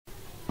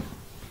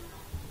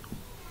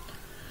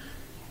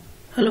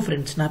Hello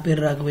friends, నా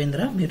పేరు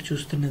రాఘవేంద్ర. మీరు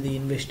చూస్తున్నది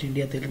invest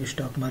India Telugu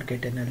stock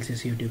market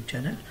analysis YouTube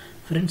channel.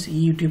 Friends, ఈ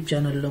యూట్యూబ్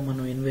ఛానల్లో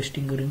మనం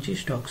ఇన్వెస్టింగ్ గురించి,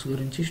 స్టాక్స్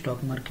గురించి,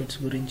 స్టాక్ మార్కెట్స్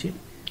గురించి,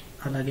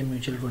 అలాగే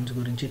మ్యూచువల్ ఫండ్స్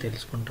గురించి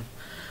తెలుసుకుంటాం.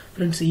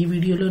 ఫ్రెండ్స్, ఈ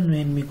వీడియోలో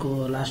నేను మీకు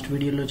లాస్ట్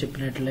వీడియోలో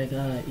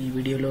చెప్పినట్లుగా ఈ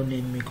వీడియోలో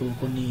నేను మీకు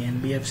కొన్ని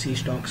NBFC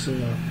స్టాక్స్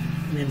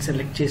నేను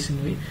సెలెక్ట్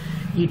చేసినవి,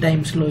 ఈ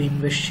టైమ్స్లో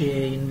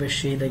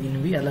ఇన్వెస్ట్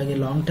చేయదగినవి, అలాగే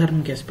లాంగ్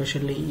టర్మ్కి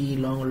ఎస్పెషల్లీ ఈ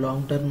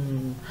లాంగ్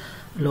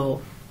టర్మ్లో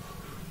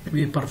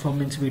వీటి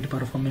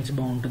పర్ఫార్మెన్స్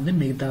బాగుంటుంది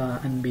మిగతా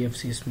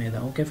NBFCs మీద.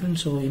 ఓకే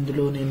ఫ్రెండ్స్, సో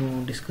ఇందులో నేను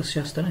డిస్కస్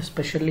చేస్తాను.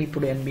 ఎస్పెషల్లీ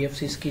ఇప్పుడు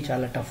NBFCస్కి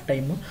చాలా టఫ్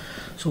టైము.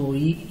 సో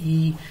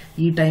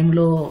ఈ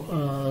టైంలో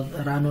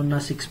రానున్న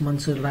 6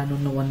 months,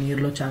 రానున్న 1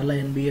 yearలో చాలా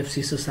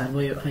NBFCs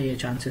సర్వైవ్ అయ్యే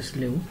ఛాన్సెస్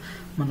లేవు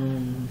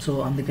సో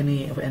అందుకని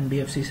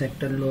NBFC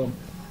సెక్టర్లో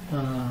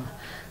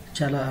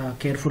చాలా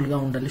కేర్ఫుల్గా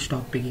ఉండాలి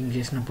స్టాక్ పికింగ్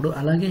చేసినప్పుడు.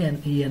 అలాగే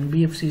ఈ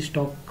NBFC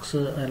స్టాక్స్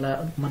ఎలా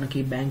మనకి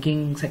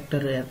బ్యాంకింగ్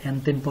సెక్టర్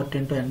ఎంత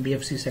ఇంపార్టెంట్,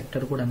 NBFC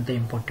సెక్టర్ కూడా అంతే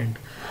ఇంపార్టెంట్.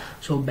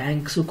 సో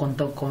బ్యాంక్స్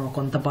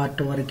కొంత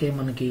పార్ట్ వరకే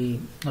మనకి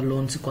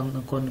లోన్స్,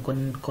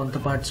 కొంత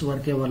పార్ట్స్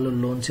వరకే వాళ్ళు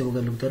లోన్స్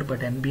ఇవ్వగలుగుతారు.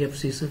 బట్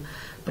NBFCs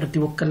ప్రతి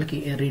ఒక్కరికి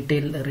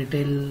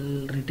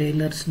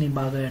రిటైలర్స్ని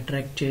బాగా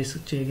అట్రాక్ట్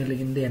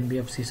చేయగలిగింది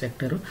NBFC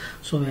sector.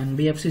 So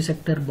NBFC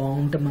sector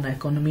బాగుంటే మన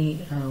ఎకానమీ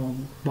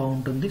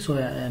బాగుంటుంది. సో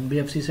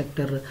NBFC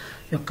సెక్టర్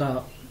యొక్క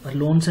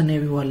లోన్స్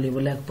అనేవి వాళ్ళు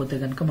ఇవ్వలేకపోతే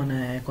కనుక మన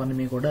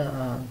ఎకానమీ కూడా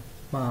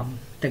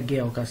తగ్గే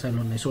అవకాశాలు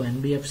ఉన్నాయి. సో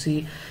NBFC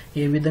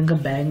ఏ విధంగా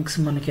బ్యాంక్స్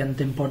మనకి ఎంత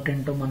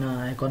ఇంపార్టెంటో మన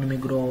ఎకానమీ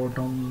గ్రో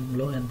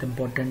అవటంలో ఎంత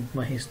ఇంపార్టెంట్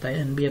వహిస్తాయి,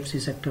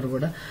 NBFC సెక్టర్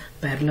కూడా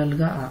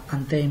ప్యారలల్గా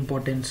అంతే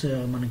ఇంపార్టెన్స్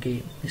మనకి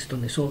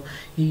ఇస్తుంది. సో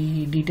ఈ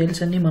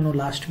డీటెయిల్స్ అన్ని మనం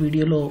లాస్ట్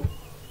వీడియోలో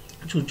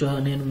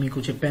నేను మీకు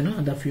చెప్పాను,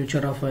 the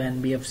future of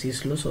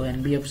NBFCస్లో. So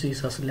NBFCs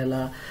అసలు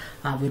ఎలా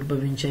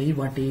ఆవిర్భవించాయి,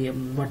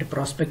 వాటి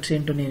ప్రాస్పెక్ట్స్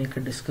ఏంటో నేను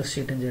ఇక్కడ డిస్కస్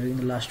చేయడం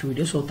జరిగింది లాస్ట్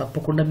వీడియో. సో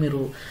తప్పకుండా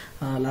మీరు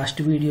లాస్ట్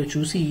వీడియో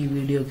చూసి ఈ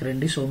వీడియోకి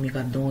రండి. సో మీకు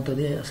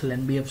అర్థమవుతుంది అసలు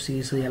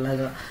NBFCs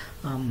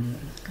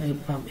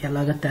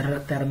ఎలాగ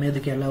తెర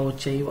మీదకి ఎలా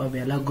వచ్చాయి, అవి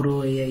ఎలా గ్రో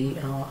అయ్యాయి,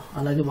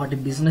 అలాగే వాటి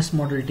business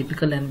model,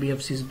 typical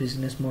NBFCs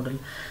business model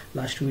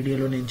last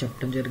వీడియోలో నేను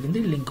చెప్పడం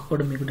జరిగింది. లింక్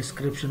కూడా మీకు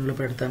డిస్క్రిప్షన్లో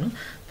పెడతాను,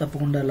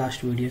 తప్పకుండా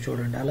లాస్ట్ వీడియో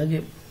చూడండి.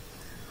 అలాగే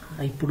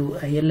ఇప్పుడు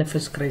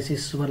IL&FS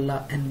క్రైసిస్ వల్ల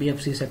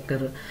NBFC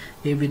సెక్టర్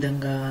ఏ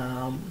విధంగా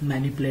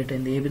మ్యానిపులేట్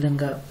అయింది, ఏ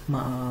విధంగా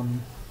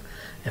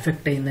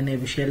ఎఫెక్ట్ అయిందనే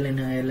విషయాలు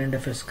నేను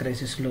IL&FS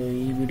క్రైసిస్లో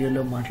ఈ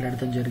వీడియోలో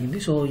మాట్లాడటం జరిగింది.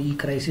 సో ఈ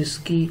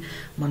క్రైసిస్కి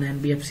మన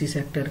NBFC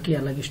సెక్టర్కి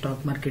అలాగే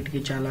స్టాక్ మార్కెట్కి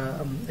చాలా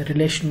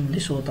రిలేషన్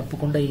ఉంది. సో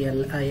తప్పకుండా ఈ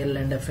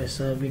IL&FS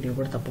వీడియో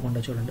కూడా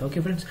తప్పకుండా చూడండి.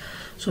 ఓకే ఫ్రెండ్స్,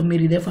 సో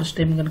మీరు ఇదే ఫస్ట్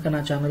టైం కనుక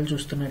నా ఛానల్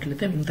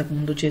చూస్తున్నట్లయితే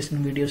ఇంతకుముందు చేసిన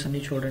వీడియోస్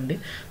అన్ని చూడండి.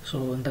 సో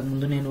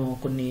ఇంతకుముందు నేను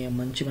కొన్ని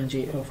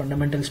మంచి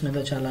ఫండమెంటల్స్ మీద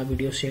చాలా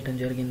వీడియోస్ చేయడం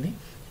జరిగింది.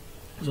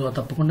 సో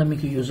తప్పకుండా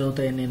మీకు యూజ్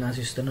అవుతాయని నేను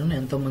ఆశిస్తున్నాను.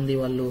 ఎంతోమంది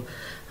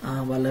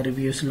వాళ్ళ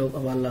రివ్యూస్లో,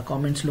 వాళ్ళ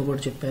కామెంట్స్లో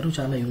కూడా చెప్పారు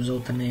చాలా యూజ్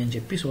అవుతున్నాయి అని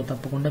చెప్పి. సో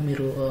తప్పకుండా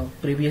మీరు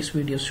ప్రీవియస్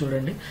వీడియోస్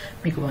చూడండి,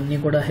 మీకు అన్నీ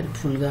కూడా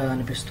హెల్ప్ఫుల్గా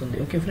అనిపిస్తుంది.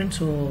 ఓకే ఫ్రెండ్స్,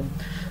 సో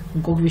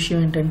ఇంకొక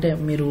విషయం ఏంటంటే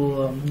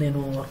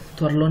నేను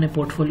త్వరలోనే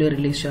పోర్ట్ఫోలియో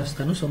రిలీజ్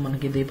చేస్తాను. సో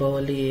మనకి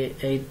దీపావళి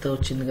 8th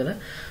వచ్చింది కదా.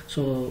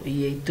 సో ఈ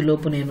 8th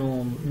లోపు నేను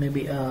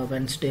మేబీ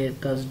వెన్స్డే,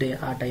 థర్స్డే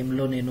ఆ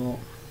టైంలో నేను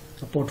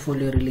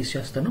పోర్ట్ఫోలియో రిలీజ్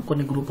చేస్తాను.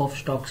 కొన్ని గ్రూప్ ఆఫ్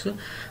స్టాక్స్,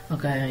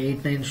 ఒక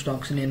 8-9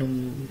 స్టాక్స్ నేను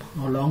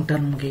లాంగ్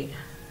టర్మ్కి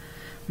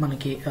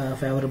మనకి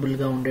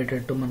ఫేవరబుల్గా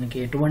ఉండేటట్టు, మనకి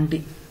ఎటువంటి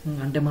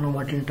అంటే మనం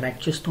వాటిని ట్రాక్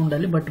చేస్తూ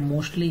ఉండాలి. బట్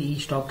మోస్ట్లీ ఈ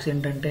స్టాక్స్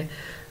ఏంటంటే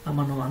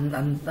మనం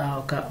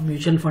ఒక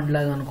మ్యూచువల్ ఫండ్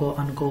లాగా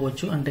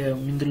అనుకోవచ్చు. అంటే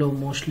ఇందులో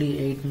మోస్ట్లీ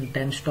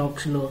 8-10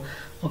 స్టాక్స్లో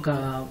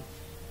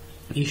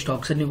ఈ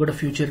స్టాక్స్ అన్ని కూడా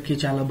ఫ్యూచర్కి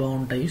చాలా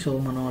బాగుంటాయి. సో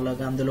మనం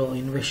అలాగా అందులో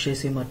ఇన్వెస్ట్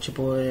చేసి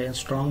మర్చిపోయే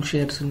స్ట్రాంగ్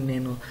షేర్స్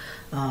నేను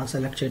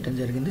సెలెక్ట్ చేయడం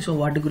జరిగింది. సో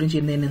వాటి గురించి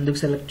నేను ఎందుకు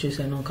సెలెక్ట్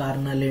చేశాను,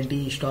 కారణాలు ఏంటి,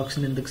 ఈ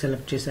స్టాక్స్ని ఎందుకు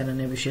సెలెక్ట్ చేశాను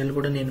అనే విషయాలు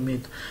కూడా నేను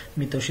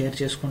మీతో షేర్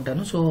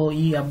చేసుకుంటాను. సో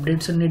ఈ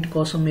అప్డేట్స్ అన్నిటి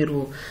కోసం మీరు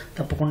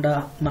తప్పకుండా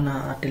మన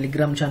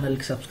టెలిగ్రామ్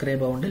ఛానల్కి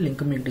సబ్స్క్రైబ్ అవ్వండి.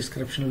 లింక్ మీకు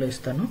డిస్క్రిప్షన్లో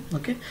ఇస్తాను.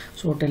 ఓకే,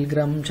 సో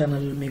టెలిగ్రామ్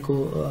ఛానల్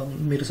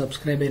మీరు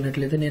సబ్స్క్రైబ్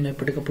అయినట్లయితే నేను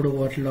ఎప్పటికప్పుడు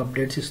వాటిలో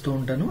అప్డేట్స్ ఇస్తూ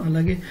ఉంటాను.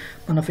 అలాగే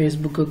మన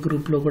ఫేస్బుక్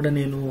గ్రూప్లో కూడా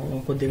నేను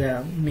కొద్దిగా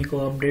మీకు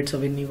అప్డేట్స్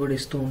అవన్నీ కూడా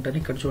ఇస్తూ ఉంటాను.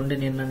 ఇక్కడ చూడండి,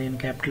 నేను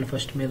క్యాపిటల్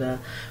ఫస్ట్ మీద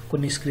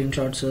కొన్ని స్క్రీన్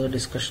షాట్స్,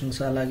 డిస్కషన్స్,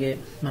 అలాగే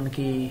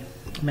మనకి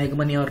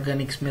మెగమనీ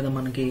ఆర్గానిక్స్ మీద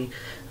మనకి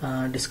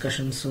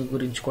డిస్కషన్స్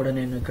గురించి కూడా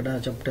నేను ఇక్కడ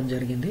చెప్పడం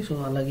జరిగింది. సో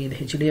అలాగే ఇది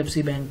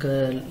HDFC బ్యాంక్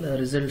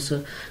రిజల్ట్స్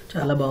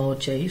చాలా బాగా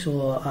వచ్చాయి. సో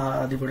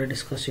అది కూడా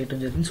డిస్కస్ చేయడం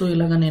జరిగింది. సో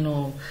ఇలాగా నేను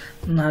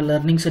నా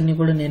లెర్నింగ్స్ అన్ని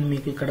కూడా నేను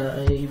మీకు ఇక్కడ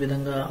ఈ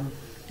విధంగా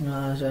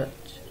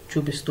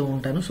చూపిస్తూ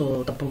ఉంటాను. సో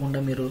తప్పకుండా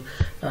మీరు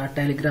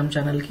టెలిగ్రామ్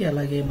ఛానల్కి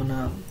అలాగే మన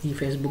ఈ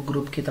ఫేస్బుక్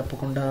గ్రూప్కి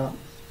తప్పకుండా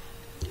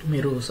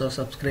మీరు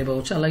సబ్స్క్రైబ్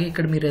అవ్వచ్చు. అలాగే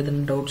ఇక్కడ మీరు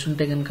ఏదైనా డౌట్స్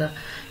ఉంటే కనుక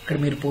ఇక్కడ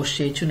మీరు పోస్ట్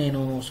చేయొచ్చు.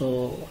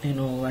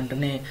 నేను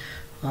వెంటనే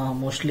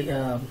మోస్ట్లీ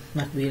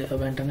నాకు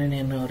వెంటనే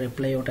నేను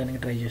రిప్లై ఇవ్వడానికి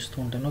ట్రై చేస్తూ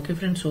ఉంటాను. ఓకే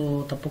ఫ్రెండ్స్, సో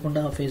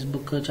తప్పకుండా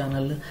ఫేస్బుక్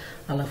ఛానల్,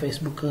 అలా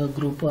ఫేస్బుక్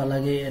గ్రూప్,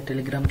 అలాగే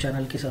టెలిగ్రామ్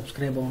ఛానల్కి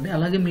సబ్స్క్రైబ్ అవ్వండి.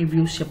 అలాగే మీ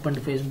వ్యూస్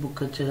చెప్పండి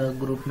ఫేస్బుక్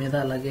గ్రూప్ మీద,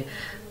 అలాగే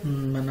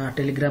మన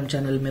టెలిగ్రామ్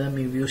ఛానల్ మీద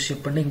మీ వ్యూస్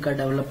చెప్పండి. ఇంకా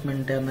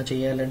డెవలప్మెంట్ ఏమైనా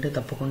చేయాలంటే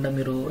తప్పకుండా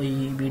మీరు ఈ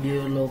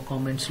వీడియోలో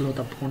కామెంట్స్లో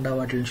తప్పకుండా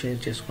వాటిని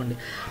షేర్ చేసుకోండి.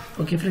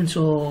 ఓకే ఫ్రెండ్స్,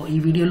 సో ఈ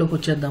వీడియోలోకి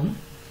వచ్చేద్దాము.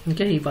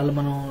 ఓకే, ఇవాళ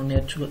మనం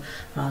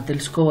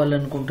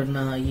తెలుసుకోవాలనుకుంటున్న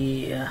ఈ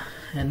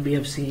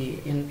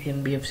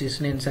ఎన్బిఎఫ్సిస్,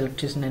 నేను సెలెక్ట్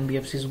చేసిన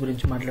ఎన్బిఎఫ్సిస్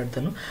గురించి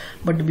మాట్లాడతాను.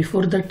 బట్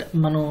బిఫోర్ దట్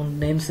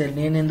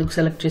నేను ఎందుకు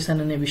సెలెక్ట్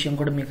చేశాననే విషయం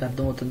కూడా మీకు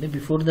అర్థమవుతుంది.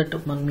 బిఫోర్ దట్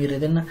మీరు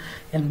ఏదైనా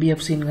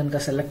ఎన్బిఎఫ్సిని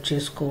కనుక సెలెక్ట్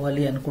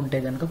చేసుకోవాలి అనుకుంటే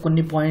కనుక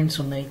కొన్ని పాయింట్స్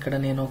ఉన్నాయి. ఇక్కడ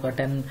నేను ఒక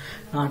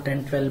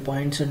 10-12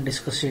 పాయింట్స్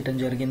డిస్కస్ చేయడం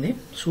జరిగింది.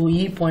 సో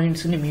ఈ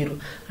పాయింట్స్ని మీరు,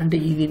 అంటే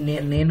ఇది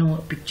నేను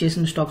పిక్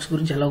చేసిన స్టాక్స్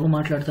గురించి ఎలాగో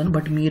మాట్లాడతాను,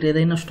 బట్ మీరు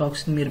ఏదైనా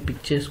స్టాక్స్ని మీరు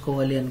పిక్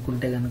చేసుకోవాలి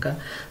అనుకుంటే కనుక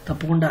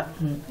తప్పకుండా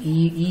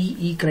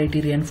ఈ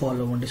క్రైటీరియాని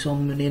ఫాలో అవ్వండి. సో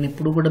నేను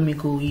ఇప్పుడు కూడా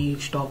మీకు ఈ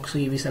స్టాక్స్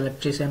ఇవి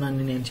సెలెక్ట్ చేశాను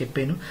అని నేను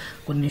చెప్పాను,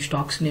 కొన్ని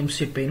స్టాక్స్ నేమ్స్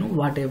చెప్పాను,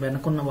 వాటి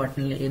వెనుకున్న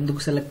వాటిని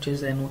ఎందుకు సెలెక్ట్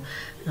చేశాను,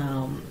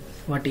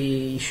 వాటి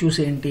ఇష్యూస్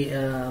ఏంటి,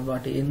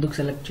 వాటి ఎందుకు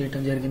సెలెక్ట్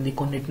చేయడం జరిగింది,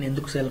 కొన్నిటిని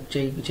ఎందుకు సెలెక్ట్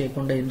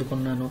చేయకుండా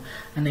ఎందుకున్నాను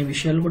అనే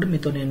విషయాలు కూడా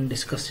మీతో నేను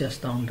డిస్కస్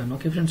చేస్తూ ఉంటాను.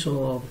 ఓకే ఫ్రెండ్స్, సో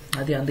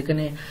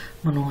అందుకనే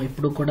మనం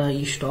ఇప్పుడు కూడా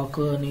ఈ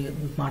స్టాక్ని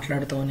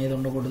మాట్లాడతాం అనేది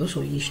ఉండకూడదు.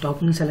 సో ఈ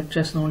స్టాక్ని సెలెక్ట్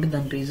చేస్తామంటే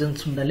దాని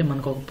రీజన్స్ ఉండాలి,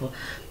 మనకు ఒక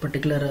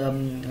పర్టికులర్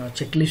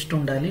చెక్ లిస్ట్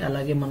ఉండాలి,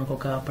 అలాగే మనకు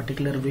ఒక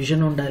పర్టికులర్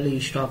విజన్ ఉండాలి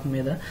ఈ స్టాక్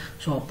మీద.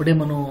 సో అప్పుడే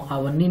మనం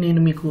అవన్నీ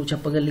నేను మీకు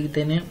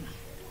చెప్పగలిగితేనే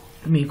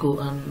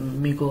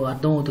మీకు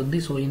అర్థమవుతుంది.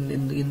 సో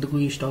ఎందుకు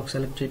ఈ స్టాక్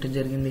సెలెక్ట్ చేయడం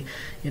జరిగింది,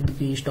 ఎందుకు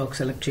ఈ స్టాక్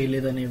సెలెక్ట్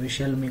చేయలేదు అనే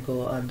విషయాలు మీకు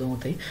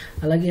అర్థమవుతాయి.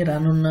 అలాగే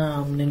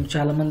నేను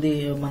చాలామంది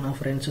మన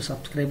ఫ్రెండ్స్,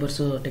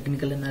 సబ్స్క్రైబర్స్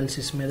టెక్నికల్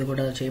అనాలిసిస్ మీద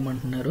కూడా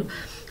చేయమంటున్నారు.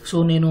 సో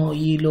నేను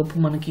ఈ లోపు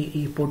మనకి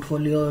ఈ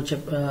పోర్ట్ఫోలియో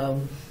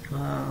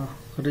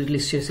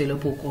రిలీజ్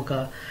చేసేలోపు ఒక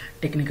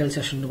టెక్నికల్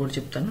సెషన్ కూడా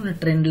చెప్తాను. నేను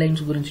ట్రెండ్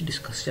లైన్స్ గురించి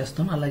డిస్కస్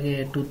చేస్తాను, అలాగే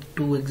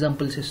టూ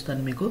ఎగ్జాంపుల్స్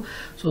ఇస్తాను మీకు.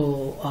 సో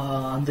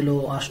అందులో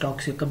ఆ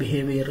స్టాక్స్ యొక్క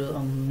బిహేవియర్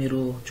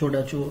మీరు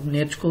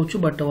నేర్చుకోవచ్చు,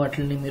 బట్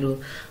వాటిని మీరు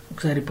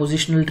ఒకసారి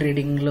పొజిషనల్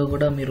ట్రేడింగ్లో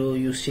కూడా మీరు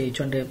యూజ్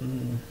చేయొచ్చు. అంటే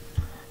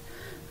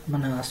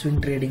మన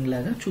స్వింగ్ ట్రేడింగ్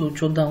లాగా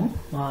చూద్దాము.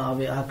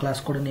 ఆ క్లాస్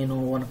కూడా నేను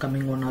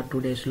కమింగ్ 1 or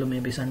 2 డేస్లో,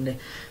 మేబీ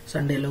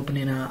సండే లోపు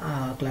నేను ఆ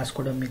క్లాస్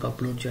కూడా మీకు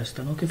అప్లోడ్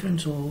చేస్తాను. ఓకే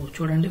ఫ్రెండ్స్, సో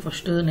చూడండి,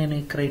 ఫస్ట్ నేను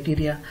ఈ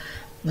క్రైటీరియా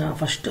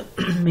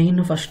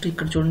ఫస్ట్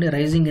ఇక్కడ చూడండి,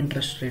 రైజింగ్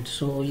ఇంట్రెస్ట్ రేట్స్.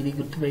 సో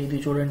ఇది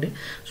చూడండి.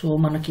 సో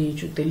మనకి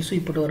తెలుసు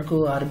ఇప్పటి వరకు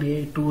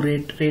ఆర్బీఐ 2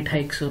 రేట్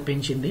హైక్స్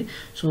పెంచింది.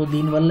 సో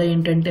దీనివల్ల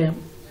ఏంటంటే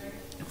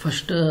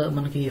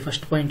మనకి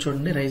ఫస్ట్ పాయింట్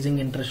చూడండి,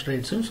 రైజింగ్ ఇంట్రెస్ట్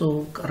రేట్స్. సో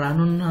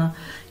రానున్న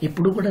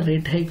ఎప్పుడు కూడా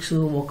రేట్ హైక్స్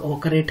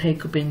ఒక రేట్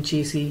హైక్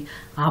పెంచేసి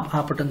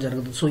ఆపటం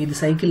జరగదు. సో ఇది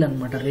సైకిల్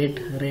అనమాట.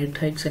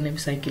 రేట్ హైక్స్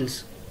అనేవి సైకిల్స్.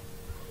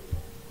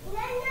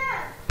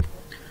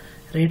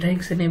 రేట్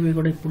హైక్స్ అనేవి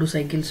కూడా ఇప్పుడు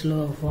సైకిల్స్లో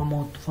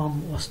ఫామ్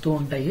వస్తూ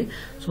ఉంటాయి.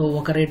 సో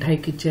ఒక రేట్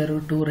హైక్ ఇచ్చారు,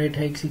 2 రేట్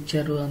హైక్స్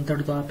ఇచ్చారు,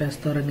 అంతటితో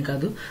ఆపేస్తారని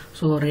కాదు.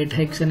 సో రేట్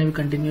హైక్స్ అనేవి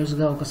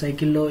కంటిన్యూస్గా ఒక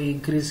సైకిల్లో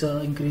ఇంక్రీజ్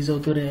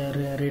అవుతూ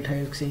రేట్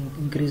హైక్స్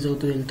ఇంక్రీజ్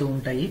అవుతూ వెళ్తూ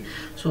ఉంటాయి.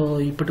 సో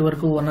ఇప్పటి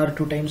వరకు 1 or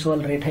 2 times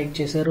వాళ్ళు రేట్ హైక్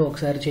చేశారు,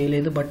 ఒకసారి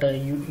చేయలేదు. బట్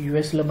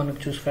యుఎస్లో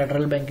మనకు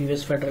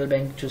యుఎస్ ఫెడరల్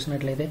బ్యాంక్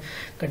చూసినట్లయితే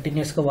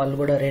కంటిన్యూస్గా వాళ్ళు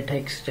కూడా రేట్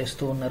హైక్స్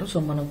చేస్తూ ఉన్నారు. సో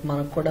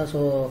మనకు కూడా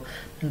సో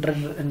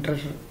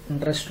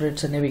ఇంట్రెస్ట్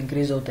రేట్స్ అనేవి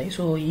ఇంక్రీజ్ అవుతాయి.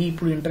 సో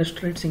ఇప్పుడు ఇంట్రెస్ట్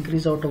రేట్స్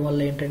ఇంక్రీజ్ అవటం వల్ల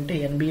ఏంటంటే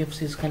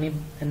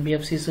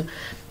ఎన్బిఎఫ్సిస్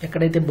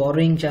ఎక్కడైతే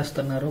బారోయింగ్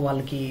చేస్తున్నారో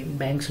వాళ్ళకి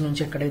బ్యాంక్స్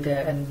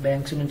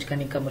నుంచి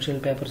కానీ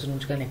కమర్షియల్ పేపర్స్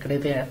నుంచి కానీ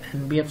ఎక్కడైతే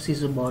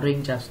ఎన్బిఎఫ్సిస్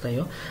బారోయింగ్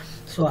చేస్తాయో,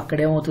 సో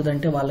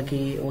అక్కడేమవుతుందంటే వాళ్ళకి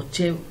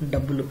వచ్చే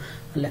డబ్బులు,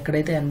 వాళ్ళు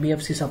ఎక్కడైతే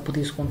ఎన్బిఎఫ్సిస్ అప్పు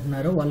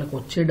తీసుకుంటున్నారో వాళ్ళకి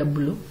వచ్చే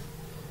డబ్బులు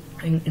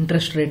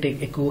ఇంట్రెస్ట్ రేట్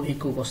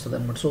ఎక్కువ వస్తుంది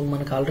అనమాట. సో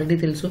మనకు ఆల్రెడీ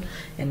తెలుసు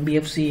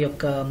ఎన్బిఎఫ్సి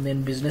యొక్క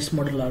నేను బిజినెస్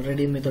మోడల్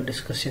ఆల్రెడీ మీతో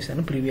డిస్కస్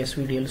చేశాను ప్రీవియస్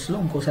వీడియోస్లో.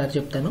 ఇంకోసారి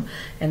చెప్తాను.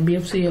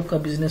 ఎన్బిఎఫ్సి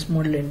యొక్క బిజినెస్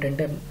మోడల్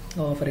ఏంటంటే,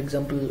 ఫర్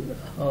ఎగ్జాంపుల్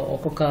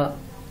ఒక్కొక్క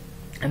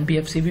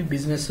ఎన్బిఎఫ్సివి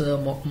బిజినెస్,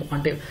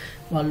 అంటే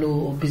వాళ్ళు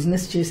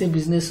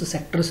బిజినెస్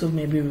సెక్టర్స్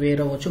మేబీ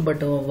వేరే అవ్వచ్చు,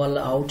 బట్ వాళ్ళ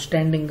అవుట్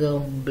స్టాండింగ్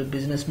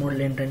బిజినెస్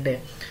మోడల్ ఏంటంటే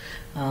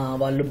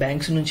వాళ్ళు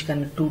బ్యాంక్స్ నుంచి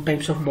కానీ 2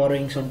 types ఆఫ్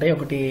బారోయింగ్స్ ఉంటాయి.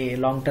 ఒకటి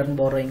లాంగ్ టర్మ్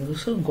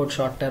బారోయింగ్స్, ఇంకోటి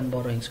short term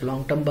borrowings.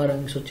 Long term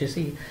borrowings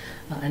వచ్చేసి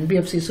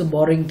ఎన్బిఎఫ్సిస్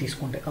బారోయింగ్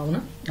తీసుకుంటాయి,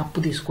 అవునా,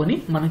 అప్పు తీసుకొని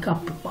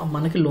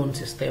మనకి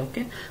లోన్స్ ఇస్తాయి.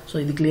 ఓకే, సో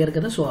ఇది క్లియర్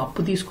కదా. సో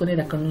అప్పు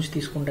తీసుకునేది ఎక్కడి నుంచి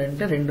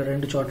తీసుకుంటాయంటే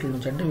రెండు చోట్ల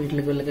నుంచి, అంటే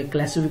వీళ్ళకి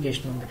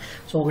క్లాసిఫికేషన్ ఉంది.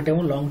 సో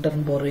ఒకటేమో లాంగ్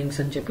టర్మ్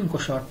బారోయింగ్స్ అని చెప్పి,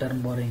 ఇంకో షార్ట్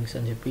టర్మ్ బారోయింగ్స్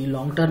అని చెప్పి. ఈ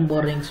లాంగ్ టర్మ్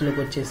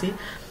బారోయింగ్స్లోకి వచ్చేసి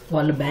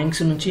వాళ్ళు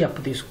బ్యాంక్స్ నుంచి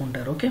అప్పు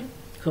తీసుకుంటారు. Okay,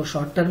 so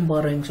short term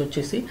borrowings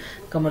వచ్చేసి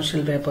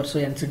కమర్షియల్ పేపర్స్,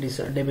 ఎన్సిడీస్,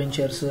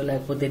 డెబెంచర్స్,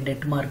 లేకపోతే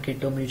debt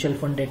market, mutual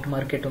fund debt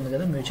market ఉంది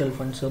కదా, mutual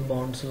funds,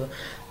 bonds,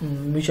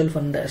 mutual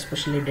fund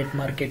especially debt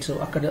markets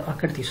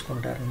అక్కడ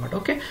తీసుకుంటారు అనమాట.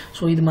 ఓకే,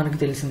 సో ఇది మనకు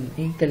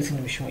తెలిసిన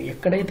విషయం.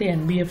 ఎక్కడైతే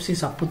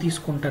ఎన్బిఎఫ్సిస్ అప్పు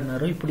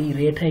తీసుకుంటున్నారో ఇప్పుడు ఈ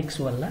రేట్ హైక్స్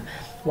వల్ల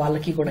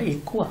వాళ్ళకి కూడా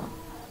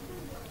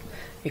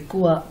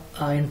ఎక్కువ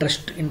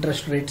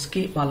ఇంట్రెస్ట్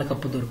రేట్స్కి వాళ్ళకి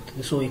అప్పు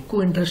దొరుకుతుంది. సో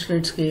ఎక్కువ ఇంట్రెస్ట్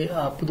రేట్స్కి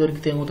అప్పు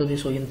దొరికితే ఏమవుతుంది,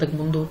 సో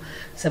ఇంతకుముందు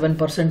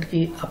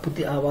 7%కి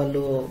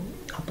వాళ్ళు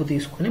అప్పు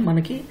తీసుకుని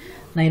మనకి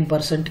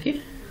 9%కి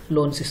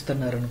లోన్స్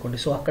ఇస్తున్నారు అనుకోండి.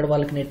 సో అక్కడ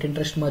వాళ్ళకి నెట్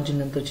ఇంట్రెస్ట్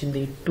మార్జిన్ ఎంత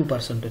వచ్చింది?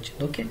 2%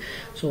 వచ్చింది. ఓకే,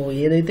 సో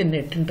ఏదైతే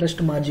నెట్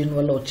ఇంట్రెస్ట్ మార్జిన్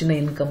వల్ల వచ్చిన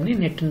ఇన్కమ్ని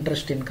నెట్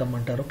ఇంట్రెస్ట్ ఇన్కమ్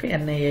అంటారు. ఓకే,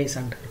 NIIs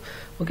అంటారు.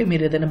 ఓకే,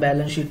 మీరు ఏదైనా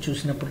బ్యాలెన్స్ షీట్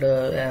చూసినప్పుడు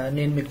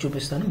నేను మీకు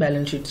చూపిస్తాను.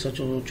 బ్యాలెన్స్ షీట్స్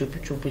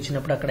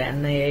చూపించినప్పుడు అక్కడ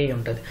NII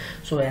ఉంటుంది.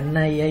 సో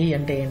NII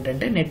అంటే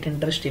ఏంటంటే నెట్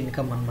ఇంట్రెస్ట్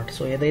ఇన్కమ్ అనమాట.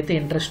 సో ఏదైతే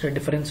ఇంట్రెస్ట్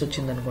డిఫరెన్స్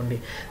వచ్చింది అనుకోండి,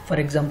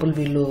 ఫర్ ఎగ్జాంపుల్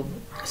వీళ్ళు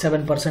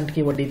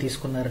 7%కి వడ్డీ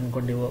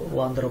తీసుకున్నారనుకోండి,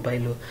 100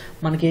 రూపాయలు,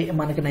 మనకి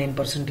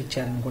 9%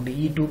 ఇచ్చారనుకోండి,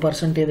 ఈ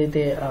 2%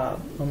 ఏదైతే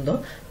ఉందో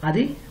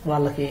అది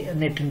వాళ్ళకి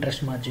నెట్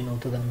ఇంట్రెస్ట్ మార్జిన్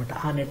అవుతుంది అనమాట.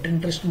 ఆ నెట్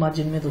ఇంట్రెస్ట్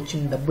మార్జిన్ మీద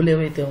వచ్చిన డబ్బులు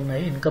ఏవైతే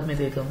ఉన్నాయో, ఇన్కమ్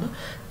ఏదైతే ఉందో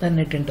దాన్ని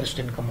నెట్ ఇంట్రెస్ట్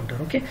ఇన్కమ్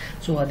అంటారు. ఓకే,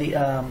 సో అది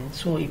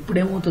సో ఇప్పుడు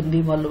ఏమవుతుంది,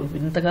 వాళ్ళు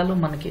ఇంతకాలం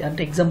మనకి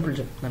అంటే ఎగ్జాంపుల్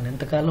చెప్తున్నాను,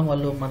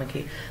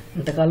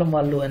 ఇంతకాలం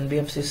వాళ్ళు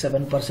NBFC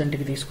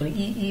 7%కి తీసుకుని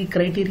ఈ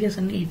క్రైటీరియాస్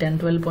అన్ని, ఈ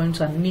 10-12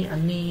 పాయింట్స్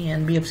అన్ని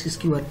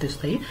NBFCస్కి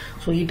వర్తిస్తాయి.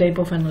 సో ఈ టైప్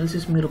ఆఫ్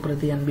అనాలిసిస్ మీరు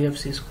ప్రతి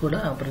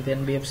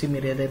NBFC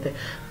మీరు ఏదైతే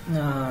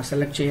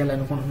సెలెక్ట్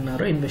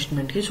చేయాలనుకుంటున్నారో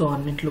ఇన్వెస్ట్మెంట్కి, సో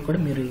అన్నింటిలో కూడా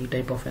మీరు ఈ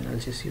టైప్ ఆఫ్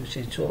అనాలిసిస్ యూజ్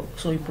చేయొచ్చు.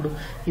 సో ఇప్పుడు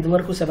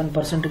ఇదివరకు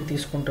 7%కి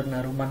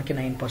తీసుకుంటున్నారు, మనకి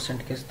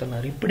 9%కి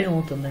ఇస్తున్నారు. ఇప్పుడు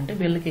ఏమవుతుందంటే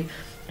వీళ్ళకి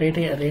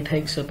రేట్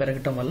హైక్స్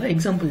పెరగటం వల్ల,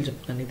 ఎగ్జాంపుల్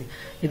చెప్తున్నాను,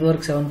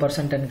 ఇదివరకు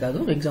 7% అని కాదు,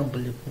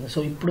 ఎగ్జాంపుల్ చెప్తున్నాను. సో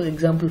ఇప్పుడు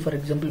ఫర్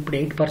ఎగ్జాంపుల్ ఇప్పుడు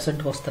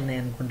 8% వస్తున్నాయి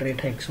అనుకోండి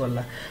రేట్ హైక్స్ వల్ల,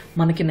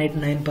 మనకి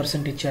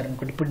 9%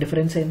 ఇచ్చారనుకోండి. ఇప్పుడు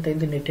డిఫరెన్స్ ఎంత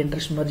అయింది? నెట్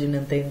ఇంట్రెస్ట్ మార్జిన్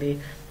ఎంత అయింది?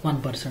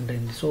 1%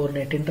 అయింది. సో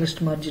నెట్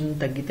ఇంట్రెస్ట్ మార్జిన్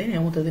తగ్గితే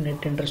ఏమవుతుంది?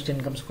 నెట్ ఇంట్రెస్ట్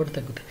ఇన్కమ్స్ కూడా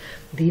తగ్గుతాయి.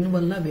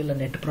 దీనివల్ల వీళ్ళ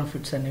నెట్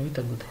ప్రాఫిట్స్ అనేవి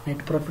తగ్గుతాయి.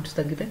 నెట్ ప్రాఫిట్స్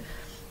తగ్గితే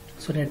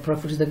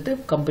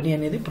కంపెనీ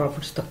అనేది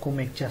ప్రాఫిట్స్ తక్కువ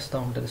మేక్ చేస్తూ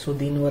ఉంటుంది. సో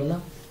దీనివల్ల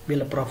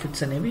వీళ్ళ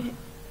ప్రాఫిట్స్ అనేవి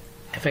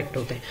ఎఫెక్ట్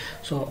అవుతాయి.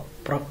 సో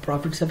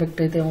ప్రాఫిట్స్ ఎఫెక్ట్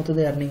అయితే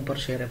ఏమవుతుంది? ఎర్నింగ్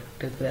పర్ షేర్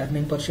ఎఫెక్ట్ అవుతుంది.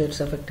 ఎర్నింగ్ పర్ షేర్స్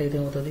ఎఫెక్ట్ అయితే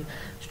ఏమవుతుంది?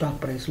 స్టాక్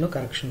ప్రైస్లో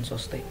కరెక్షన్స్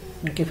వస్తాయి.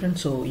 ఓకే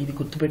ఫ్రెండ్స్, సో ఇది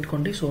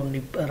గుర్తుపెట్టుకోండి. సో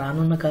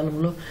రానున్న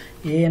కాలంలో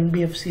ఏ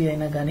NBFC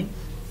అయినా కానీ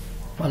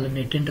వాళ్ళ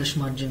నెట్ ఇంట్రెస్ట్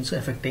మార్జిన్స్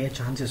ఎఫెక్ట్ అయ్యే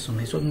ఛాన్సెస్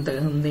ఉన్నాయి. సో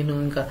నేను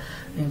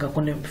ఇంకా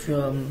కొన్ని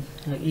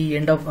ఈ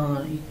ఎండ్ ఆఫ్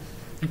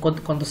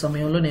కొంత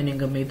సమయంలో నేను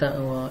ఇంకా మిగతా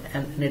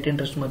నెట్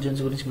ఇంట్రెస్ట్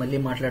మార్జిన్స్ గురించి మళ్ళీ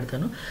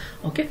మాట్లాడతాను.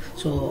 ఓకే,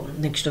 సో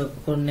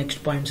నెక్స్ట్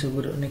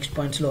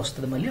పాయింట్స్లో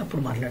వస్తుంది, మళ్ళీ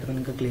అప్పుడు మాట్లాడతాను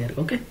ఇంకా క్లియర్.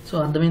 ఓకే, సో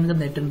అర్థమైంది కదా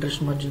నెట్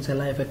ఇంట్రెస్ట్ మార్జిన్స్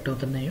ఎలా ఎఫెక్ట్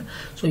అవుతున్నాయో.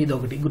 సో ఇది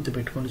ఒకటి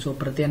గుర్తుపెట్టుకోండి. సో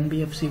ప్రతి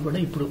NBFC కూడా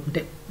ఇప్పుడు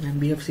అంటే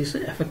NBFCs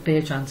ఎఫెక్ట్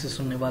అయ్యే ఛాన్సెస్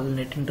ఉన్నాయి, వాళ్ళ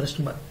నెట్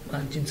ఇంట్రెస్ట్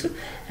మార్జిన్స్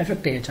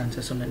ఎఫెక్ట్ అయ్యే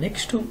ఛాన్సెస్ ఉన్నాయి.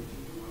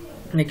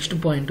 నెక్స్ట్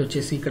పాయింట్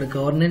వచ్చేసి ఇక్కడ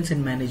governance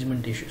and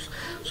management issues.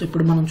 So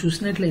ఇప్పుడు మనం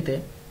చూసినట్లయితే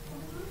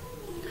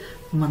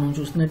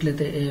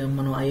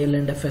మనం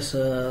IL&FS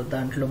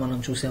దాంట్లో మనం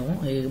చూసాము,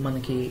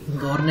 మనకి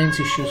గవర్నెన్స్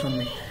ఇష్యూస్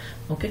ఉన్నాయి.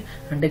 ఓకే,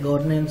 అంటే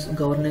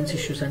గవర్నెన్స్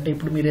ఇష్యూస్ అంటే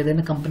ఇప్పుడు మీరు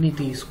ఏదైనా కంపెనీ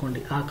తీసుకోండి,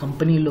 ఆ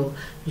కంపెనీలో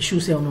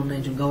ఇష్యూస్ ఏమైనా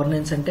ఉన్నాయి.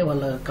 గవర్నెన్స్ అంటే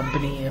వాళ్ళ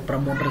కంపెనీ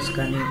ప్రమోటర్స్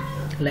కానీ,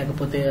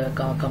 లేకపోతే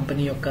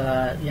కంపెనీ యొక్క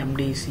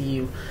MD,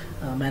 CEO,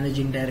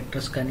 మేనేజింగ్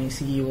డైరెక్టర్స్ కానీ,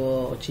 CEO,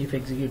 చీఫ్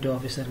ఎగ్జిక్యూటివ్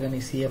ఆఫీసర్ కానీ,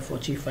 CFO,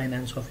 చీఫ్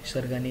ఫైనాన్స్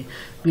ఆఫీసర్ కానీ,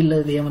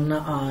 వీళ్ళది ఏమన్నా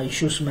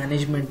ఇష్యూస్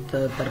మేనేజ్మెంట్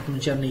తరపు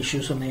నుంచి ఏమన్నా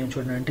ఇష్యూస్ ఉన్నాయో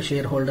చూడండి. అంటే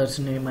షేర్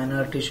హోల్డర్స్ని,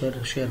 మైనారిటీ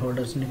షేర్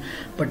హోల్డర్స్ని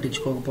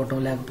పట్టించుకోకపోవటం,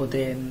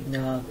 లేకపోతే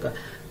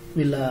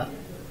వీళ్ళ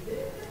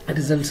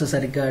రిజల్ట్స్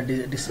సరిగ్గా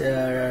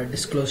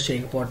డిస్క్లోజ్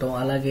చేయకపోవటం,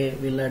 అలాగే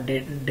వీళ్ళ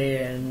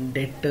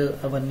డెట్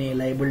అవన్నీ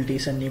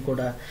లయబిలిటీస్ అన్నీ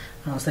కూడా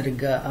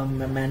సరిగ్గా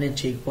మేనేజ్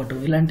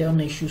చేయకపోవటం, ఇలాంటి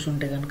ఏమైనా ఇష్యూస్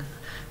ఉంటే కనుక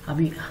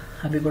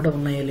అవి కూడా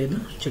ఉన్నాయో లేదో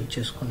చెక్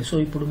చేసుకోండి. సో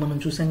ఇప్పుడు మనం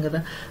చూసాం కదా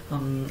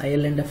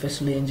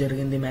IL&FSలో ఏం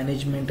జరిగింది,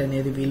 మేనేజ్మెంట్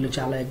అనేది వీళ్ళు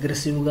చాలా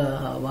అగ్రెసివ్గా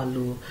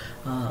వాళ్ళు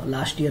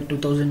last year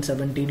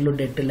 2017లో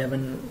debt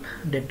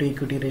to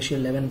equity ratio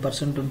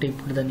 11% ఉంటే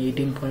ఇప్పుడు దాన్ని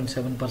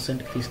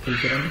 18.7%కి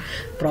తీసుకెళ్తారని,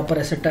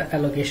 ప్రాపర్ అసెట్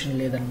అలొకేషన్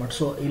లేదనమాట.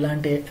 సో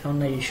ఇలాంటి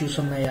ఏమన్నా ఇష్యూస్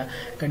ఉన్నాయా,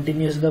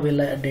 కంటిన్యూస్గా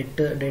వీళ్ళ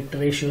డెట్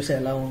రేషియోస్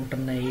ఎలా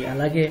ఉంటున్నాయి,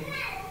 అలాగే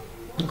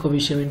ఇంకో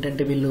విషయం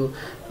ఏంటంటే వీళ్ళు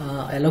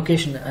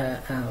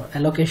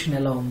అలొకేషన్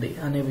ఎలా ఉంది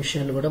అనే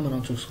విషయాలు కూడా మనం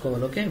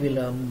చూసుకోవాలి. ఓకే, వీళ్ళ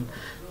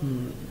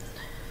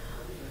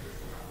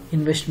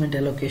ఇన్వెస్ట్మెంట్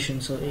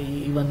అలొకేషన్స్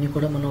ఇవన్నీ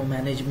కూడా మనం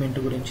మేనేజ్మెంట్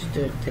గురించి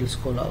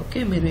తెలుసుకోవాలి. ఓకే,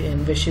 మీరు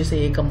ఇన్వెస్ట్ చేసే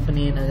ఏ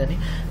కంపెనీ అయినా కానీ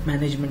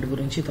మేనేజ్మెంట్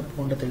గురించి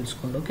తప్పకుండా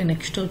తెలుసుకోండి. ఓకే,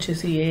 నెక్స్ట్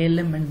వచ్చేసి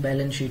ALM and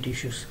balance sheet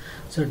issues.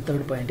 So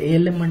third point,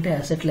 ALM అంటే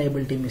asset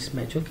liability miss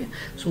match. Okay,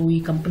 so ఈ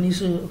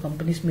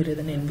కంపెనీస్ మీరు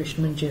ఏదైనా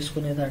ఇన్వెస్ట్మెంట్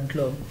చేసుకునే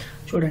దాంట్లో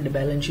చూడండి,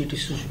 బ్యాలెన్స్ షీట్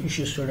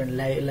ఇష్యూస్ చూడండి,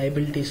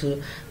 లయబిలిటీస్,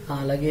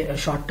 అలాగే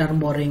షార్ట్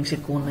టర్మ్ బారోయింగ్స్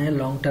ఎక్కువ ఉన్నాయి,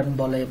 లాంగ్ టర్మ్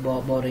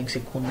బారోయింగ్స్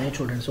ఎక్కువ ఉన్నాయి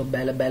చూడండి. సో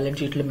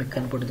బ్యాలెన్స్ షీట్లో మీకు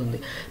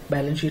కనపడుతుంది,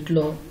 బ్యాలెన్స్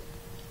షీట్లో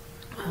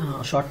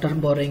షార్ట్ టర్మ్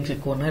బారోయింగ్స్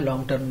ఎక్కువ ఉన్నాయి,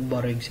 లాంగ్ టర్మ్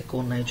బారోయింగ్స్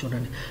ఎక్కువ ఉన్నాయి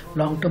చూడండి.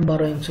 లాంగ్ టర్మ్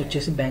బారోయింగ్స్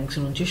వచ్చేసి బ్యాంక్స్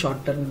నుంచి,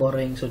 షార్ట్ టర్మ్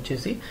బారోయింగ్స్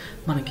వచ్చేసి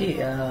మనకి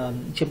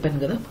చెప్పాను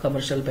కదా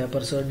commercial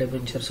papers,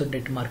 debentures,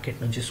 debt market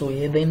నుంచి. సో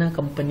ఏదైనా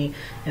కంపెనీ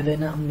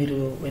ఏదైనా మీరు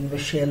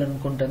ఇన్వెస్ట్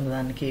చేయాలనుకుంటున్న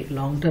దానికి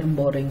లాంగ్ టర్మ్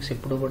బారోయింగ్స్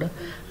ఎప్పుడు కూడా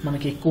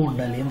మనకి ఎక్కువ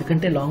ఉండాలి.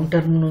 ఎందుకంటే లాంగ్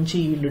టర్మ్ నుంచి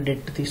వీళ్ళు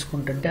డెట్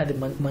తీసుకుంటుంటే అది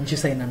మంచి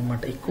సైన్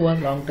అనమాట. ఎక్కువ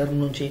లాంగ్ టర్మ్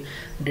నుంచి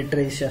డెట్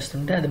రైజ్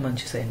చేస్తుంటే అది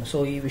మంచి సైన్. సో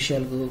ఈ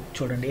విషయాలు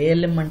చూడండి.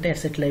 ALM అంటే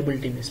asset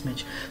liability miss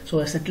match.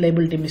 So asset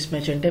liability miss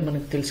match అంటే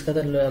మనకు తెలుసు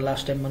కదా,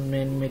 లాస్ట్ టైం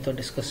నేను మీతో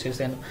డిస్కస్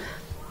చేశాను.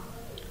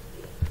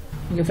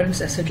 ఇంకా friends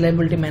asset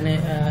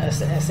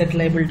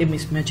liability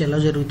miss match ఎలా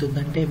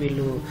జరుగుతుందంటే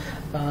వీళ్ళు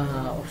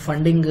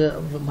ఫండింగ్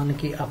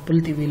మనకి అప్పులు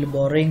వీళ్ళు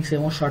బారోయింగ్స్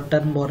ఏమో షార్ట్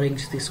టర్మ్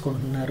బారోయింగ్స్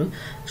తీసుకుంటున్నారు.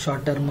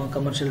 షార్ట్ టర్మ్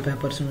కమర్షియల్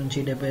పేపర్స్ నుంచి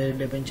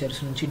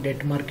డెబెంచర్స్ నుంచి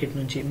డెట్ మార్కెట్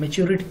నుంచి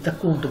మెచ్యూరిటీ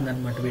తక్కువ ఉంటుంది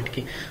అనమాట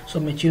వీటికి. సో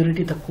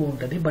మెచ్యూరిటీ తక్కువ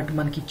ఉంటుంది, బట్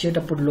మనకి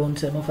ఇచ్చేటప్పుడు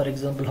లోన్స్ ఏమో for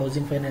example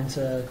housing finance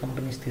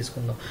companies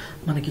తీసుకుందాం,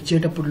 మనకి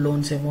ఇచ్చేటప్పుడు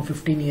లోన్స్ ఏమో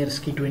 15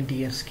 yearsకి 20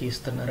 yearsకి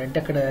ఇస్తున్నారు. అంటే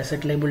అక్కడ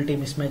అసెట్ లయబిలిటీ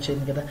మిస్ మ్యాచ్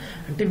అయింది కదా.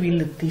 అంటే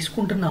వీళ్ళు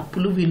తీసుకుంటున్న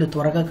అప్పులు వీళ్ళు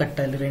త్వరగా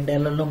కట్టాలి, 2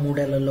 ఏళ్లలో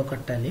 3 ఏళ్లలో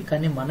కట్టాలి,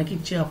 కానీ మనకి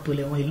ఇచ్చే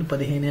అప్పులేమో వీళ్ళు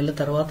 15 ఏళ్ల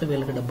తర్వాత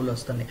వీళ్ళకి డబ్బులు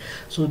వస్తున్నాయి.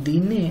 సో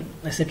దీన్ని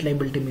అసెట్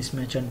లయబిలిటీ మిస్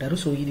మ్యాచ్ అంటారు.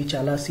 సో ఇది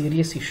చాలా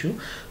సీరియస్ ఇష్యూ.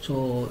 సో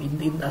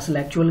అసలు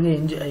యాక్చువల్గా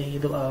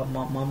ఇది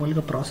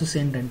మామూలుగా ప్రాసెస్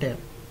ఏంటంటే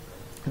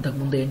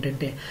ఇంతకుముందు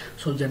ఏంటంటే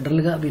సో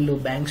జనరల్గా వీళ్ళు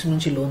బ్యాంక్స్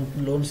నుంచి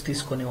లోన్స్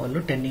తీసుకునేవాళ్ళు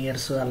 10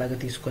 years అలాగే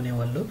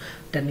తీసుకునేవాళ్ళు.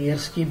 10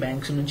 yearsకి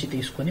బ్యాంక్స్ నుంచి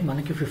తీసుకొని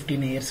మనకి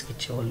 15 yearsకి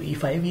ఇచ్చేవాళ్ళు. ఈ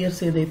 5 years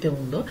ఏదైతే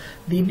ఉందో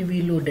దీన్ని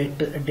వీళ్ళు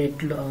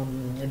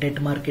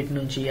డెట్ మార్కెట్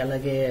నుంచి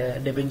అలాగే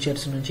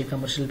డెబెంచర్స్ నుంచి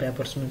కమర్షియల్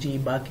పేపర్స్ నుంచి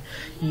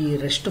ఈ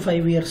రెస్ట్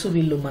 5 years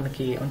వీళ్ళు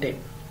మనకి అంటే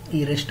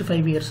ఈ రెస్ట్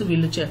 5 years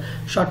వీళ్ళు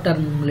షార్ట్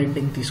టర్మ్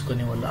లెండింగ్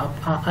తీసుకునేవాళ్ళు.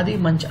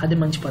 అది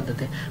మంచి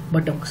పద్ధతి.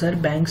 బట్ ఒకసారి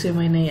బ్యాంక్స్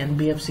ఏమైనా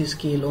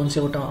NBFCస్కి లోన్స్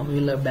ఇవ్వటం,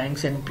 వీళ్ళ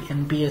banks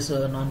NPAs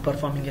non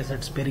performing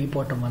assets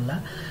పెరిగిపోవటం వల్ల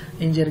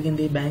ఏం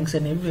జరిగింది, బ్యాంక్స్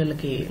అనేవి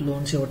వీళ్ళకి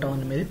లోన్స్ ఇవ్వటం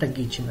అనేది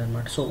తగ్గించింది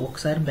అనమాట. సో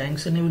ఒకసారి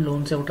బ్యాంక్స్ అనేవి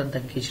లోన్స్ ఇవ్వటం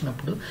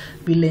తగ్గించినప్పుడు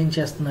వీళ్ళు ఏం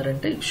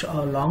చేస్తున్నారంటే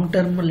లాంగ్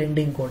టర్మ్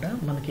లెండింగ్ కూడా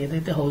మనకి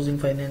ఏదైతే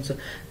హౌసింగ్ ఫైనాన్స్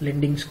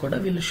లెండింగ్స్ కూడా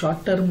వీళ్ళు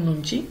షార్ట్ టర్మ్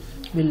నుంచి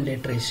వీళ్ళు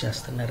డెట్ రైజ్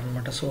చేస్తున్నారు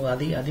అనమాట. సో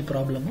అది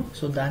ప్రాబ్లము.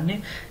 సో దాన్నే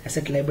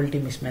అసెట్ లయబిలిటీ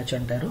మిస్ మ్యాచ్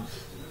అంటారు.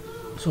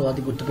 సో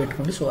అది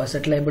గుర్తుపెట్టుకోండి. So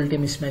asset liability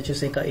miss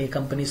matches ఏ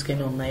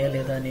కంపెనీస్కైనా ఉన్నాయా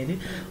లేదా అనేది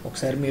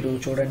ఒకసారి మీరు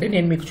చూడండి.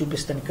 నేను మీకు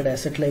చూపిస్తాను ఇక్కడ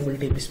అసెట్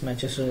లయబిలిటీ మిస్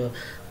మ్యాచెస్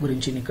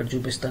గురించి ఇక్కడ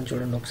చూపిస్తాను.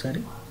 చూడండి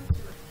ఒకసారి.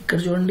 ఇక్కడ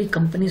చూడండి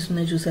కంపెనీస్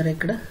ఉన్నాయి చూసారా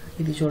ఇక్కడ.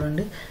 ఇది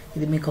చూడండి,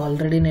 ఇది మీకు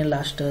ఆల్రెడీ నేను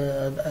లాస్ట్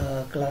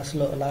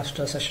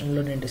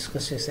సెషన్లో నేను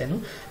డిస్కస్ చేశాను.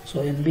 So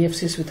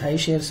NBFCs with high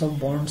shares of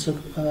wands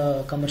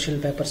commercial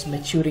papers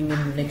maturing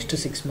in next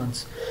 6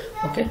 months.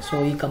 Okay, so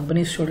ఈ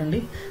కంపెనీస్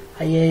చూడండి,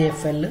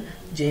 IIFL,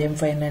 JM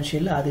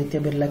Financial, Aditya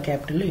Birla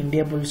capital,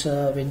 India bulls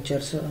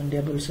ventures,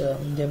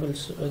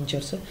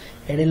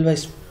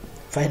 Edelweiss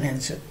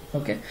finance.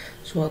 Okay,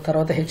 so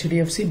తర్వాత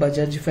HDFC,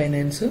 బజాజ్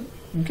ఫైనాన్స్.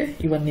 ఓకే,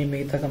 ఇవన్నీ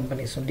మిగతా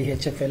companies,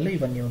 DHFL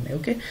ఇవన్నీ ఉన్నాయి.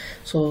 Okay,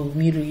 so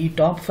మీరు ఈ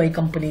top 5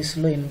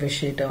 కంపెనీస్లో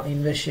ఇన్వెస్ట్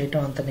చేయటం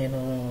అంత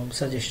నేను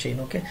సజెస్ట్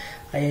చేయను. ఓకే,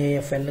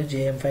 IIFL,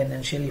 JM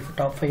Financial ఈ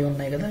టాప్ 5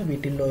 ఉన్నాయి కదా,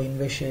 వీటిల్లో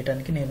ఇన్వెస్ట్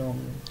చేయడానికి నేను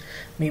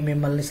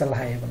మిమ్మల్ని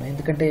సలహా ఇవ్వను,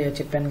 ఎందుకంటే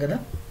చెప్పాను కదా.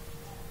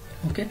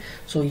 ఓకే,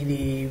 సో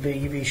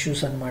ఇవి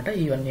ఇష్యూస్ అనమాట,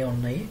 ఇవన్నీ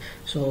ఉన్నాయి.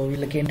 సో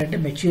వీళ్ళకి ఏంటంటే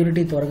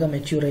మెచ్యూరిటీ త్వరగా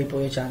మెచ్యూర్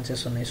అయిపోయే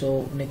ఛాన్సెస్ ఉన్నాయి. సో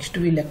నెక్స్ట్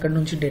వీళ్ళు ఎక్కడి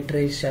నుంచి డెట్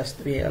రైజ్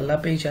చేస్తారు, ఎలా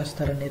పే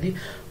చేస్తారనేది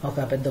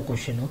ఒక పెద్ద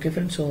క్వశ్చన్. ఓకే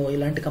ఫ్రెండ్స్, సో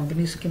ఇలాంటి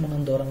కంపెనీస్కి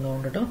మనం దూరంగా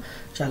ఉండటం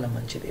చాలా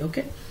మంచిది.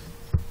 ఓకే,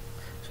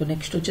 సో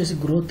నెక్స్ట్ వచ్చేసి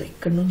గ్రోత్.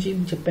 ఇక్కడ నుంచి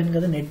చెప్పాను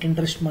కదా, నెట్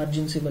ఇంట్రెస్ట్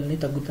మార్జిన్స్ ఇవన్నీ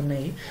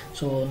తగ్గుతున్నాయి.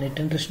 సో నెట్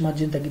ఇంట్రెస్ట్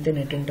మార్జిన్ తగ్గితే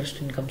నెట్ ఇంట్రెస్ట్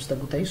ఇన్కమ్స్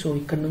తగ్గుతాయి. సో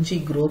ఇక్కడ నుంచి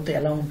గ్రోత్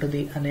ఎలా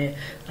ఉంటుంది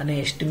అనే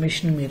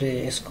ఎస్టిమేషన్ మీరు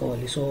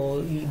వేసుకోవాలి. సో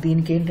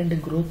దీనికి ఏంటంటే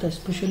గ్రోత్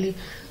ఎస్పెషల్లీ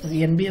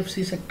NBFC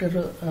సెక్టర్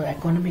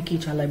ఎకానమీకి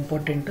చాలా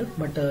ఇంపార్టెంట్.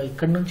 బట్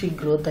ఇక్కడ నుంచి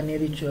గ్రోత్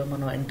అనేది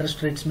మన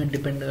ఇంట్రెస్ట్ రేట్స్ మీద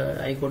డిపెండ్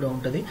అయి కూడా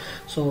ఉంటుంది.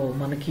 సో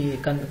మనకి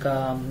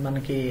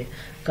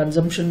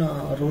కన్జంప్షన్,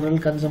 రూరల్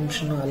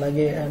కన్జంప్షన్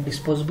అలాగే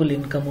డిస్పోజబుల్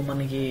ఇన్కమ్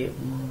మనకి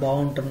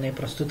బాగుంటున్నాయి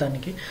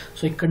ప్రస్తుతానికి.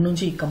 సో ఇక్కడ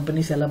నుంచి ఈ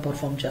కంపెనీస్ ఎలా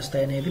పర్ఫామ్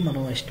చేస్తాయి అనేది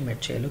మనం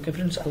ఎస్టిమేట్ చేయాలి. ఓకే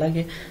ఫ్రెండ్స్,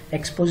 అలాగే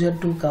exposure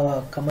to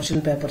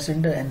commercial papers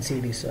and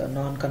NCDs,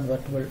 non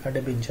convertible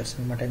debentures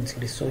అనమాట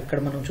NCDs. సో ఇక్కడ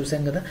మనం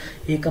చూసాం కదా,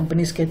 ఏ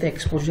కంపెనీస్కి అయితే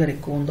ఎక్స్పోజర్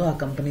ఎక్కువ ఉందో ఆ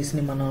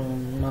కంపెనీస్ని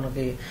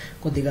మనకి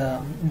కొద్దిగా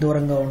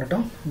దూరంగా ఉండటం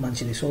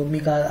మంచిది. సో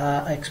మీకు ఆ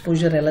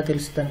ఎక్స్పోజర్ ఎలా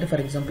తెలుస్తుంది అంటే,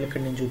 ఫర్ ఎగ్జాంపుల్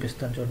ఇక్కడ నేను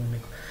చూపిస్తాను చూడండి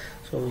మీకు.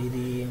 సో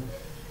ఇది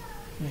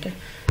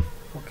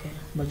ఓకే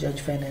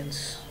బజాజ్ ఫైనాన్స్,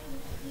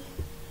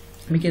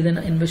 మీకు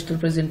ఏదైనా ఇన్వెస్టర్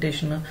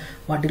ప్రెజెంటేషన్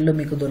వాటిల్లో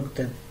మీకు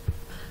దొరుకుతుంది.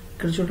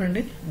 ఇక్కడ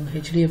చూడండి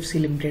HDFC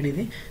లిమిటెడ్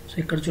ఇది. సో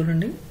ఇక్కడ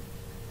చూడండి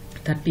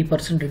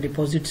 30%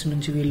 డిపాజిట్స్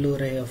నుంచి వీళ్ళు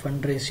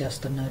ఫండ్ రైజ్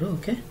చేస్తున్నారు.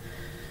 ఓకే,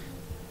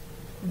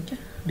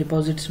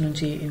 డిపాజిట్స్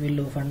నుంచి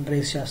వీళ్ళు ఫండ్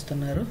రైజ్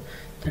చేస్తున్నారు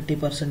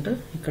 30%.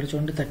 ఇక్కడ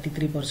చూడండి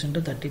 33%,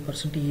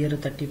 30% ఇయర్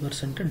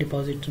 30%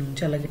 డిపాజిట్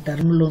నుంచి, అలాగే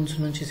టర్మ్ లోన్స్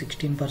నుంచి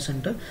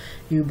 16%.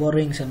 ఇవి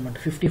బోరోయింగ్స్ అనమాట.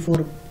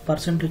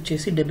 54%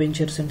 వచ్చేసి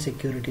డెబెంచర్స్ అండ్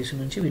సెక్యూరిటీస్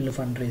నుంచి వీళ్ళు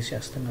ఫండ్ రైజ్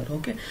చేస్తున్నారు.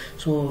 ఓకే,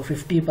 సో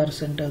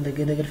 50%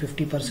 దగ్గర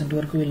 50%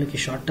 వరకు వీళ్ళకి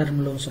షార్ట్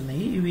టర్మ్ లోన్స్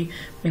ఉన్నాయి. ఇవి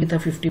మిగతా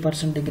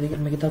 50% దగ్గర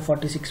మిగతా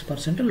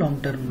 46%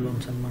 లాంగ్ టర్మ్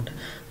లోన్స్ అనమాట.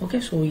 ఓకే,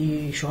 సో ఈ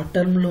షార్ట్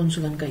టర్మ్ లోన్స్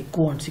కనుక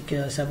ఎక్కువ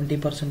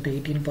 70%,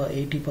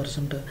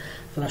 80%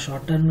 అలా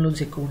షార్ట్ టర్మ్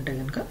లోన్స్ ఎక్కువ ఉంటే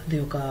కనుక అది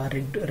ఒక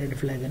రెడ్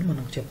ఫ్లాగ్ అని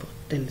మనకు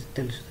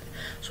తెలుస్తుంది.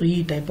 సో ఈ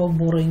టైప్ ఆఫ్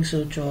బోరోయింగ్స్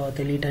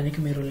తెలియటానికి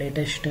మీరు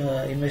లేటెస్ట్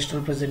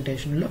ఇన్వెస్టర్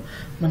ప్రెజెంటేషన్లో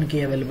మనకి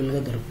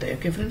అవైలబుల్గా దొరుకుతాయి.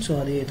 ఓకే ఫ్రెండ్స్, సో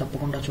అది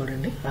తప్పకుండా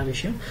చూడండి ఆ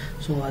విషయం.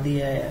 సో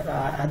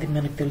అది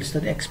మనకు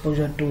తెలుస్తుంది,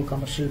 exposure to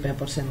commercial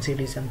papers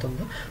NCDs ఎంత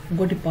ఉందో.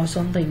 ఇంకోటి pass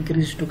on the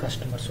increase to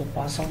customer. So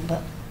pass on the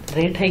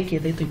rate hike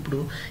ఏదైతే ఇప్పుడు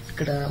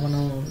ఇక్కడ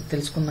మనం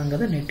తెలుసుకున్నాం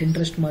కదా, నెట్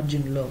ఇంట్రెస్ట్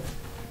మార్జిన్లో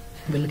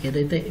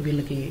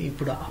వీళ్ళకి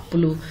ఇప్పుడు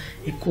అప్పులు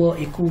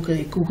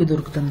ఎక్కువగా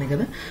దొరుకుతుంది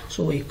కదా.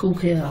 సో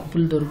ఎక్కువగా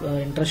అప్పులు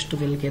ఇంట్రెస్ట్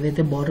వీళ్ళకి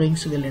ఏదైతే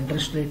బారోయింగ్స్ వీళ్ళ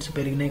ఇంట్రెస్ట్ రేట్స్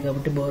పెరిగినాయి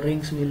కాబట్టి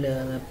బారోయింగ్స్ వీళ్ళ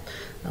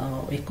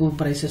ఎక్కువ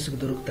ప్రైసెస్కి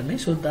దొరుకుతున్నాయి.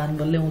 సో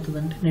దానివల్ల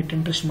ఏమవుతుందంటే నెట్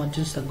ఇంట్రెస్ట్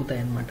మార్జిన్స్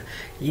తగ్గుతాయి అన్నమాట.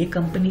 ఏ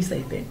కంపెనీస్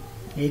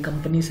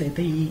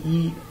అయితే ఈ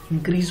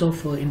ఇంక్రీజ్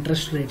ఆఫ్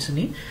ఇంట్రెస్ట్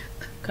రేట్స్ని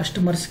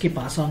కస్టమర్స్కి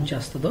పాస్ ఆన్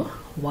చేస్తుందో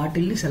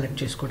వాటిల్ని సెలెక్ట్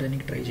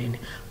చేసుకోవడానికి ట్రై చేయండి.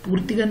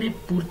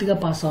 పూర్తిగా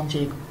పాస్ ఆన్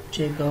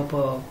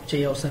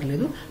చేయ అవసరం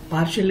లేదు,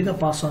 పార్షియల్గా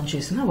పాస్ ఆన్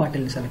చేసినా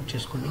వాటిల్ని సెలెక్ట్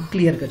చేసుకోండి.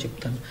 క్లియర్గా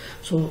చెప్తాను.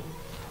 సో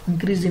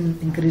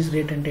ఇంక్రీజ్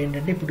రేట్ అంటే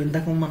ఏంటంటే ఇప్పుడు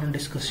ఇందాక మనం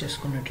డిస్కస్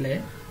చేసుకున్నట్లే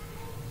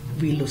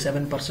వీళ్ళు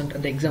 7%,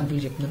 అంటే ఎగ్జాంపుల్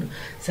చెప్తున్నాను,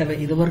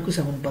 ఇదివరకు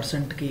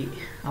 7%కి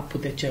అప్పు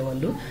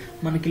తెచ్చేవాళ్ళు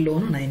మనకి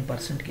లోన్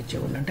 9%కి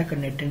ఇచ్చేవాళ్ళు, అంటే అక్కడ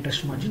నెట్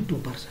ఇంట్రెస్ట్ మార్జిన్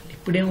 2%.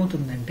 ఇప్పుడు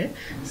ఏమవుతుందంటే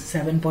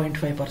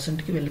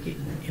 7.5%కి వీళ్ళకి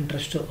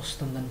ఇంట్రెస్ట్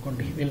వస్తుంది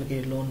అనుకోండి, వీళ్ళకి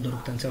లోన్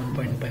దొరుకుతుంది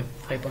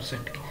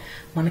 7.5%కి,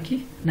 మనకి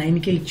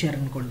 9K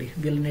ఇచ్చారనుకోండి,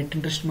 వీళ్ళ నెట్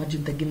ఇంట్రెస్ట్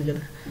మార్జిన్ తగ్గింది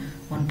కదా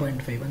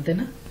 1.5,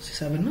 అంతేనా.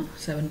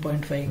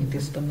 7.5కి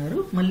తీస్తున్నారు,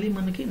 మళ్ళీ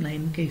మనకి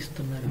 9K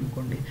ఇస్తున్నారు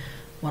అనుకోండి,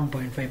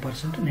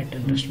 1.5% నెట్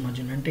ఇంట్రెస్ట్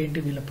మార్జిన్. అంటే ఏంటి,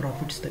 వీళ్ళ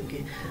ప్రాఫిట్స్ తగ్గి.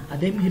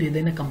 అదే మీరు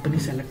ఏదైనా కంపెనీ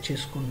సెలెక్ట్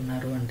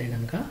చేసుకుంటున్నారు అంటే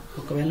కనుక,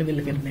 ఒకవేళ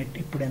వీళ్ళకి నెట్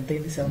ఇప్పుడు ఎంత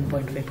అయింది,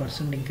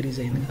 7.5% ఇంక్రీజ్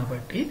అయింది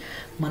కాబట్టి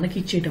మనకి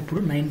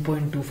ఇచ్చేటప్పుడు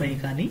 9.25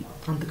 కానీ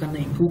అంతకన్నా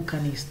ఎక్కువ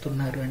కానీ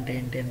ఇస్తున్నారు అంటే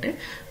ఏంటంటే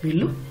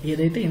వీళ్ళు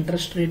ఏదైతే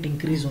ఇంట్రెస్ట్ రేట్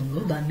ఇంక్రీజ్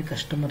ఉందో దాన్ని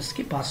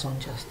కస్టమర్స్కి పాస్ ఆన్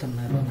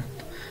చేస్తున్నారు అని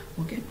అర్థం.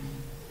 ఓకే,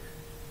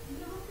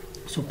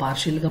 సో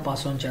పార్షియల్గా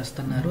పాస్ ఆన్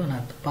చేస్తున్నారు అని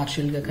అర్థం,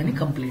 పార్షియల్గా కానీ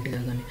కంప్లీట్గా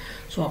కానీ.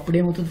 సో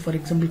అప్పుడేమవుతుంది, ఫర్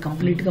ఎగ్జాంపుల్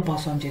కంప్లీట్గా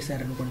పాస్ ఆన్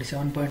చేశారనుకోండి,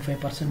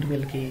 7.5%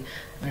 వీళ్ళకి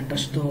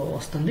ఇంట్రెస్ట్తో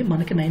వస్తుంది,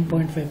 మనకి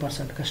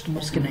 9.5%,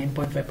 కస్టమర్స్కి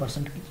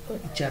 9.5%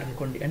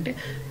 ఇచ్చారనుకోండి, అంటే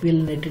వీళ్ళ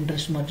నెట్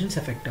ఇంట్రెస్ట్ మార్జిన్స్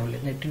ఎఫెక్ట్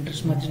అవ్వలేదు. నెట్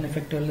ఇంట్రెస్ట్ మార్జిన్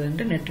ఎఫెక్ట్ అవ్వలేదు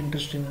అంటే నెట్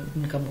ఇంట్రెస్ట్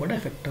ఇన్కమ్ కూడా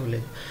ఎఫెక్ట్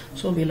అవ్వలేదు.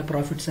 సో వీళ్ళ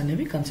ప్రాఫిట్స్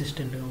అనేవి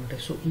కన్సిస్టెంట్గా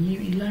ఉంటాయి. సో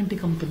ఇలాంటి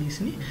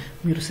కంపెనీస్ని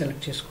మీరు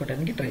సెలెక్ట్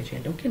చేసుకోవడానికి ట్రై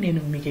చేయండి. ఓకే,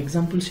 నేను మీకు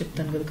ఎగ్జాంపుల్స్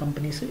చెప్తాను కదా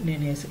కంపెనీస్,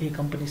 నేను ఏ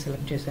కంపెనీ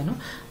సెలెక్ట్ చేశానో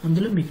అందులో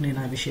మీకు నేను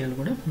ఆ విషయాలు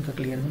కూడా ఇంకా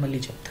క్లియర్గా మళ్ళీ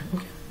చెప్తాను.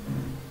 Okay,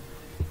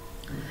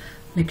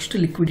 next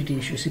liquidity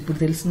issues. ఇప్పుడు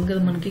తెలిసింది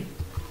కదా మనకి,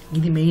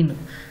 ఇది మెయిన్,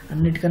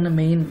 అన్నిటికన్నా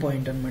మెయిన్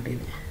పాయింట్ అనమాట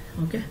ఇది.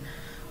 ఓకే,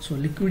 సో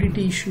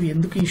లిక్విడిటీ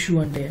ఇష్యూ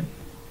అంటే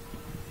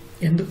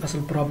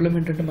అసలు ప్రాబ్లం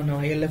ఏంటంటే మనం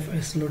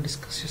ILFSలో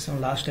డిస్కస్ చేసాం,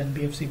 లాస్ట్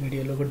NBFC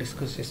వీడియోలో కూడా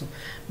డిస్కస్ చేసాం.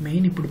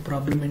 మెయిన్ ఇప్పుడు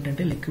ప్రాబ్లం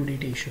ఏంటంటే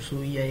లిక్విడిటీ ఇష్యూస్.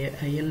 ఈ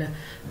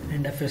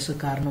ILFS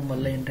కారణం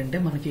వల్ల ఏంటంటే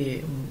మనకి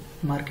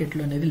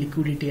మార్కెట్లో అనేది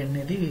లిక్విడిటీ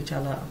అనేది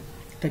చాలా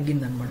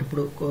తగ్గిందనమాట.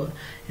 ఇప్పుడు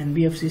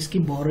NBFCస్కి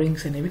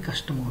బారోయింగ్స్ అనేవి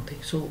కష్టం అవుతాయి.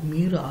 సో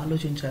మీరు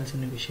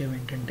ఆలోచించాల్సిన విషయం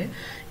ఏంటంటే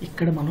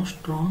ఇక్కడ మనం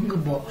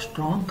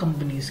స్ట్రాంగ్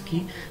కంపెనీస్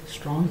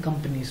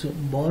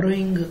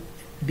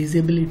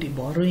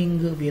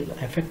బారోయింగ్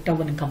ఎఫెక్ట్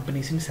అవ్వని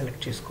కంపెనీస్ని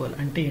సెలెక్ట్ చేసుకోవాలి.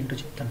 అంటే ఏంటో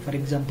చెప్తాను. ఫర్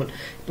ఎగ్జాంపుల్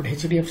ఇప్పుడు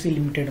HDFC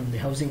లిమిటెడ్ ఉంది,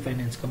 హౌసింగ్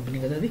ఫైనాన్స్ కంపెనీ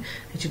కదా అది.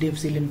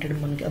 HDFC లిమిటెడ్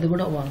మనకి అది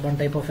కూడా వన్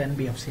టైప్ ఆఫ్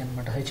NBFC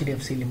అనమాట,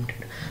 HDFC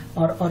limited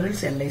or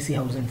else LIC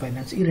housing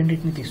finance. ఈ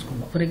రెండింటిని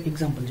తీసుకుందాం. ఫర్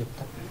ఎగ్జాంపుల్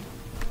చెప్తాను.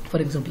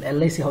 For example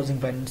LIC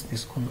housing finance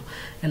తీసుకుందాం.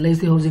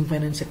 LIC హౌసింగ్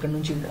ఫైనాన్స్ ఎక్కడి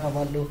నుంచి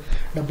వాళ్ళు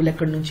డబ్బులు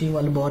ఎక్కడి నుంచి,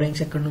 వాళ్ళు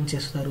బారోయింగ్స్ ఎక్కడి నుంచి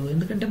ఇస్తారు,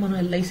 ఎందుకంటే మనం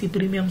LIC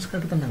ప్రీమియమ్స్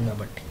కడుతున్నాం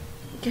కాబట్టి.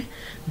 ఓకే,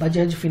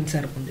 బజాజ్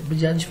ఫిన్సర్వ్ ఉంది.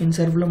 బజాజ్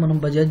ఫిన్సర్వ్లో మనం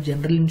బజాజ్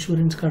జనరల్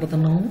ఇన్సూరెన్స్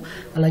కడుతున్నాము,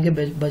 అలాగే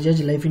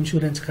బజాజ్ లైఫ్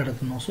ఇన్సూరెన్స్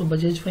కడుతున్నాం. సో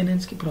బజాజ్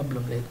ఫైనాన్స్కి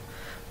ప్రాబ్లం లేదు.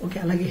 ఓకే,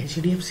 అలాగే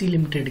HDFC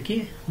లిమిటెడ్కి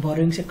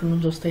బారోయింగ్స్ ఎక్కడి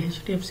నుంచి వస్తాయి,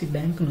 HDFC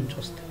బ్యాంక్ నుంచి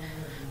వస్తాయి.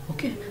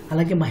 ఓకే,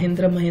 అలాగే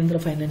మహేంద్ర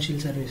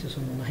ఫైనాన్షియల్ సర్వీసెస్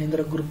ఉంది.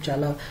 మహేంద్ర గ్రూప్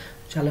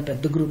చాలా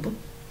పెద్ద గ్రూప్,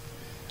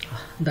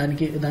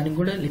 దానికి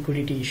కూడా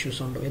లిక్విడిటీ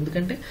ఇష్యూస్ ఉండవు,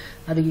 ఎందుకంటే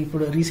అది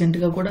ఇప్పుడు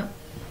రీసెంట్గా కూడా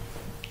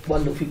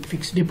వాళ్ళు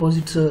ఫిక్స్డ్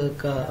డిపాజిట్స్,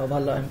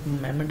 వాళ్ళ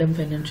M&M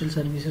ఫైనాన్షియల్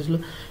సర్వీసెస్లో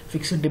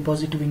ఫిక్స్డ్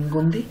డిపాజిట్ వింగ్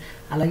ఉంది.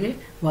 అలాగే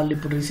వాళ్ళు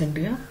ఇప్పుడు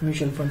రీసెంట్గా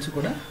మ్యూచువల్ ఫండ్స్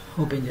కూడా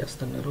ఓపెన్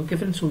చేస్తున్నారు. ఓకే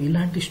ఫ్రెండ్స్, సో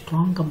ఇలాంటి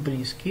స్ట్రాంగ్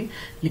కంపెనీస్కి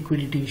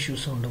లిక్విడిటీ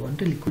ఇష్యూస్ ఉండవు.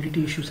 అంటే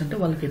లిక్విడిటీ ఇష్యూస్ అంటే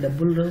వాళ్ళకి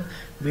డబ్బులు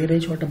వేరే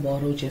చోట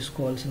బారో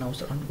చేసుకోవాల్సిన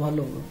అవసరం,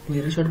 వాళ్ళు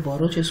వేరే చోట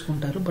బారో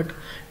చేసుకుంటారు, బట్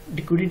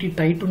లిక్విడిటీ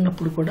టైట్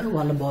ఉన్నప్పుడు కూడా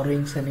వాళ్ళ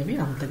బారోయింగ్స్ అనేవి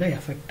అంతగా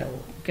ఎఫెక్ట్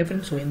అవ్వవు. ఓకే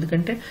ఫ్రెండ్స్, సో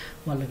ఎందుకంటే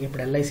వాళ్ళకి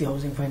ఇప్పుడు LIC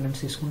హౌసింగ్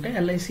ఫైనాన్స్ తీసుకుంటే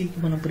LICకి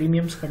మనం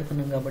ప్రీమియమ్స్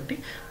కడుతున్నాం కాబట్టి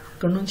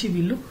అక్కడ నుంచి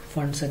వీళ్ళు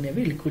ఫండ్స్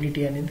అనేవి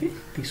లిక్విడిటీ అనేది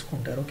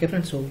తీసుకుంటారు. ఓకే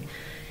ఫ్రెండ్స్, సో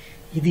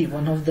ఇది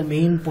one of the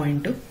main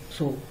point.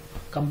 So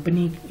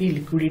కంపెనీకి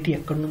లిక్విడిటీ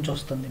ఎక్కడి నుంచి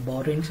వస్తుంది,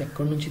 బారోయింగ్స్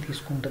ఎక్కడి నుంచి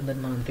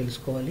తీసుకుంటుందని మనం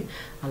తెలుసుకోవాలి.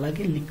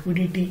 అలాగే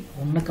లిక్విడిటీ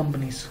ఉన్న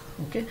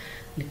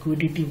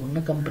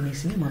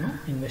కంపెనీస్ని మనం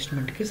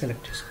ఇన్వెస్ట్మెంట్కి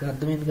సెలెక్ట్ చేసుకోవాలి.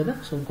 అర్థమైంది కదా.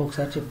 సో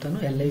ఇంకొకసారి చెప్తాను,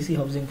 LIC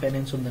హౌసింగ్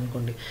ఫైనాన్స్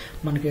ఉందనుకోండి,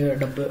 మనకి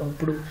డబ్బు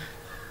ఇప్పుడు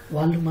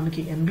వాళ్ళు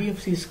మనకి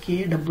NBFCస్కి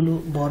డబ్బులు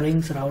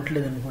బారోయింగ్స్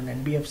రావట్లేదు అనుకోండి,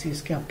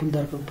 NBFCస్కి అప్పులు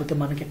దొరకకపోతే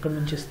మనకి ఎక్కడి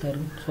నుంచి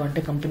ఇస్తారు. సో అంటే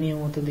కంపెనీ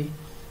ఏమవుతుంది.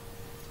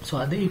 సో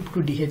అదే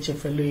ఇప్పుడు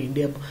DHFL,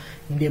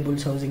 India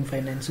bulls housing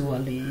finance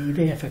వాళ్ళు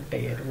ఇదే ఎఫెక్ట్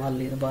అయ్యారు.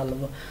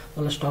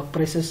 వాళ్ళ స్టాక్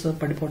ప్రైసెస్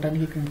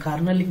పడిపోవడానికి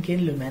కారణాలు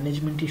ఇంకేం లేవు,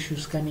 మేనేజ్మెంట్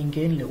ఇష్యూస్ కానీ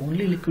ఇంకేం లేవు,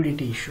 only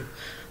liquidity issue.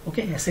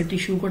 Okay, asset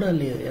issue కూడా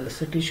లేదు.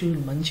 ఎసెట్ ఇష్యూ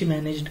మంచి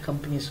మేనేజ్డ్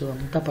కంపెనీస్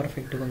అంతా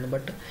పర్ఫెక్ట్గా ఉంది,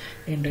 బట్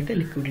ఏంటంటే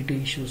లిక్విడిటీ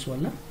ఇష్యూస్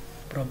వల్ల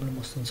ప్రాబ్లం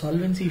వస్తుంది.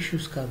 సాల్వెన్సీ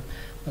ఇష్యూస్ కాదు,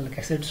 వాళ్ళకి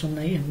అసెట్స్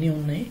ఉన్నాయి, అన్నీ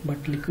ఉన్నాయి,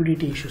 బట్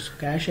లిక్విడిటీ ఇష్యూస్,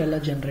 క్యాష్ ఎలా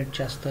జనరేట్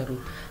చేస్తారు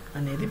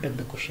అనేది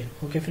పెద్ద క్వశ్చన్.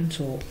 ఓకే ఫ్రెండ్స్,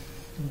 సో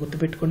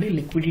గుర్తుపెట్టుకోండి,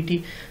 లిక్విడిటీ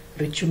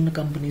రిచ్ ఉన్న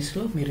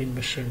కంపెనీస్లో మీరు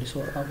ఇన్వెస్ట్ చేయండి. సో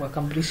ఆ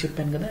కంపెనీస్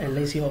చెప్పాను కదా,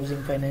 LIC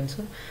housing finance,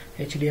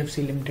 HDFC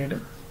limited,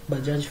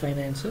 Bajaj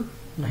finance,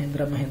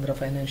 Mahindra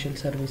financial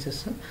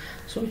services.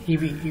 So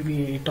ఇవి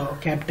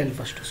capital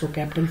first. So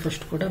capital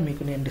first కూడా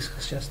మీకు నేను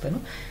డిస్కస్ చేస్తాను.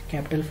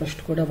 క్యాపిటల్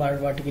ఫస్ట్ కూడా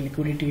వాటికి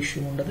లిక్విడిటీ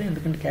ఇష్యూ ఉండదు,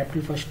 ఎందుకంటే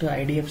క్యాపిటల్ ఫస్ట్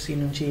IDFC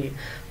నుంచి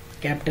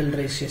క్యాపిటల్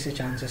రైజ్ చేసే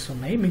ఛాన్సెస్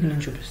ఉన్నాయి, మీకు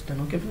నేను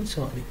చూపిస్తాను. ఓకే ఫ్రెండ్స్,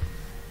 సో అది.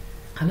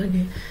 అలాగే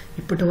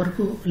ఇప్పటి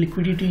వరకు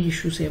లిక్విడిటీ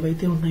ఇష్యూస్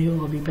ఏవైతే ఉన్నాయో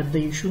అవి పెద్ద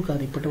ఇష్యూ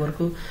కాదు, ఇప్పటి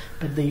వరకు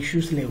పెద్ద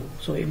ఇష్యూస్ లేవు.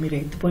 సో మీరు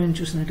 8th పాయింట్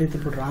చూసినట్టయితే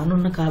ఇప్పుడు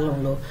రానున్న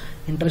కాలంలో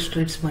ఇంట్రెస్ట్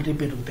రేట్స్ మరీ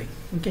పెరుగుతాయి.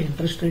 ఓకే,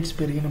 ఇంట్రెస్ట్ రేట్స్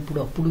పెరిగినప్పుడు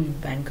అప్పుడు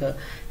బ్యాంక్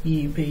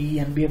ఈ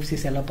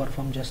NBFCs ఎలా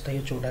పర్ఫామ్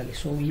చేస్తాయో చూడాలి.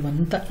 సో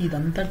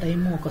ఇదంతా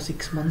టైము ఒక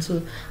 6 months,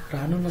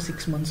 రానున్న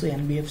 6 months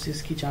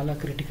NBFCsకి చాలా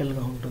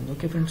క్రిటికల్గా ఉంటుంది.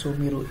 ఓకే ఫ్రెండ్స్, సో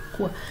మీరు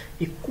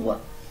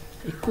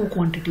ఎక్కువ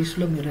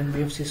క్వాంటిటీస్లో మీరు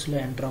NBFCsలో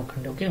ఎంటర్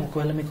అవ్వకండి. ఓకే,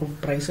 ఒకవేళ మీకు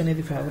ప్రైస్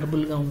అనేది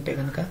ఫేవరబుల్గా ఉంటే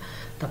కనుక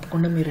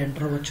తప్పకుండా మీరు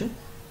ఎంటర్ అవ్వచ్చు,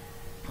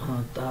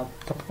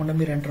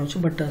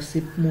 బట్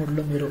సిప్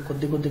మోడ్లో మీరు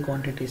కొద్ది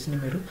క్వాంటిటీస్ని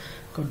మీరు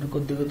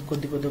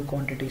కొద్ది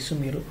క్వాంటిటీస్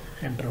మీరు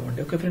ఎంటర్ అవ్వండి.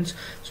 ఓకే ఫ్రెండ్స్,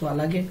 సో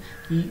అలాగే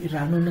ఈ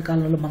రానున్న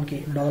కాలంలో మనకి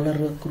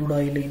డాలర్, క్రూడ్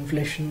ఆయిల్,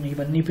 ఇన్ఫ్లేషన్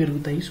ఇవన్నీ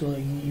పెరుగుతాయి. సో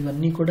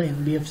ఇవన్నీ కూడా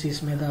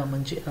NBFCs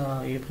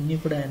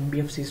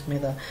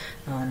మీద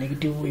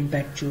నెగిటివ్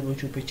ఇంపాక్ట్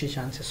చూపించే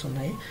ఛాన్సెస్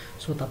ఉన్నాయి.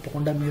 సో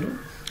తప్పకుండా మీరు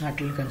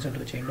వాటిని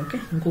కన్సిడర్ చేయండి. ఓకే,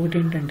 ఇంకొకటి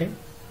ఏంటంటే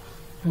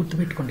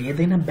గుర్తుపెట్టుకోండి,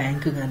 ఏదైనా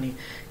బ్యాంక్ కానీ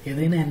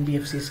ఏదైనా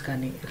NBFCs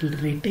కానీ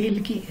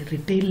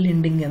రిటైల్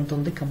లెండింగ్ ఎంత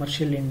ఉంది,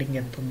 కమర్షియల్ లెండింగ్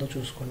ఎంత ఉందో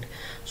చూసుకోండి.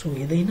 సో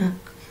ఏదైనా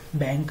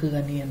బ్యాంక్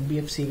కానీ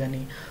NBFC కానీ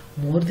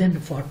మోర్ దెన్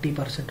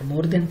 40%,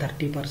 మోర్ దెన్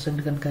 30%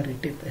 కనుక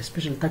రిటైల్,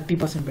 ఎస్పెషల్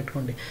 30%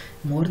 పెట్టుకోండి,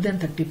 మోర్ దెన్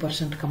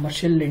 30%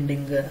 కమర్షియల్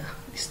లెండింగ్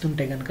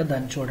ఇస్తుంటే కనుక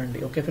దాన్ని చూడండి.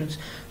 ఓకే ఫ్రెండ్స్,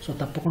 సో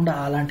తప్పకుండా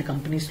అలాంటి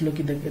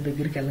కంపెనీస్లోకి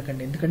దగ్గరికి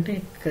వెళ్ళకండి, ఎందుకంటే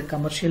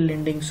కమర్షియల్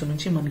లెండింగ్స్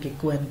నుంచి మనకి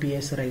ఎక్కువ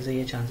NPAs రైజ్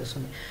అయ్యే ఛాన్సెస్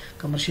ఉన్నాయి.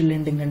 కమర్షియల్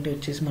లెండింగ్ అంటే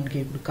వచ్చేసి మనకి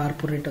ఇప్పుడు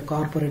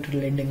కార్పొరేట్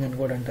లెండింగ్ అని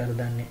కూడా అంటారు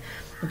దాన్ని.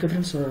 ఓకే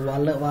ఫ్రెండ్స్, సో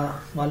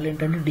వాళ్ళు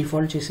ఏంటంటే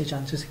డిఫాల్ట్ చేసే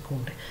ఛాన్సెస్ ఎక్కువ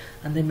ఉంటాయి.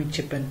 అదే మీకు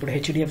చెప్పాను, ఇప్పుడు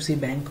HDFC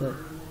బ్యాంక్,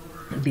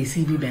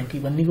 DCB బ్యాంక్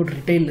ఇవన్నీ కూడా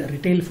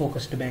రిటైల్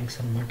ఫోకస్డ్ బ్యాంక్స్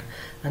అనమాట.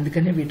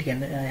 అందుకనే వీటికి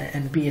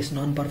NPAs,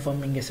 నాన్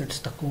పర్ఫార్మింగ్ అసెట్స్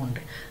తక్కువ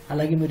ఉంటాయి.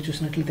 అలాగే మీరు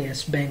చూసినట్లయితే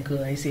yes bank,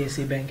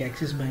 ICICI bank,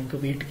 axis bank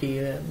వీటికి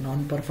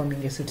నాన్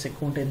పర్ఫార్మింగ్ అసెట్స్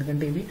ఎక్కువ ఉంటాయి,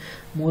 ఎందుకంటే ఇవి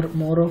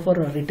more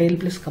over retail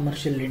plus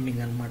commercial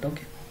lending అనమాట.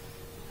 ఓకే,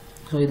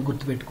 సో ఇది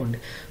గుర్తుపెట్టుకోండి.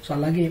 సో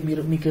అలాగే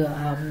మీకు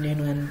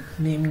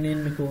నేను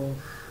మీకు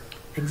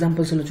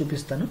ఎగ్జాంపుల్స్లో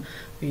చూపిస్తాను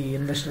ఈ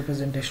ఇన్వెస్టర్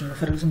ప్రెజెంటేషన్లో.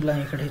 ఫర్ ఎగ్జాంపుల్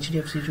ఇక్కడ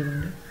HDFC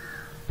చూడండి,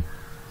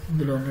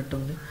 ఇందులో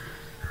ఉన్నట్టుంది.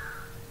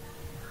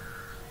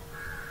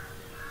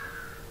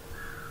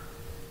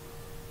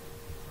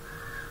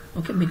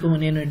 ఓకే, మీకు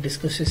నేను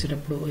డిస్కస్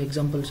చేసేటప్పుడు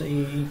ఎగ్జాంపుల్స్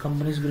ఈ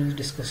కంపెనీస్ గురించి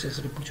డిస్కస్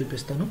చేసేటప్పుడు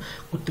చూపిస్తాను.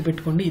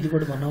 గుర్తుపెట్టుకోండి, ఇది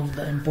కూడా one of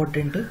the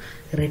important.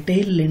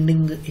 Retail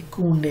lending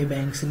ఎక్కువ ఉండే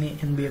బ్యాంక్స్ని,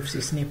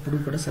 NBFCsని ఎప్పుడు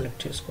కూడా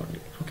సెలెక్ట్ చేసుకోండి.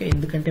 ఓకే,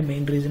 ఎందుకంటే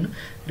మెయిన్ రీజన్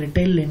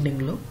రిటైల్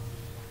లెండింగ్లో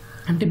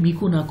అంటే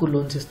మీకు నాకు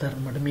లోన్స్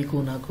ఇస్తారనమాట. మీకు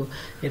నాకు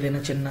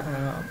ఏదైనా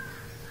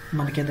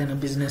మనకి ఏదైనా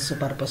బిజినెస్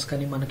పర్పస్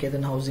కానీ, మనకి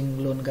ఏదైనా హౌసింగ్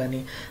లోన్ కానీ,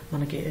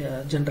 మనకి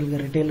జనరల్గా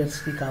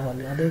రిటైలర్స్కి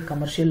కావాలి. అదే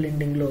కమర్షియల్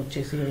లెండింగ్లో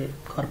వచ్చేసి,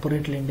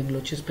 కార్పొరేట్ లెండింగ్లో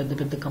వచ్చేసి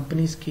పెద్ద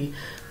కంపెనీస్కి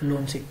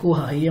లోన్స్ ఎక్కువ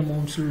హై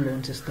అమౌంట్స్లో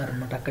లోన్స్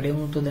ఇస్తారనమాట. అక్కడ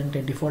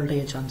ఏమవుతుందంటే డిఫాల్ట్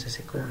అయ్యే ఛాన్సెస్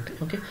ఎక్కువ ఉంటాయి.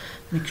 ఓకే,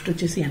 నెక్స్ట్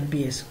వచ్చేసి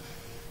NPAs,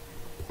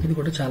 ఇది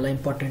కూడా చాలా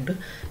ఇంపార్టెంట్.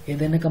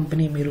 ఏదైనా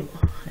కంపెనీ మీరు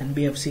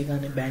NBFC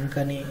కానీ బ్యాంక్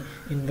కానీ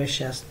ఇన్వెస్ట్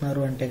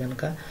చేస్తున్నారు అంటే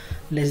కనుక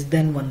less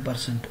than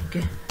 1%.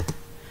 Okay,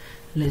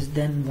 less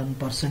than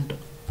 1%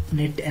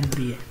 net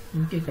NPA.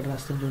 Okay, ఇక్కడ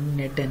రాస్తాను చూడండి,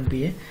 నెట్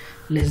NPA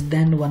లెస్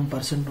దాన్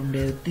 1%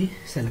 ఉండేది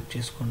సెలెక్ట్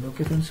చేసుకోండి.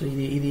 ఓకే ఫ్రెండ్స్,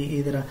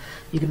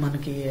 ఇది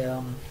మనకి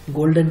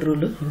గోల్డెన్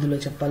రూల్. ఇందులో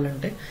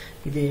చెప్పాలంటే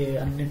ఇది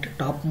అన్నిటి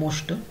top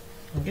most.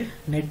 Okay,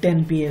 net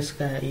NPAs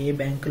ఏ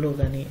బ్యాంకులో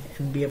కానీ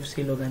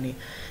NBFCలో కానీ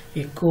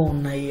ఎక్కువ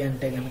ఉన్నాయి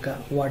అంటే కనుక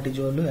వాటి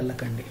జోలు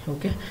వెళ్ళకండి.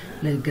 Okay,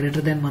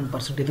 greater than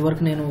 1%.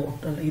 ఇదివరకు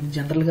ఇది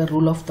జనరల్గా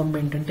రూల్ ఆఫ్ థంబ్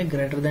ఏంటంటే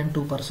గ్రేటర్ దాన్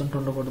 2%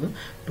 ఉండకూడదు,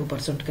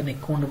 2% కన్నా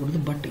ఎక్కువ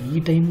ఉండకూడదు. బట్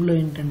ఈ టైంలో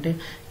ఏంటంటే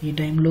ఈ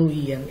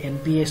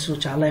NPAs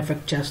చాలా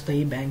ఎఫెక్ట్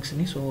చేస్తాయి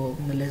బ్యాంక్స్ని. సో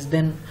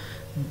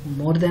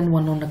మోర్ దాన్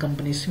 1 ఉన్న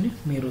కంపెనీస్ని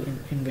మీరు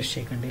ఇన్వెస్ట్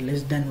చేయకండి.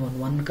 లెస్ దాన్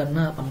 1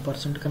 కన్నా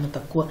 1% కన్నా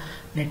తక్కువ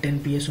నెట్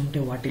NPAs ఉంటే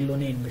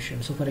వాటిల్లోనే ఇన్వెస్ట్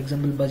చేయండి. So for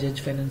example Bajaj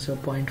finance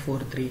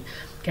 0.43,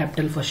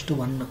 capital first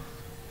 1.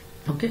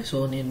 Okay, so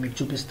నేను మీకు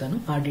చూపిస్తాను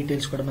ఆ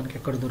డీటెయిల్స్ కూడా మనకి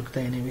ఎక్కడ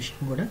దొరుకుతాయి అనే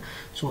విషయం కూడా.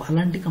 సో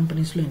అలాంటి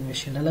కంపెనీస్లో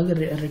ఇన్వెస్ట్ చేయండి. అలాగే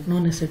రిటర్న్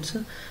ఆన్ అసెట్స్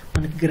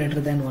మనకి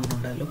గ్రేటర్ దాన్ 1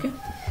 ఉండాలి. ఓకే,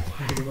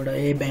 ఇది కూడా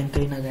ఏ బ్యాంక్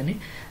అయినా కానీ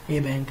ఏ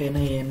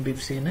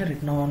NBFC అయినా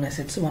రిటర్న్ ఆన్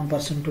అసెట్స్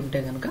 1%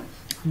 ఉంటే కనుక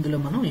అందులో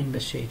మనం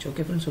ఇన్వెస్ట్ చేయొచ్చు.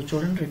 ఓకే ఫ్రెండ్స్, సో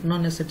చూడండి, రిటర్న్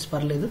ఆన్ అసెట్స్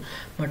పర్లేదు,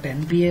 బట్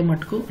NPA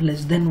మటుకు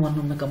లెస్ దెన్ 1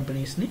 ఉన్న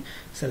కంపెనీస్ని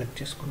సెలెక్ట్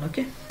చేసుకోండి.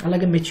 ఓకే,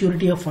 అలాగే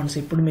మెచ్యూరిటీ ఆఫ్ ఫండ్స్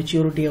ఎప్పుడు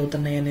మెచ్యూరిటీ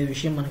అవుతున్నాయి అనే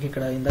విషయం మనకి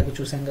ఇక్కడ ఇందాక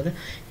చూసాం కదా.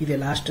 ఇది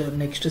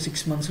నెక్స్ట్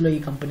 6 monthsలో ఈ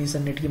కంపెనీస్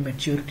అన్నిటికీ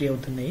మెచ్యూరిటీ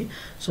అవుతున్నాయి.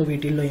 సో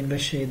వీటిల్లో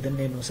ఇన్వెస్ట్ చేయొద్దని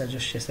నేను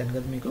సజెస్ట్ చేశాను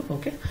కదా మీకు.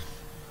 ఓకే,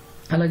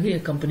 అలాగే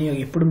కంపెనీ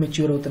ఎప్పుడు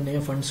మెచ్యూర్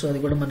అవుతున్నాయో ఫండ్స్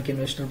అది కూడా మనకి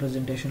ఇన్వెస్టర్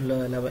ప్రెజెంటేషన్లో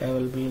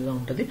అవైలబుల్గా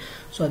ఉంటుంది.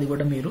 సో అది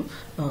కూడా మీరు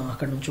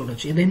అక్కడ నుంచి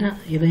చూడవచ్చు.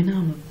 ఏదైనా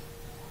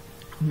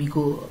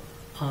మీకు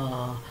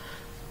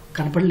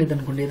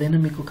కనపడలేదనుకోండి,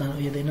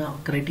 ఏదైనా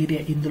క్రైటీరియా,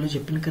 ఇందులో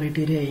చెప్పిన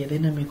క్రైటీరియా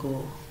ఏదైనా మీకు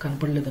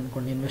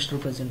కనపడలేదనుకోండి, ఇన్వెస్టర్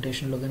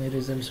ప్రెజెంటేషన్లో కానీ,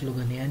 రిజల్ట్స్లో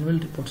కానీ, యాన్యువల్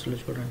రిపోర్ట్స్లో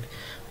చూడండి.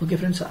 ఓకే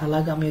ఫ్రెండ్స్,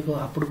 అలాగా మీకు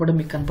అప్పుడు కూడా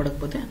మీకు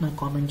కనపడకపోతే నాకు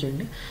కామెంట్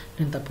చేయండి,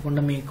 నేను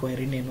తప్పకుండా మీ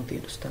క్వైరీ నేను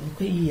తీరుస్తాను.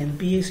 ఓకే, ఈ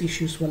NPAs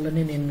ఇష్యూస్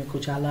వల్లనే నేను మీకు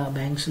చాలా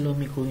బ్యాంక్స్లో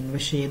మీకు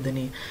ఇన్వెస్ట్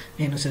చేయొద్దని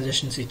నేను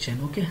సజెషన్స్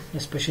ఇచ్చాను. Okay,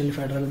 especially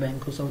federal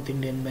bank, south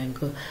Indian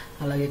bank,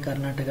 అలాగే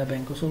కర్ణాటక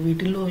బ్యాంకు. సో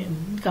వీటిల్లో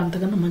ఇంకా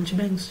అంతకన్నా మంచి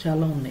బ్యాంక్స్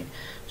చాలా ఉన్నాయి.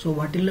 సో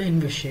వాటిల్లో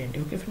ఇన్వెస్ట్ చేయండి.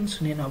 ఓకే ఫ్రెండ్స్,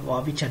 నేను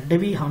అవి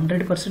చెడ్డవి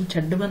 100%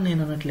 చెడ్డవని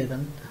నేను అనట్లేదు,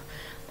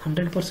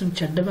 100%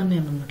 చెడ్డవని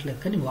నేను అనట్లేదు,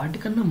 కానీ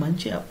వాటికన్నా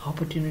మంచి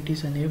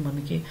ఆపర్చునిటీస్ అనేవి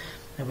మనకి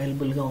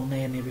అవైలబుల్గా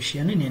ఉన్నాయనే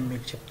విషయాన్ని నేను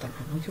మీకు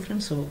చెప్తాను. Okay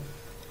friends, so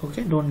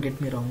okay, don't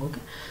get me wrong.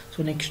 Okay,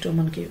 so next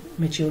మనకి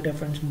maturity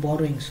friends,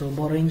 borrowings. So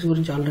borrowings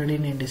గురించి ఆల్రెడీ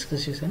నేను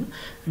డిస్కస్ చేశాను.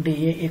 అంటే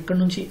ఎక్కడ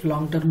నుంచి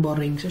long term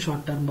borrowings,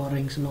 short term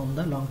బారోయింగ్స్లో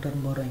ఉందా, లాంగ్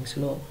టర్మ్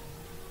బారోయింగ్స్లో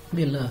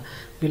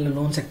వీళ్ళ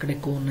లోన్స్ ఎక్కడ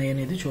ఎక్కువ ఉన్నాయి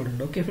అనేది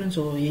చూడండి. Okay friends,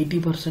 so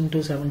 80%,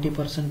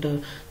 70%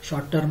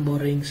 short term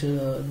borrowings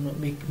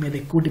మీద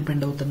ఎక్కువ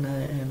డిపెండ్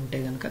అవుతున్నాయి అంటే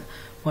కనుక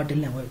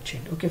వాటిని అవాయిడ్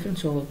చేయండి. ఓకే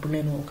ఫ్రెండ్స్, సో ఇప్పుడు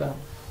నేను ఒక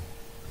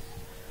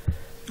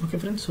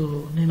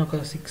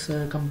 6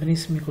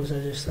 కంపెనీస్ మీకు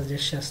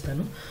సజెస్ట్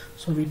చేస్తాను.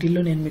 సో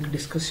వీటిల్లో నేను మీకు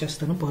డిస్కస్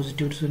చేస్తాను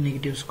పాజిటివ్స్,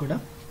 నెగిటివ్స్ కూడా.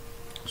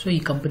 సో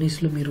ఈ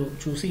కంపెనీస్లో మీరు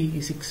చూసి ఈ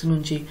 6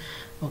 నుంచి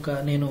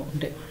నేను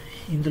అంటే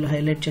ఇందులో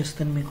హైలైట్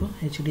చేస్తాను మీకు.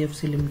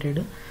 HDFC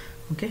లిమిటెడ్,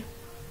 ఓకే,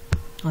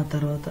 ఆ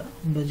తర్వాత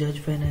Bajaj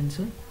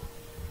finance,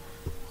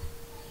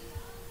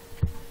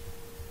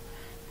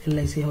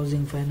 LIC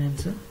housing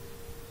finance,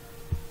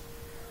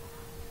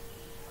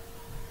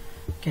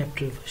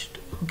 capital first.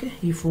 Okay,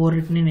 ఈ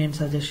 4ని నేను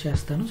సజెస్ట్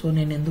చేస్తాను. సో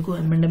నేను ఎందుకు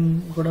M&M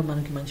కూడా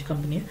మనకి మంచి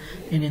కంపెనీ,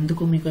 నేను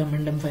ఎందుకు మీకు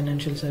M&M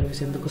ఫైనాన్షియల్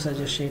సర్వీస్ ఎందుకు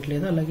సజెస్ట్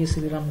చేయట్లేదు, అలాగే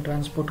శ్రీరామ్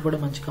ట్రాన్స్పోర్ట్ కూడా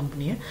మంచి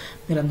కంపెనీయే,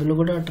 మీరు అందులో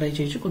కూడా ట్రై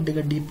చేయొచ్చు.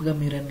 కొద్దిగా డీప్గా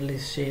మీరు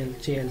అనలైజ్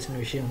చేయాల్సిన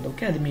విషయం ఉంది.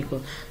 ఓకే, అది మీకు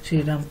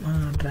శ్రీరామ్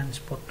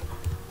ట్రాన్స్పోర్ట్,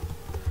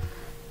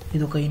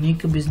 ఇది ఒక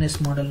unique business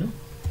model.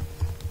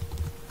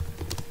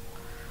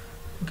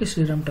 Okay,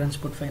 Sriram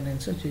transport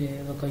finance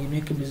ఒక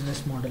యూనిక్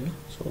బిజినెస్ మోడల్.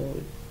 సో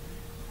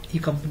ఈ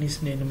కంపెనీస్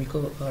నేను మీకు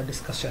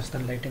డిస్కస్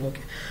చేస్తాను లైట్గా.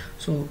 ఓకే,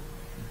 సో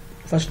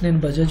ఫస్ట్ నేను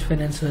బజాజ్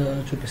ఫైనాన్స్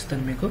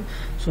చూపిస్తాను మీకు.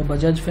 సో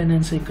బజాజ్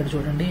ఫైనాన్స్ ఇక్కడ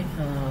చూడండి,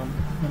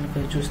 మనకు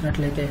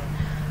చూసినట్లయితే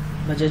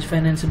బజాజ్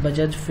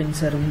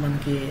ఫిన్సర్వ్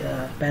మనకి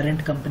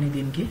పేరెంట్ కంపెనీ,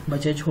 దీనికి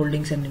Bajaj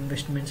holdings and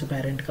investments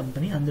parent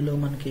company, అందులో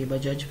మనకి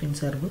బజాజ్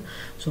ఫిన్సర్వ్.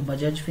 సో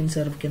బజాజ్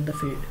ఫిన్సర్వ్ కింద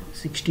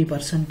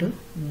 60%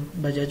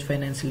 బజాజ్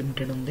ఫైనాన్స్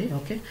లిమిటెడ్ ఉంది.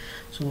 ఓకే,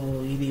 సో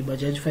ఇది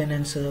బజాజ్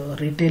ఫైనాన్స్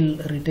రిటైల్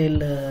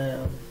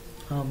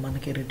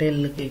మనకి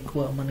రిటైల్కి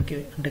ఎక్కువ, మనకి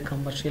అంటే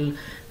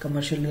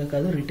కమర్షియల్గా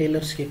కాదు,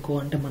 రిటైలర్స్కి ఎక్కువ,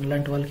 అంటే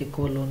మనలాంటి వాళ్ళకి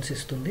ఎక్కువ లోన్స్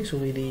ఇస్తుంది. సో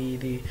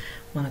ఇది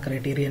మన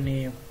క్రైటీరియాని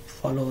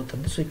ఫాలో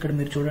అవుతుంది. సో ఇక్కడ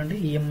మీరు చూడండి,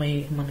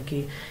 మనకి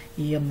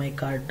ఈఎంఐ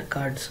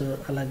కార్డ్స్,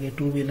 అలాగే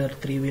 2-వీలర్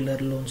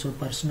 3-వీలర్ లోన్స్,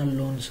 పర్సనల్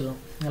లోన్స్,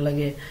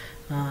 అలాగే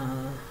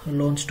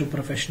loans to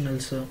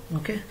professionals.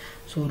 Okay,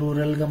 so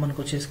రూరల్గా మనకు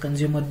వచ్చేసి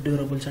కన్జ్యూమర్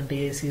డ్యూరబుల్స్, అంటే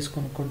ఏసీస్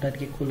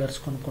కొనుక్కోవడానికి, కూలర్స్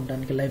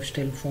కొనుక్కోవడానికి, లైఫ్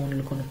స్టైల్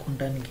ఫోన్లు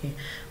కొనుక్కోవడానికి,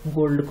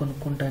 గోల్డ్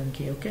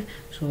కొనుక్కోవడానికి. ఓకే,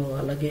 సో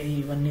అలాగే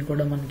ఇవన్నీ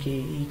కూడా మనకి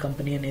ఈ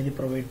కంపెనీ అనేది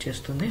ప్రొవైడ్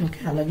చేస్తుంది.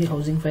 ఓకే, అలాగే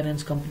హౌసింగ్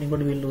ఫైనాన్స్ కంపెనీ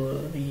కూడా వీళ్ళు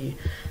ఈ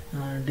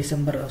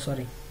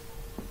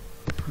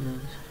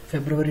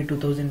ఫిబ్రవరి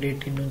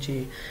 2018 నుంచి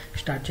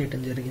స్టార్ట్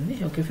చేయడం జరిగింది.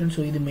 ఓకే ఫ్రెండ్స్,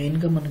 సో ఇది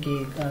మెయిన్గా మనకి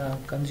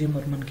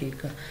కన్జ్యూమర్, మనకి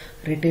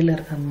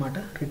రిటైలర్ అన్నమాట,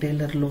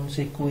 రిటైలర్ లోన్స్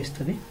ఎక్కువ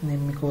ఇస్తుంది.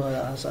 నేను మీకు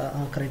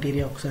ఆ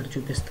క్రైటీరియా ఒకసారి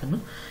చూపిస్తాను,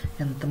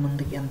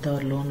 ఎంతమందికి ఎంత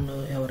లోన్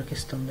ఎవరికి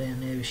ఇస్తుంది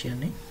అనే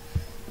విషయాన్ని.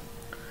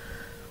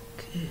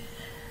 ఓకే,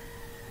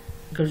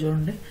 ఇక్కడ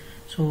చూడండి,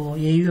 సో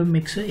AUM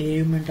మిక్స్,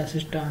 AUM అంటే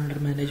అసిస్ట్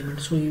అండర్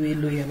మేనేజ్మెంట్. సో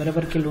వీళ్ళు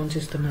ఎవరెవరికి లోన్స్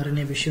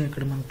ఇస్తున్నారనే విషయం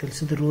ఇక్కడ మనకు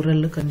తెలిసింది.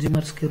 రూరల్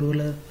కన్జ్యూమర్స్కి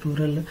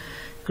రూరల్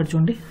ఇక్కడ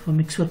చూడండి,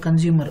 mix for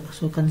consumer.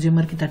 So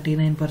కన్జ్యూమర్కి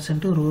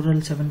 39%,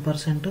 rural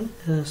 7%,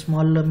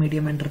 small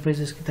medium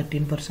ఎంటర్ప్రైజెస్కి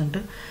 13%,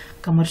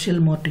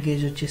 commercial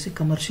mortgage వచ్చేసి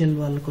కమర్షియల్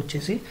వాళ్ళకి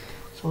వచ్చేసి,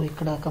 సో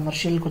ఇక్కడ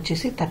కమర్షియల్కి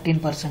వచ్చేసి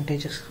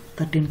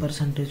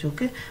 13%.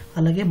 ఓకే,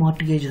 అలాగే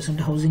మార్టిగేజెస్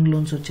అంటే హౌసింగ్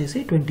లోన్స్ వచ్చేసి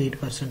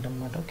 28%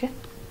 అన్నమాట. Okay,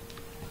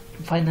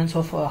 finance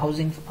of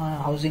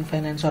housing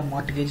finance are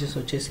mortgages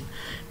వచ్చేసి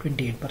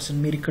 28%.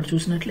 మీరు ఇక్కడ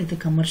చూసినట్లయితే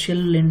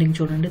కమర్షియల్ లెండింగ్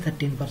చూడండి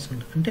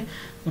 13%. అంటే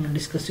మనం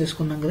డిస్కస్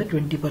చేసుకున్నాం కదా,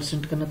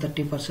 20% కన్నా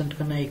 30%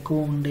 కన్నా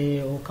ఎక్కువ ఉండే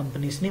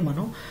కంపెనీస్ని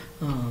మనం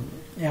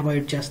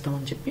అవాయిడ్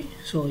చేస్తామని చెప్పి.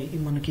 సో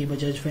మనకి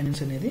బజాజ్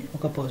ఫైనాన్స్ అనేది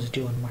ఒక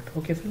పాజిటివ్ అనమాట.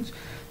 ఓకే ఫ్రెండ్స్,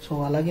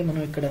 సో అలాగే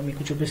మనం ఇక్కడ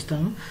మీకు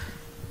చూపిస్తాను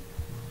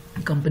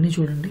కంపెనీ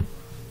చూడండి,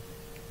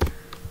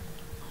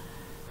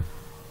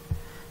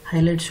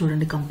 హైలైట్స్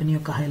చూడండి, కంపెనీ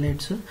యొక్క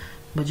హైలైట్స్.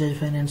 బజాజ్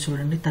ఫైనాన్స్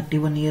చూడండి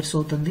 31 ఇయర్స్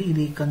అవుతుంది.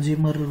 ఇది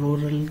కన్జ్యూమర్,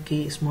 రూరల్కి,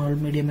 స్మాల్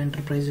మీడియం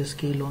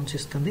ఎంటర్ప్రైజెస్కి లోన్స్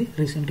ఇస్తుంది.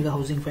 రీసెంట్గా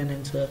హౌసింగ్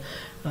ఫైనాన్స్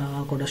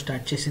కూడా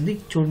స్టార్ట్ చేసింది.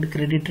 చూడండి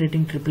credit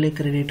rating AAA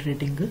credit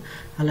rating,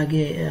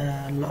 అలాగే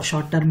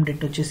షార్ట్ టర్మ్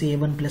డెట్ వచ్చేసి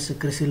A1+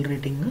 క్రిసిల్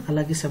రేటింగ్,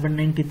 అలాగే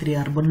 793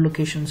 అర్బన్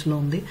లొకేషన్స్లో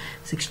ఉంది,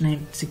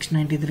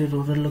 693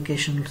 రూరల్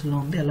లొకేషన్స్లో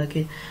ఉంది.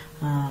 అలాగే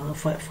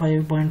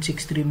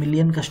 5.63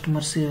 మిలియన్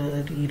కస్టమర్స్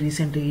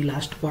ఈ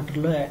లాస్ట్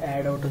క్వార్టర్లో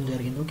యాడ్ అవడం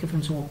జరిగింది. ఓకే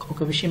ఫ్రెండ్స్,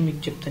 ఒక విషయం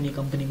మీకు చెప్తాను ఈ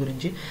కంపెనీ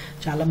గురించి.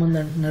 చాలా మంది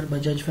అంటున్నారు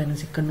బజాజ్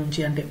ఫైనాన్స్ ఇక్కడ నుంచి,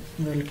 అంటే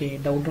వీళ్ళకి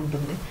డౌట్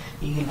ఉంటుంది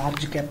ఈ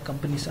లార్జ్ క్యాప్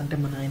కంపెనీస్ అంటే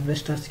మన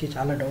ఇన్వెస్టర్స్కి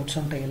చాలా డౌట్స్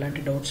ఉంటాయి.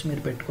 ఎలాంటి డౌట్స్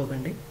మీరు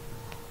పెట్టుకోకండి.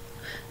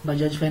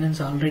 బజాజ్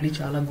ఫైనాన్స్ ఆల్రెడీ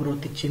చాలా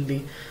గ్రోత్ ఇచ్చింది,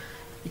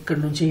 ఇక్కడ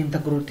నుంచి ఇంత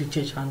గ్రోత్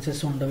ఇచ్చే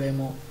ఛాన్సెస్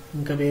ఉండవేమో,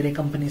 ఇంకా వేరే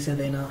కంపెనీస్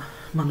ఏదైనా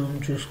మనం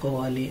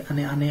చూసుకోవాలి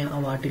అనే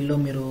వాటిల్లో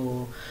మీరు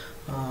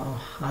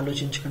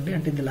ఆలోచించకండి.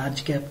 అంటే ఇది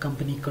లార్జ్ క్యాప్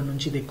కంపెనీ, ఇక్కడ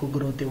నుంచి ఇది ఎక్కువ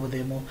గ్రోత్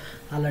ఇవ్వదేమో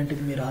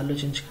అలాంటిది మీరు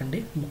ఆలోచించకండి.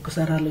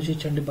 ఒక్కసారి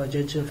ఆలోచించండి.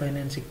 బజాజ్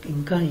ఫైనాన్స్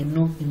ఇంకా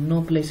ఎన్నో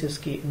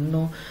ప్లేసెస్కి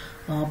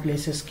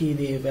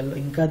ఇది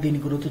ఇంకా దీని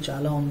గ్రోత్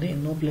చాలా ఉంది.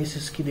 ఎన్నో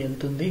ప్లేసెస్కి ఇది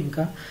వెళ్తుంది.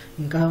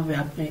 ఇంకా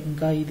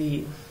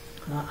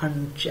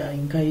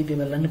ఇది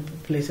వెళ్ళని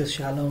ప్లేసెస్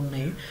చాలా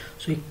ఉన్నాయి.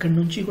 సో ఇక్కడ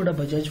నుంచి కూడా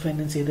బజాజ్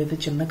ఫైనాన్స్ ఏదైతే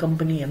చిన్న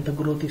కంపెనీ ఎంత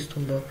గ్రోత్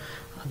ఇస్తుందో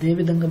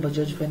అదేవిధంగా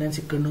బజాజ్ ఫైనాన్స్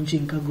ఇక్కడ నుంచి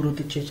ఇంకా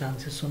గ్రోత్ ఇచ్చే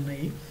ఛాన్సెస్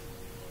ఉన్నాయి.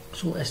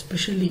 సో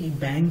ఎస్పెషల్లీ ఈ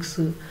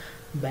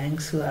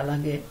బ్యాంక్స్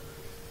అలాగే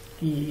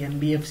ఈ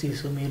NBFCs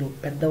మీరు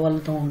పెద్ద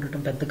వాళ్ళతో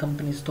ఉండటం, పెద్ద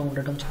కంపెనీస్తో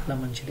ఉండటం చాలా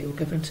మంచిది.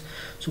 ఓకే ఫ్రెండ్స్,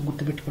 సో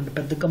గుర్తుపెట్టుకోండి.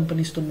 పెద్ద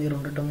కంపెనీస్తో మీరు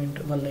ఉండటం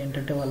వల్ల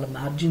ఏంటంటే వాళ్ళ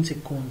మార్జిన్స్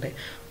ఎక్కువ ఉంటాయి,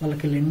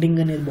 వాళ్ళకి లెండింగ్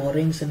అనేది,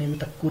 బారోయింగ్స్ అనేవి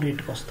తక్కువ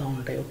రేటుకి వస్తూ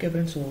ఉంటాయి. ఓకే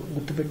ఫ్రెండ్స్, సో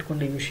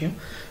గుర్తుపెట్టుకోండి ఈ విషయం.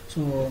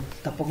 సో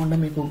తప్పకుండా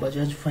మీకు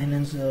బజాజ్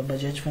ఫైనాన్స్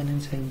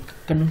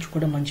ఇక్కడ నుంచి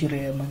కూడా మంచి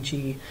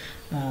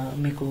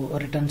మీకు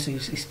రిటర్న్స్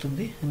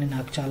ఇస్తుంది అని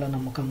నాకు చాలా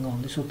నమ్మకంగా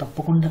ఉంది. సో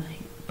తప్పకుండా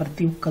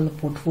ప్రతి ఒక్కళ్ళ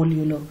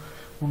పోర్ట్ఫోలియోలో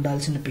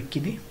ఉండాల్సిన పిక్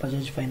ఇది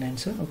Bajaj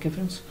finance. Okay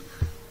friends,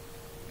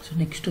 so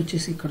next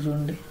వచ్చేసి ఇక్కడ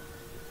చూడండి,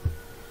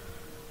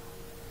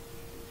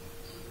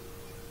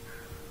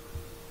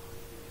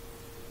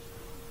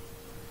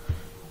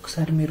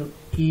 ఒకసారి మీరు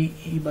ఈ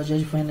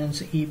బజాజ్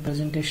ఫైనాన్స్ ఈ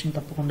ప్రెజెంటేషన్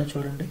తప్పకుండా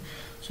చూడండి.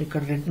 సో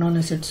ఇక్కడ return on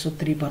assets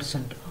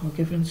 3%.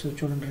 Okay friends,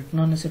 చూడండి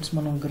రిటర్న్ ఆన్ అసెట్స్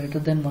మనం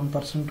గ్రేటర్ దెన్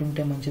 1%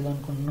 ఉంటే మంచిది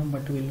అనుకుంటున్నాం,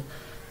 బట్ వీళ్ళు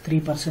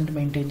 3%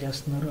 మెయింటైన్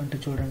చేస్తున్నారు. అంటే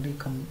చూడండి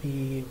ఈ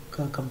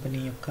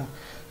కంపెనీ యొక్క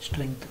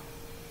స్ట్రెంగ్త్.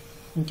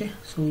 ఓకే,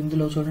 సో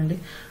ఇందులో చూడండి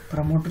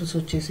ప్రమోటర్స్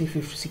వచ్చేసి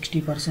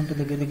 60%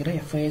 దగ్గర,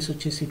 FIS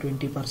వచ్చేసి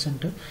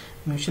 20%,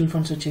 మ్యూచువల్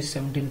ఫండ్స్ వచ్చేసి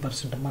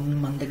 17%.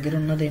 మన దగ్గర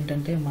ఉన్నది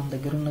ఏంటంటే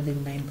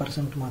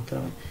 9%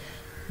 మాత్రమే.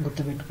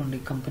 గుర్తుపెట్టుకోండి,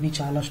 కంపెనీ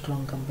చాలా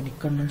స్ట్రాంగ్ కంపెనీ,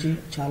 ఇక్కడ నుంచి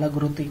చాలా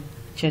గ్రోత్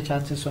ఇచ్చే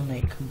ఛాన్సెస్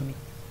ఉన్నాయి ఈ కంపెనీ.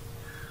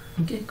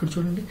 ఓకే, ఇక్కడ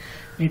చూడండి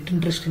నెట్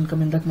ఇంట్రెస్ట్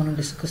ఇన్కమ్ ఇందాక మనం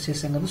డిస్కస్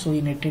చేసాం కదా. సో ఈ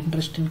నెట్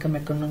ఇంట్రెస్ట్ ఇన్కమ్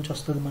ఎక్కడి నుంచి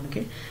వస్తుంది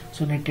మనకి?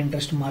 సో నెట్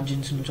ఇంట్రెస్ట్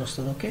మార్జిన్స్ నుంచి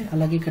వస్తుంది. ఓకే,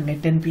 అలాగే ఇక్కడ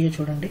నెట్ NPA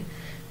చూడండి,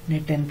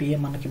 నెట్ NPA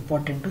మనకి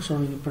ఇంపార్టెంట్. సో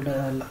ఇప్పుడు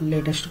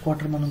లేటెస్ట్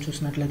క్వార్టర్ మనం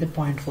చూసినట్లయితే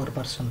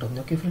 0.4% ఉంది.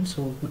 ఓకే ఫ్రెండ్స్,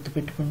 సో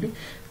గుర్తుపెట్టుకోండి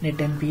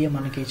నెట్ NPA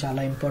మనకి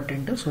చాలా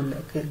ఇంపార్టెంట్. సో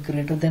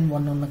గ్రేటర్ దెన్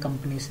 1 ఉన్న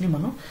కంపెనీస్ని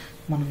మనం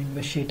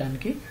ఇన్వెస్ట్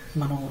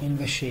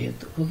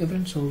చేయొద్దు. ఓకే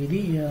ఫ్రెండ్స్, సో ఇది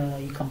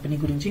ఈ కంపెనీ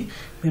గురించి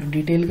మీరు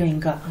డీటెయిల్గా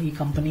ఇంకా ఈ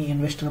కంపెనీ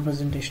ఇన్వెస్టర్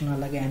ప్రజెంటేషన్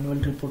అలాగే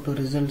యాన్యువల్ రిపోర్ట్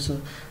రిజల్ట్స్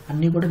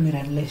అన్నీ కూడా మీరు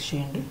అనలైజ్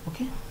చేయండి.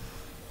 ఓకే,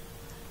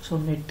 సో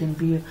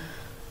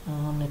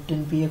నెట్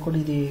NPA కూడా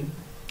ఇది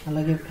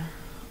అలాగే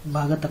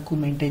బాగా తక్కువ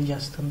మెయింటైన్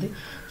చేస్తుంది.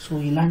 సో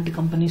ఇలాంటి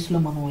కంపెనీస్లో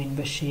మనం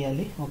ఇన్వెస్ట్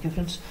చేయాలి. ఓకే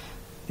ఫ్రెండ్స్,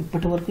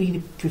 ఇప్పటి వరకు ఇది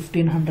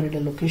 1500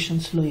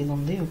 లొకేషన్స్లో ఇది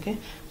ఉంది. ఓకే,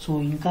 సో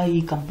ఇంకా ఈ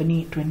company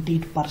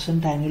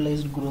 20%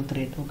 annualised growth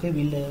rate. Okay,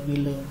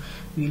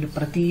 వీళ్ళు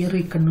ప్రతి ఇయర్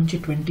ఇక్కడ నుంచి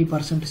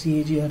 20%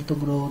 CAGRతో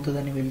గ్రో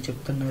అవుతుందని వీళ్ళు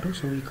చెప్తున్నారు.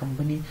 సో ఈ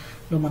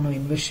కంపెనీలో మనం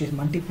ఇన్వెస్ట్ చేసి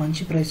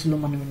మంచి ప్రైస్లో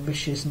మనం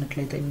ఇన్వెస్ట్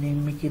చేసినట్లయితే,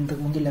 నేను మీకు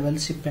ఇంతకుముందు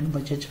లెవెల్స్ చెప్పాను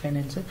బజాజ్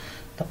ఫైనాన్స్,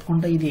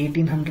 తప్పకుండా ఇది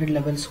 1800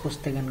 లెవెల్స్కి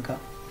వస్తే కనుక,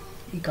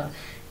 ఇక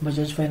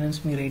బజాజ్ ఫైనాన్స్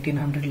మీరు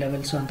 1800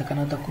 లెవెల్స్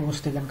అంతకన్నా తక్కువ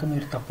వస్తే కనుక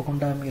మీరు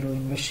తప్పకుండా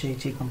ఇన్వెస్ట్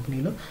చేయొచ్చు ఈ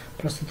కంపెనీలో.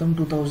 ప్రస్తుతం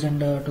 2000,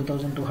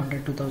 2200,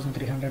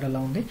 2300 అలా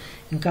ఉంది.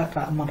 ఇంకా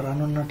మన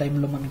రానున్న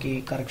టైంలో మనకి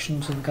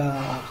కరెక్షన్స్ ఇంకా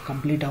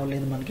కంప్లీట్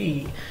అవ్వలేదు. మనకి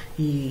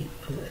ఈ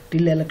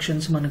టిల్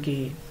ఎలక్షన్స్ మనకి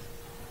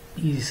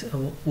ఈ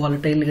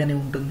వాలటైల్గానే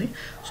ఉంటుంది.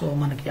 సో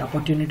మనకి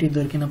ఆపర్చునిటీ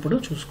దొరికినప్పుడు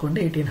చూసుకోండి,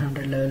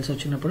 1800 లెవెల్స్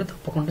వచ్చినప్పుడు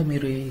తప్పకుండా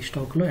మీరు ఈ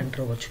స్టాక్లో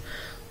ఎంటర్ అవ్వచ్చు.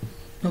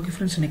 Okay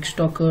friends, next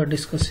stock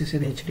discuss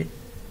చేసేది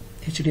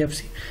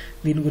HDFC.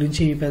 దీని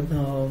గురించి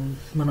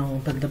మనం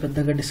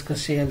పెద్దగా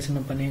డిస్కస్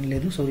చేయాల్సిన పని ఏం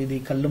లేదు. సో ఇది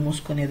కళ్ళు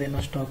మూసుకొని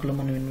ఏదైనా స్టాక్లో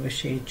మనం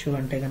ఇన్వెస్ట్ చేయొచ్చు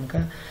అంటే కనుక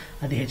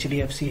అది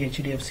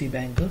HDFC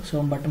బ్యాంక్. సో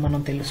బట్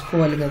మనం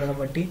తెలుసుకోవాలి కదా,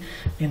 కాబట్టి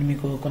నేను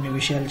మీకు కొన్ని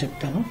విషయాలు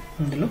చెప్తాను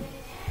ఇందులో.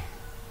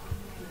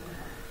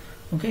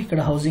 ఓకే, ఇక్కడ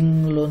హౌసింగ్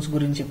లోన్స్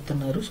గురించి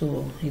చెప్తున్నారు. సో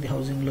ఇది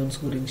హౌసింగ్ లోన్స్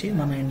గురించి.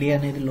 మన ఇండియా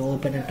అనేది లో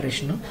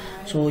పెనట్రేషన్.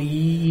 సో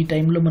ఈ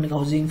టైంలో మనకి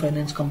housing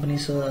finance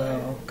companies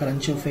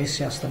crunch face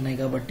చేస్తున్నాయి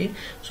కాబట్టి,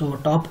 so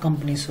top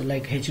companies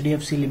like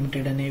HDFC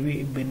limited అనేవి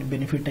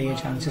బెనిఫిట్ అయ్యే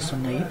ఛాన్సెస్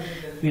ఉన్నాయి.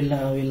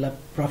 వీళ్ళ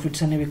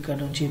ప్రాఫిట్స్ అనేవి ఇక్కడ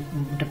నుంచి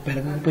అంటే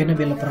పెరగకపోయినా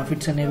వీళ్ళ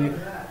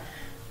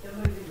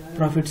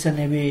ప్రాఫిట్స్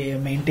అనేవి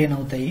మెయింటైన్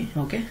అవుతాయి.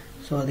 ఓకే,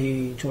 సో అది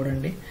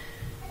చూడండి.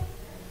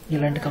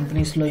 ఇలాంటి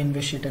కంపెనీస్లో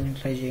ఇన్వెస్ట్ చేయడానికి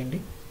ట్రై చేయండి.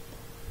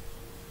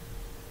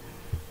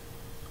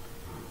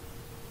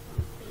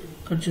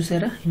 ఇక్కడ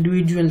చూసారా,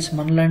 ఇండివిజువల్స్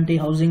మనలాంటి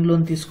హౌసింగ్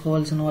లోన్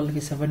తీసుకోవాల్సిన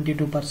వాళ్ళకి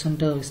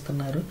 72%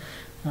 ఇస్తున్నారు.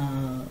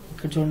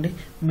 ఇక్కడ చూడండి,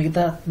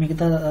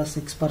 మిగతా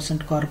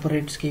 6%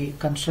 కార్పొరేట్స్కి,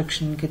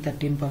 కన్స్ట్రక్షన్కి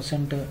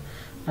 13%,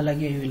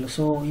 అలాగే వీళ్ళు.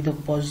 సో ఇది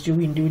ఒక పాజిటివ్.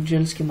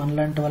 ఇండివిజువల్స్కి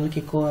మనలాంటి వాళ్ళకి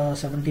ఎక్కువ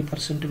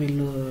 70%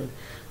 వీళ్ళు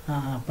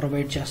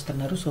ప్రొవైడ్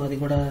చేస్తున్నారు. సో అది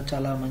కూడా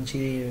చాలా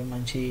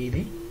మంచి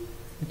ఇది.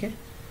 ఓకే,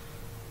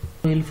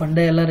 వీళ్ళు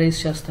ఫండ్ ఎలా రైజ్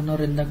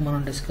చేస్తున్నారు ఇందాక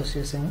మనం డిస్కస్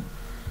చేసాము.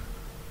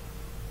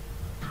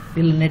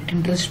 వీళ్ళు నెట్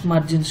ఇంట్రెస్ట్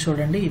మార్జిన్స్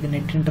చూడండి, ఇది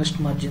నెట్ ఇంట్రెస్ట్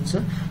మార్జిన్స్.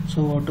 సో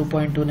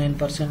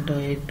 2.29%,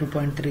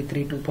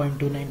 2.33,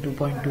 2.29,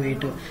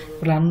 2.28.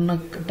 ఇప్పుడు అన్న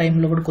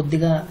టైంలో కూడా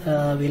కొద్దిగా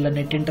వీళ్ళ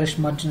నెట్ ఇంట్రెస్ట్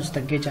మార్జిన్స్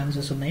తగ్గే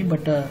ఛాన్సెస్ ఉన్నాయి,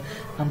 బట్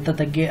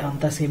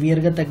అంత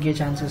సివియర్గా తగ్గే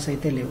ఛాన్సెస్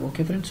అయితే లేవు.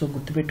 ఓకే ఫ్రెండ్స్, సో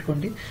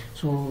గుర్తుపెట్టుకోండి.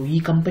 సో ఈ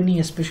కంపెనీ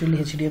ఎస్పెషల్లీ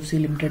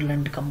హెచ్డిఎఫ్సి లిమిటెడ్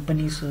లాంటి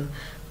కంపెనీస్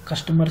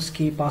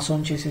కస్టమర్స్కి పాస్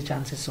ఆన్ చేసే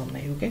ఛాన్సెస్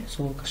ఉన్నాయి. ఓకే,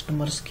 సో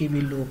కస్టమర్స్కి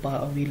వీళ్ళు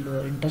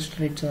ఇంట్రెస్ట్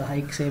రేట్స్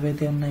హైక్స్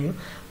ఏవైతే ఉన్నాయో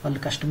వాళ్ళు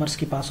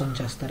కస్టమర్స్కి పాస్ ఆన్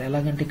చేస్తారు.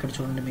 ఎలాగంటే ఇక్కడ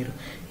చూడండి, మీరు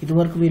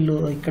ఇదివరకు వీళ్ళు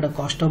ఇక్కడ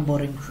cost of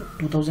borrowing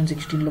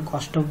 2016లో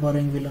cost of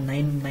borrowing వీళ్ళు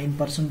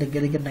 9%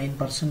 దగ్గర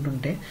 9%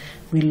 ఉంటే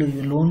వీళ్ళు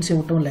లోన్స్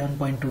ఇవ్వటం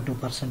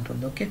 11.22%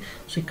 ఉంది. ఓకే,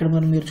 సో ఇక్కడ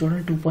మీరు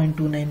చూడండి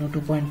 2.29,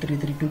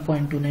 2.33,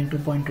 2.29,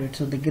 2.28.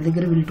 సో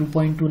దగ్గర వీళ్ళు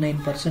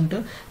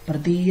 2.29%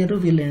 ప్రతి ఇయర్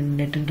వీళ్ళు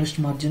నెట్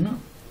ఇంట్రెస్ట్ మార్జిన్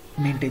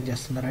మెయింటైన్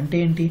చేస్తున్నారు. అంటే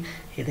ఏంటి,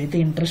 ఏదైతే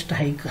ఇంట్రెస్ట్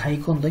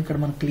హైక్ ఉందో ఇక్కడ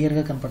మనకు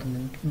క్లియర్గా కనపడుతుంది.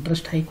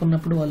 ఇంట్రెస్ట్ హైక్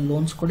ఉన్నప్పుడు వాళ్ళ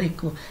లోన్స్ కూడా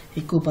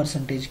ఎక్కువ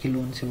పర్సంటేజ్కి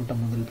లోన్స్ ఇవ్వటం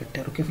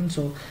మొదలుపెట్టారు. ఓకే ఫ్రెండ్స్,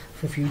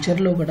 సో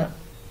ఫ్యూచర్లో కూడా,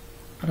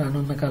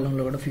 రానున్న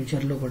కాలంలో కూడా,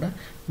 ఫ్యూచర్లో కూడా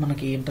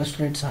మనకి ఇంట్రెస్ట్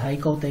రేట్స్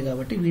హైక్ అవుతాయి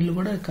కాబట్టి వీళ్ళు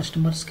కూడా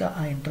కస్టమర్స్కి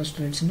ఆ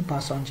ఇంట్రెస్ట్ రేట్స్ని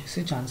పాస్ ఆన్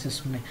చేసే ఛాన్సెస్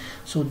ఉన్నాయి.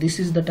 So this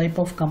is the type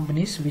of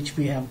companies which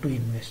we have to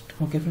invest.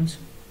 Okay friends,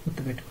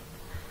 గుర్తుపెట్టు.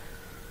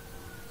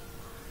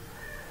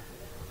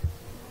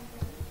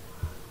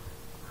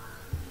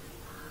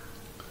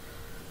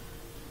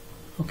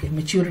 Okay,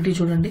 maturity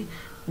చూడండి,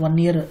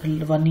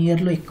 1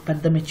 ఇయర్లో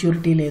పెద్ద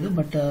మెచ్యూరిటీ లేదు,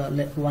 బట్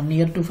 1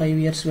 ఇయర్ to 5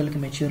 years వీళ్ళకి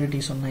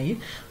మెచ్యూరిటీస్ ఉన్నాయి.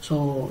 సో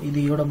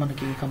ఇది కూడా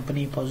మనకి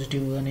కంపెనీ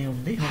పాజిటివ్గానే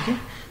ఉంది. Okay,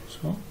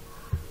 so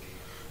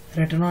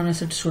return on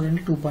assets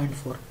చూడండి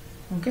 2.4.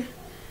 ఓకే,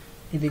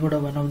 ఇది కూడా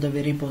one of the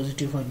very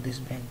positive for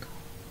this bank.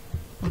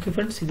 Okay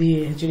friends, ఇది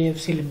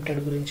హెచ్డిఎఫ్సి లిమిటెడ్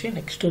గురించి.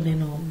 నెక్స్ట్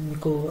నేను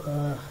మీకు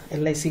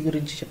ఎల్ఐసి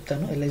గురించి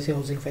చెప్తాను, LIC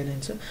housing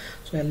finance.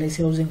 So LIC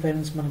housing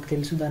finance మనకు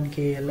తెలుసు,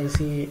 దానికి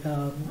ఎల్ఐసి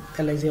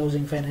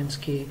హౌసింగ్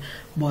ఫైనాన్స్కి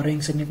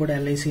బారోయింగ్స్ అన్ని కూడా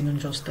ఎల్ఐసి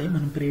నుంచి వస్తాయి.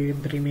 మనం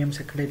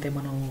ప్రీమియమ్స్ ఎక్కడైతే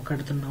మనం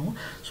కడుతున్నామో,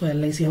 సో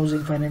ఎల్ఐసి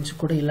హౌసింగ్ ఫైనాన్స్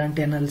కూడా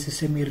ఇలాంటి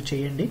అనాలిసిస్ మీరు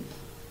చేయండి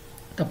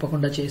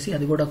తప్పకుండా చేసి.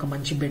 అది కూడా ఒక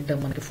మంచి బెట్.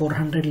 మనకి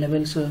 400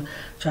 లెవెల్స్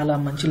చాలా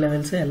మంచి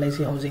లెవెల్స్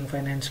ఎల్ఐసి హౌసింగ్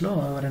ఫైనాన్స్లో.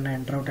 ఎవరైనా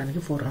ఎంటర్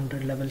అవడానికి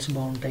 400 లెవెల్స్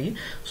బాగుంటాయి.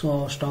 సో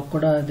స్టాక్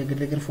కూడా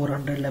దగ్గర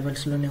 400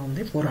 లెవెల్స్లోనే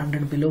ఉంది.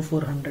 400 బిలో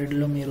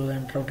 400లో మీరు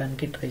ఎంటర్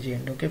అవడానికి ట్రై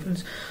చేయండి. ఓకే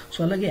ఫ్రెండ్స్, సో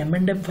అలాగే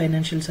M&M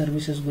ఫైనాన్షియల్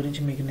సర్వీసెస్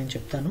గురించి మీకు నేను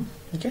చెప్తాను.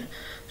 Okay,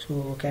 so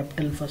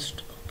capital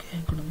first. Okay,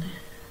 ఇక్కడ ఉంది.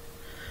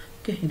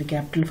 ఓకే, ఇది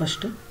capital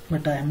first,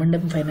 but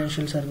M&M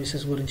financial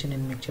services గురించి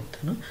నేను మీకు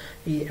చెప్తాను.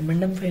 ఈ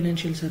M&M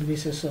ఫైనాన్షియల్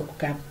సర్వీసెస్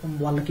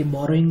వాళ్ళకి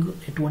బారోయింగ్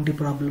ఎటువంటి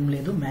ప్రాబ్లం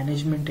లేదు,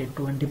 మేనేజ్మెంట్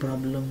ఎటువంటి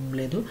ప్రాబ్లం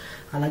లేదు,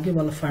 అలాగే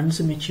వాళ్ళ ఫండ్స్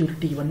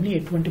మెచ్యూరిటీ ఇవన్నీ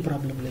ఎటువంటి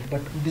ప్రాబ్లం లేదు.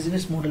 బట్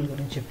బిజినెస్ మోడల్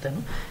గురించి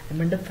చెప్తాను.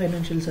 M&M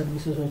ఫైనాన్షియల్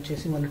సర్వీసెస్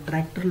వచ్చేసి వాళ్ళు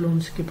ట్రాక్టర్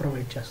లోన్స్కి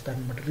ప్రొవైడ్ చేస్తారు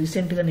అనమాట.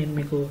 రీసెంట్గా నేను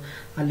మీకు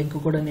ఆ లింక్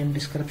కూడా నేను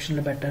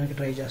డిస్క్రిప్షన్లో పెట్టడానికి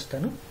ట్రై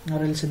చేస్తాను.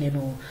 ఆర్ఎల్స్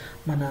నేను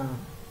మన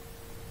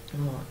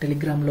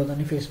టెలిగ్రామ్లో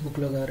కానీ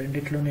ఫేస్బుక్లో కానీ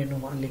రెండిట్లో నేను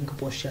ఆ లింక్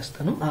పోస్ట్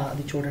చేస్తాను,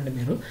 అది చూడండి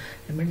మీరు.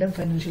 M&M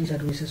ఫైనాన్షియల్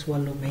సర్వీసెస్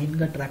వాళ్ళు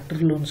మెయిన్గా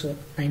ట్రాక్టర్ లోన్స్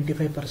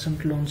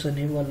 95% లోన్స్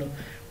అనేవి వాళ్ళు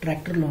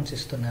ట్రాక్టర్ లోన్స్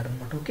ఇస్తున్నారు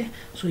అనమాట. ఓకే,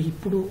 సో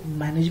ఇప్పుడు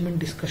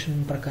మేనేజ్మెంట్ డిస్కషన్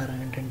ప్రకారం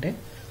ఏంటంటే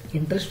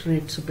ఇంట్రెస్ట్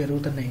రేట్స్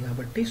పెరుగుతున్నాయి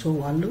కాబట్టి, సో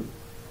వాళ్ళు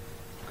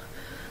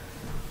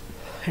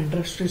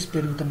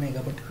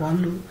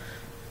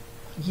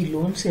ఈ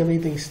లోన్స్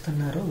ఏవైతే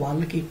ఇస్తున్నారో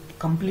వాళ్ళకి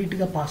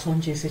కంప్లీట్గా పాస్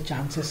ఆన్ చేసే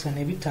ఛాన్సెస్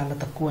అనేవి చాలా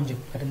తక్కువ అని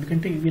చెప్తారు.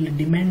 ఎందుకంటే వీళ్ళ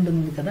డిమాండ్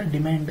ఉంది కదా,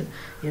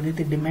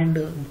 డిమాండ్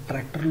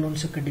ట్రాక్టర్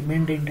లోన్స్ యొక్క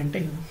డిమాండ్ ఏంటంటే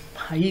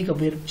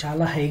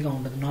చాలా హైగా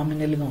ఉంటుంది,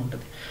 నామినల్గా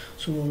ఉంటుంది.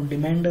 సో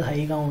డిమాండ్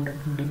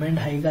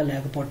హైగా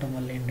లేకపోవటం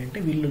వల్ల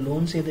ఏంటంటే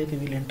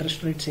వీళ్ళ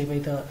ఇంట్రెస్ట్ రేట్స్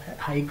ఏవైతే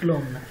హైక్లో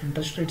ఉన్నా,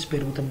 ఇంట్రెస్ట్ రేట్స్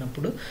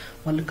పెరుగుతున్నప్పుడు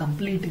వాళ్ళు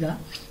కంప్లీట్గా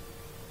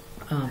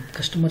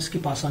కస్టమర్స్కి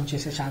పాస్ ఆన్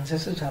చేసే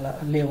ఛాన్సెస్ చాలా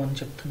లేవని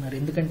చెప్తున్నారు.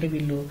 ఎందుకంటే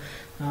వీళ్ళు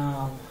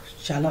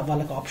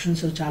వాళ్ళకి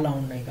ఆప్షన్స్ చాలా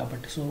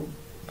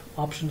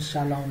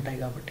ఉన్నాయి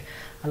కాబట్టి,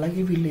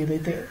 అలాగే వీళ్ళు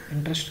ఏదైతే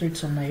ఇంట్రెస్ట్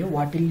రేట్స్ ఉన్నాయో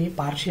వాటిల్ని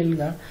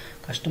పార్షియల్గా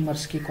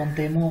కస్టమర్స్కి,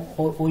 కొంతేమో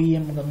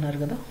OEM ఉన్నారు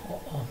కదా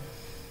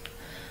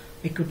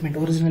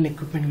ఒరిజినల్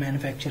ఎక్విప్మెంట్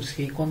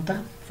మ్యానుఫ్యాక్చర్స్కి, కొంత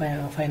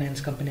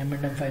finance company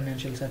M&M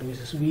financial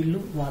services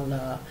వీళ్ళు వాళ్ళ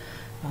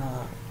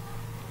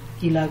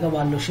ఇలాగా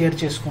వాళ్ళు షేర్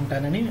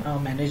చేసుకుంటానని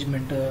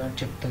మేనేజ్మెంట్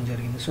చెప్తాం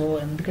జరిగింది. సో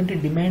ఎందుకంటే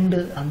డిమాండ్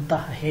అంత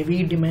హెవీ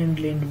డిమాండ్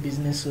లేని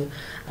బిజినెస్,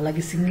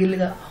 అలాగే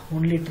సింగిల్గా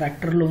ఓన్లీ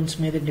ట్రాక్టర్ లోన్స్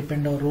మీద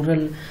డిపెండ్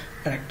రూరల్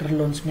ట్రాక్టర్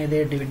లోన్స్ మీదే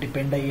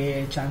డిపెండ్ అయ్యే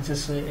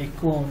ఛాన్సెస్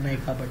ఎక్కువ ఉన్నాయి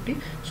కాబట్టి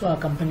సో ఆ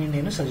కంపెనీ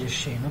నేను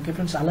సజెస్ట్ చేయను. ఓకే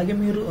ఫ్రెండ్స్, అలాగే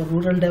మీరు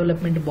రూరల్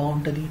డెవలప్మెంట్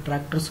బాగుంటుంది,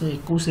 ట్రాక్టర్స్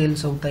ఎక్కువ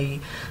సేల్స్ అవుతాయి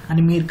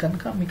అని మీరు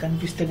కనుక మీకు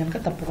అనిపిస్తే కనుక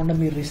తప్పకుండా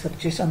మీరు రీసెర్చ్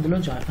చేసి అందులో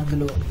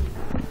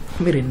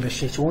మీరు ఇన్వెస్ట్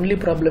చేయొచ్చు. ఓన్లీ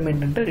ప్రాబ్లం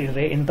ఏంటంటే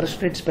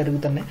ఇంట్రెస్ట్ రేట్స్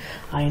పెరుగుతున్నాయి.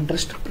 ఆ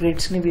ఇంట్రెస్ట్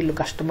రేట్స్ని వీళ్ళు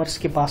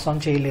కస్టమర్స్కి పాస్ ఆన్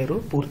చేయలేరు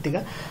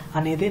పూర్తిగా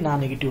అనేది నా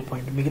నెగిటివ్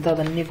పాయింట్.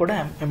 మిగతాదన్నీ కూడా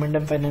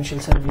M&M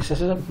ఫైనాన్షియల్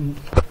సర్వీసెస్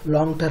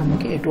లాంగ్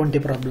టర్మ్కి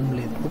ఎటువంటి ప్రాబ్లం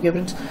లేదు. ఓకే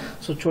ఫ్రెండ్స్,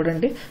 సో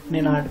చూడండి,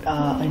 నేను ఆ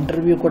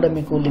ఇంటర్వ్యూ కూడా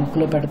మీకు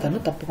లింక్లో పెడతాను.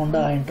 తప్పకుండా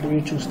ఆ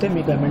ఇంటర్వ్యూ చూస్తే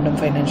మీకు M&M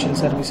ఫైనాన్షియల్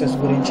సర్వీసెస్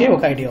గురించి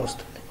ఒక ఐడియా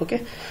వస్తుంది. Okay,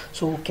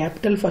 so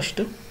capital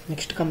first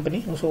next company.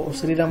 So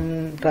Sriram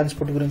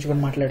transport గురించి కూడా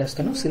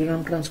మాట్లాడేస్తాను.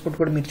 శ్రీరామ్ ట్రాన్స్పోర్ట్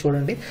కూడా మీరు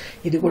చూడండి,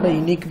 ఇది కూడా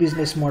యూనిక్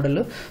బిజినెస్ మోడల్.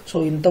 సో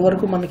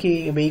ఇంతవరకు మనకి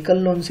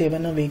వెహికల్ లోన్స్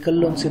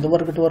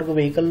ఇదివరకు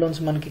వెహికల్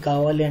లోన్స్ మనకి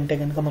కావాలి అంటే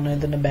కనుక మనం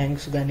ఏదైనా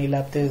బ్యాంక్స్ కానీ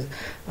లేకపోతే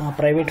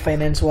ప్రైవేట్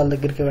ఫైనాన్స్ వాళ్ళ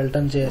దగ్గరికి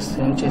వెళ్ళటం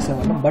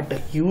చేసేవాళ్ళం. బట్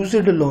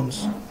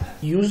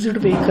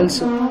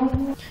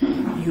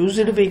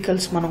యూజ్డ్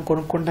వెహికల్స్ మనం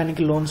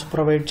కొనుక్కోవడానికి లోన్స్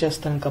ప్రొవైడ్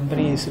చేస్తాను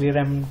company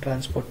Sriram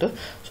transport.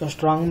 So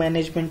strong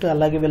management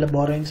అలాగే వీళ్ళ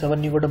బారోయింగ్స్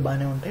అవన్నీ కూడా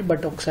బాగానే ఉంటాయి.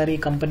 బట్ ఒకసారి ఈ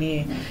కంపెనీ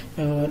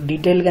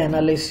డీటెయిల్గా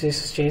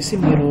అనాలిసిస్ చేసి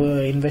మీరు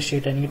ఇన్వెస్ట్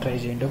చేయడానికి ట్రై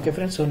చేయండి. Okay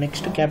friends, so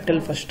next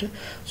capital first.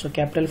 So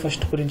capital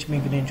first గురించి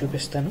మీకు నేను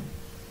చూపిస్తాను.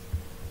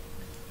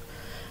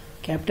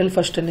 క్యాపిటల్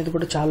ఫస్ట్ అనేది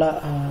కూడా చాలా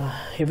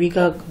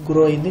హెవీగా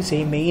గ్రో అయింది.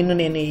 మెయిన్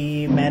నేను ఈ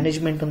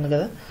మేనేజ్మెంట్ ఉంది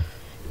కదా,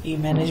 ఈ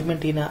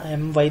మేనేజ్మెంట్ ఈయన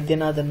M.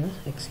 Vaidyanathan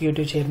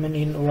executive chairman.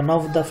 One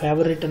of the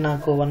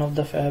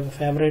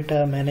favourite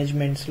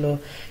మేనేజ్మెంట్స్లో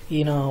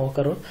ఈయన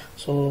ఒకరు.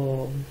 సో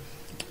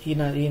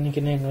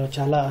ఈయనకి నేను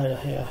చాలా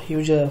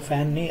హ్యూజ్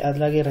ఫ్యాన్ని,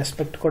 అలాగే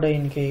రెస్పెక్ట్ కూడా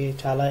ఈయనకి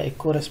చాలా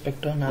ఎక్కువ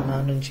రెస్పెక్ట్ నా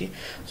నుంచి.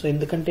 సో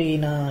ఎందుకంటే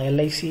ఈయన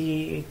LIC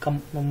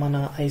మన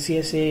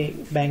ICICI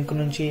బ్యాంక్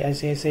నుంచి,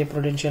 ICICI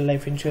ప్రుడెన్షియల్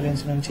లైఫ్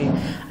ఇన్సూరెన్స్ నుంచి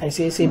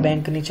ICICI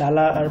బ్యాంక్ని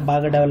చాలా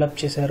బాగా డెవలప్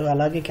చేశారు.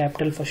 అలాగే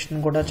క్యాపిటల్ ఫస్ట్ని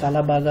కూడా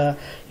చాలా బాగా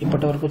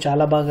ఇప్పటి వరకు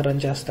చాలా బాగా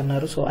రన్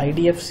చేస్తున్నారు. సో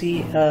IDFC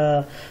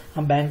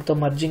బ్యాంక్తో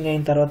మర్జింగ్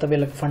అయిన తర్వాత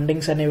వీళ్ళకి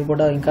ఫండింగ్స్ అనేవి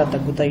కూడా ఇంకా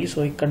తగ్గుతాయి. సో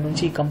ఇక్కడ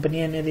నుంచి ఈ కంపెనీ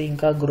అనేది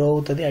ఇంకా గ్రో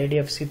అవుతుంది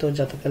IDFCతో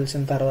జత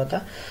కలిసిన తర్వాత.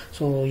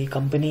 సో ఈ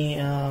కంపెనీ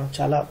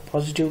చాలా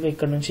పాజిటివ్గా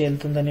ఇక్కడ నుంచి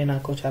వెళ్తుందని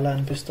నాకు చాలా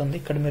అనిపిస్తుంది.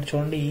 ఇక్కడ మీరు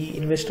చూడండి, ఈ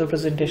ఇన్వెస్టర్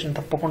ప్రెజెంటేషన్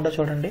తప్పకుండా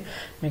చూడండి,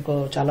 మీకు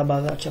చాలా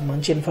బాగా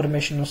మంచి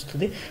ఇన్ఫర్మేషన్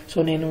వస్తుంది. సో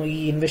నేను ఈ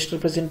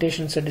ఇన్వెస్టర్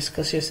ప్రెజెంటేషన్స్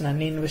డిస్కస్ చేసిన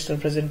అన్ని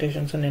ఇన్వెస్టర్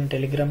ప్రెజెంటేషన్స్ నేను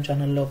టెలిగ్రామ్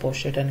ఛానల్లో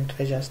పోస్ట్ చేయడానికి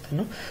ట్రై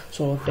చేస్తాను.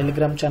 సో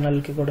టెలిగ్రామ్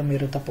ఛానల్కి కూడా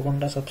మీరు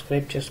తప్పకుండా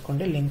సబ్స్క్రైబ్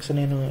చేసుకోండి. లింక్స్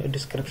నేను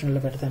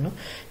డిస్క్రిప్షన్లో పెడతాను.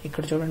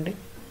 ఇక్కడ చూడండి,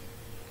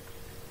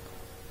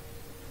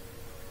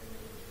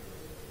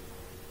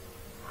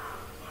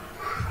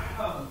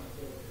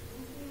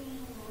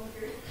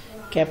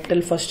 Capital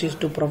First is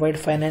to provide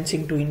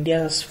financing to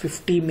India's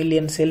 50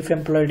 million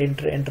self-employed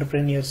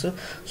entrepreneurs.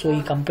 So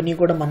ఈ కంపెనీ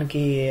కూడా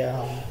మనకి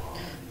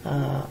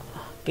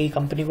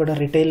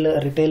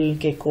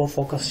రిటైల్కి ఎక్కువ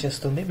ఫోకస్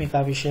చేస్తుంది. మీకు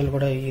ఆ విషయాలు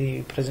కూడా ఈ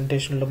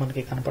ప్రెజెంటేషన్లో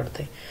మనకి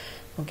కనపడతాయి.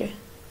 ఓకే,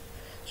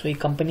 సో ఈ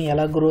కంపెనీ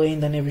ఎలా గ్రో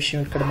అయిందనే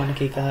విషయం ఇక్కడ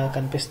మనకి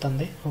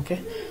కనిపిస్తుంది. ఓకే,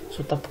 సో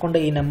తప్పకుండా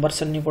ఈ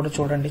నెంబర్స్ అన్ని కూడా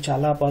చూడండి,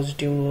 చాలా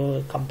పాజిటివ్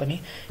కంపెనీ.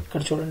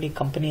 ఇక్కడ చూడండి ఈ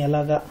కంపెనీ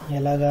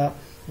ఎలాగా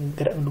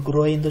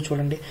గ్రో అయిందో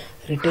చూడండి.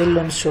 రిటైల్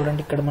లోన్స్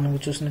చూడండి, ఇక్కడ మనం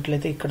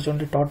చూసినట్లయితే ఇక్కడ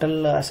చూడండి టోటల్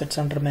అసెట్స్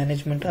అండర్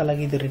మేనేజ్మెంట్,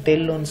 అలాగే ఇది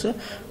రిటైల్ లోన్స్,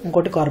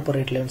 ఇంకోటి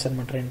కార్పొరేట్ లోన్స్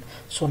అనమాట రెండు.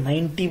 So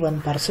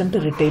 91%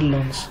 retail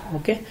loans.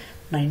 Okay,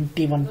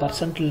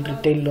 91%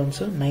 retail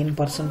loans,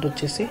 9%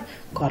 వచ్చేసి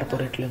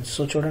కార్పొరేట్ లోన్స్.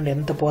 సో చూడండి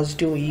ఎంత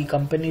పాజిటివ్ ఈ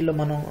కంపెనీలో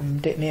మనం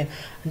అంటే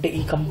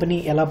ఈ కంపెనీ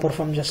ఎలా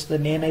పర్ఫామ్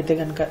చేస్తుంది. నేనైతే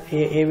కనుక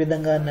ఏ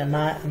విధంగా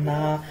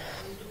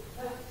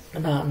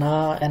నా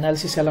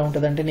అనాలిసిస్ ఎలా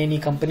ఉంటుంది అంటే, నేను ఈ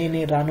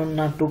కంపెనీని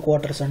రానున్న 2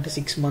 quarters అంటే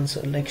 6 months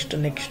నెక్స్ట్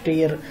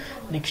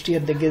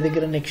ఇయర్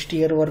దగ్గర నెక్స్ట్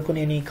ఇయర్ వరకు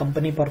నేను ఈ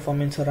కంపెనీ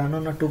పర్ఫార్మెన్స్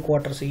రానున్న 2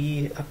 quarters, ఈ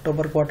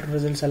అక్టోబర్ క్వార్టర్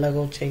రిజల్ట్స్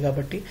ఎలాగో వచ్చాయి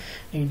కాబట్టి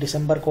ఈ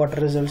డిసెంబర్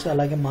క్వార్టర్ రిజల్ట్స్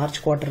అలాగే మార్చ్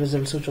క్వార్టర్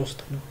రిజల్ట్స్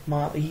చూస్తాను.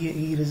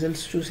 ఈ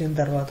రిజల్ట్స్ చూసిన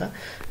తర్వాత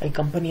ఈ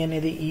కంపెనీ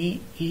అనేది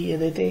ఈ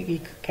ఏదైతే ఈ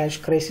క్యాష్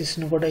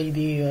క్రైసిస్ను కూడా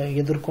ఇది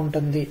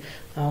ఎదుర్కొంటుంది.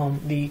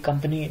 ఈ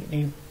కంపెనీ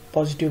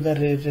పాజిటివ్గా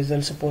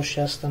రిజల్ట్స్ పోస్ట్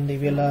చేస్తుంది.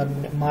 వీళ్ళ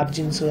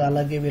మార్జిన్స్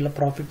అలాగే వీళ్ళ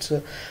ప్రాఫిట్స్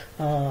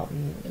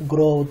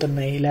గ్రో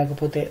అవుతున్నాయి,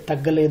 లేకపోతే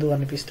తగ్గలేదు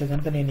అనిపిస్తే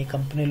కనుక నేను ఈ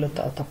కంపెనీలో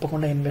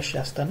తప్పకుండా ఇన్వెస్ట్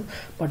చేస్తాను.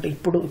 బట్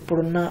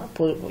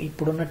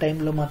ఇప్పుడున్న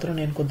టైంలో మాత్రం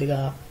నేను కొద్దిగా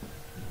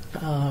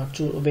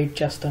వెయిట్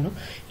చేస్తాను.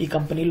 ఈ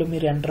కంపెనీలో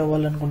మీరు ఎంటర్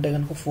అవ్వాలనుకుంటే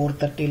కనుక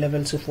 430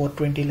 లెవెల్స్,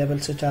 420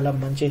 లెవెల్స్ చాలా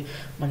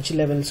మంచి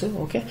లెవెల్స్.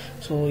 ఓకే,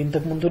 సో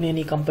ఇంతకుముందు నేను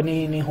ఈ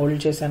కంపెనీని హోల్డ్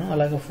చేశాను,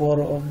 అలాగే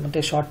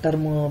అంటే షార్ట్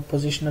టర్మ్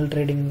పొజిషనల్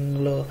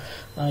ట్రేడింగ్లో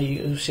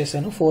యూజ్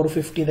చేశాను.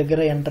 450 దగ్గర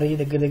ఎంటర్ అయ్యి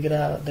దగ్గర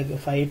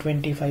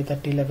 520,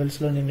 530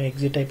 లెవెల్స్లో నేను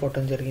ఎగ్జిట్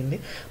అయిపోవటం జరిగింది.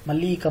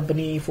 మళ్ళీ ఈ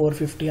కంపెనీ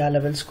 450 ఆ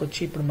లెవెల్స్కి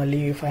వచ్చి ఇప్పుడు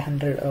మళ్ళీ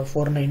 500,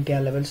 490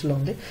 ఆ లెవెల్స్లో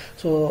ఉంది.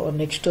 సో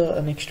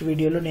నెక్స్ట్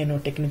వీడియోలో నేను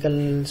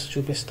టెక్నికల్స్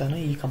చూపిస్తాను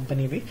ఈ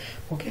కంపెనీవి.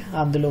 ఓకే,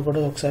 అందులో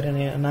కూడా ఒకసారి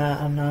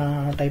నా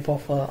టైప్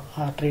ఆఫ్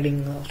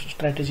ట్రేడింగ్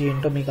స్ట్రాటజీ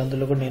ఏంటో మీకు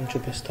అందులో కూడా నేను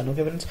చూపిస్తాను.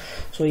 ఓకే ఫ్రెండ్స్,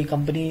 సో ఈ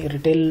కంపెనీ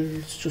రిటైల్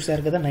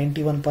చూశారు కదా,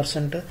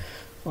 91%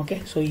 ఓకే,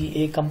 సో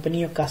ఏ కంపెనీ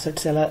యొక్క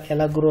అసెట్స్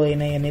ఎలా గ్రో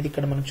అయినాయి అనేది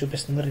ఇక్కడ మనకు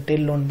చూపిస్తుంది.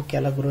 రిటైల్ లోన్ బుక్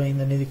ఎలా గ్రో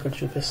అయింది అనేది ఇక్కడ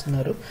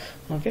చూపిస్తున్నారు.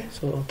 ఓకే,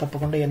 సో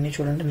తప్పకుండా ఇవన్నీ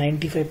చూడండి.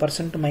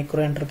 95%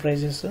 micro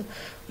enterprises,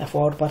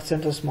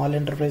 4% small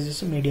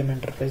enterprises, medium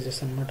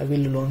enterprises అనమాట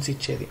వీళ్ళు లోన్స్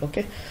ఇచ్చేది.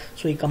 ఓకే,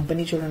 సో ఈ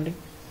కంపెనీ చూడండి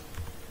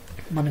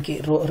మనకి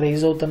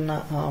రైజ్ అవుతున్న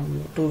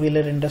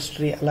 2-వీలర్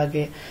ఇండస్ట్రీ,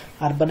 అలాగే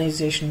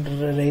అర్బనైజేషన్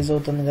రైజ్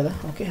అవుతుంది కదా.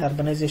 Okay,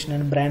 urbanisation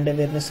and brand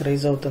awareness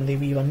rise అవుతుంది.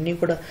 ఇవన్నీ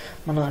కూడా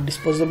మన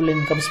డిస్పోజబుల్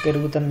ఇన్కమ్స్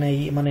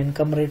పెరుగుతున్నాయి, మన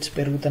ఇన్కమ్ రేట్స్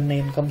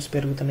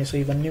పెరుగుతున్నాయి. సో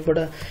ఇవన్నీ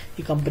కూడా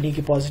ఈ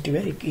కంపెనీకి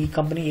పాజిటివే. ఈ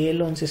కంపెనీ ఏ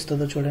లోన్స్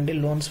ఇస్తుందో చూడండి.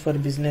 Loans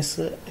for business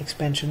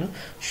expansion,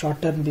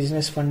 short term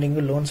business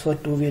funding, loans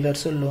for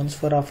 2-వీలర్స్, loans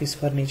for office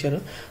furniture,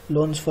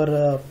 loans for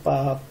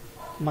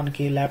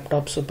మనకి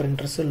laptops,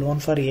 printers,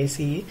 loan for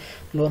ACE,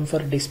 loan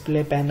for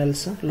display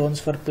panels,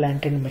 loans for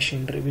plant and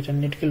machinery,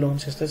 వీటన్నిటికీ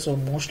loans ఇస్తాయి. So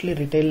mostly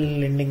retail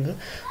lending.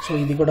 So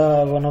ఇది కూడా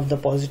one of the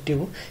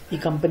positive. ఈ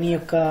company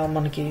యొక్క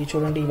మనకి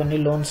చూడండి ఇవన్నీ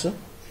లోన్స్,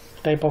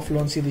 టైప్ ఆఫ్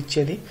లోన్స్ ఇది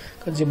ఇచ్చేది.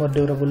 Consumer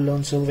durable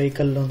loans,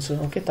 vehicle loans.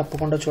 Okay,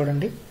 తప్పకుండా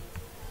చూడండి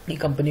ఈ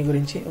కంపెనీ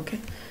గురించి. ఓకే,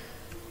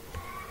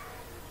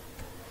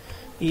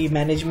 ఈ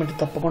మేనేజ్మెంట్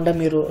తప్పకుండా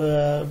మీరు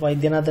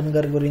వైద్యనాథన్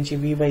గారి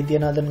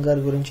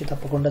గురించి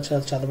తప్పకుండా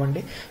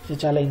చదవండి. ఇది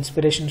చాలా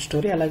ఇన్స్పిరేషన్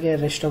స్టోరీ. అలాగే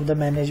rest of the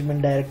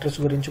management directors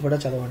గురించి కూడా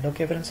చదవండి.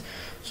 ఓకే ఫ్రెండ్స్,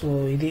 సో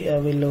ఇది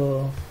వీళ్ళు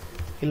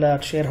ఇలా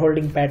షేర్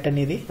హోల్డింగ్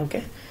ప్యాటర్న్ ఇది.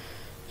 ఓకే,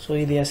 సో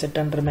ఇది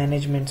asset under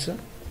managements.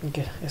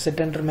 Okay,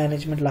 asset under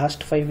management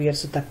last 5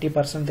 years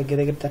 30%,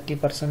 దగ్గర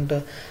 30%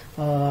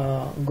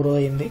 గ్రో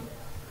అయింది.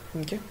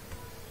 ఓకే,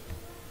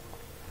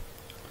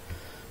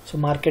 సో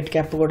మార్కెట్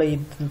క్యాప్ కూడా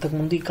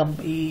ఇంతకుముందు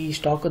ఈ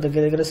స్టాక్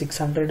దగ్గర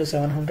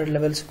 600-700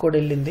 లెవెల్స్ కూడా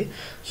వెళ్ళింది.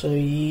 సో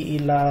ఈ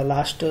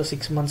లాస్ట్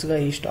 6 monthsగా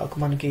ఈ స్టాక్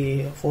మనకి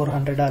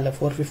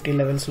 400-450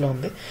 లెవెల్స్లో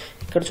ఉంది.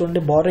 ఇక్కడ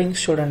చూడండి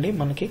బారోయింగ్స్ చూడండి,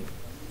 మనకి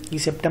ఈ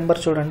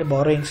సెప్టెంబర్ చూడండి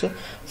బారోయింగ్స్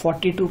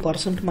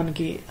 42%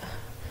 మనకి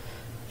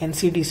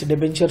NCDs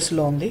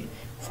డిబెంచర్స్లో ఉంది,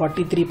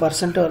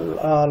 43%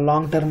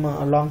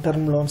 లాంగ్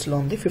టర్మ్ లోన్స్లో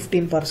ఉంది,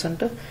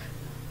 15%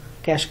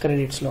 క్యాష్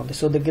క్రెడిట్స్లో ఉంది.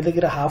 సో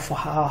దగ్గర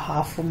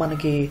హాఫ్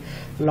మనకి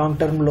లాంగ్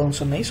టర్మ్ లోన్స్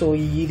ఉన్నాయి. సో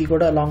ఇది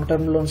కూడా లాంగ్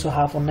టర్మ్ లోన్స్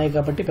హాఫ్ ఉన్నాయి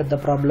కాబట్టి పెద్ద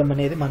ప్రాబ్లం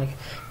అనేది మనకి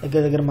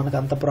దగ్గర మనకు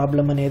అంత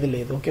ప్రాబ్లం అనేది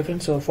లేదు. Okay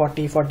friends, so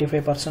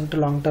 40-45%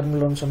 long term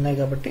loans ఉన్నాయి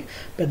కాబట్టి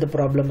పెద్ద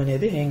ప్రాబ్లం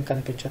అనేది ఏం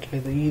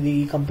కనిపించట్లేదు.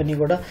 ఈ కంపెనీ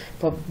కూడా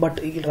బట్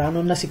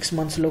రానున్న 6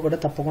 monthsలో కూడా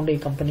తప్పకుండా ఈ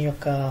కంపెనీ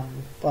యొక్క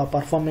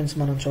పర్ఫార్మెన్స్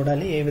మనం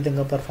చూడాలి, ఏ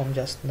విధంగా పర్ఫార్మ్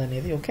చేస్తుంది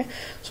అనేది. ఓకే,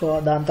 సో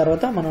దాని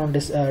తర్వాత మనం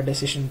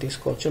డెసిషన్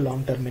తీసుకోవచ్చు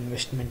long term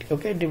ఇన్వెస్ట్మెంట్కి.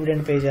 Okay,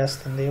 dividend pay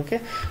చేస్తుంది. ఓకే,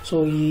 సో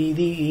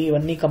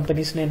ఇవన్నీ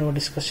కంపెనీస్ నేను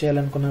డిస్కస్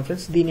చేయాలనుకున్నాను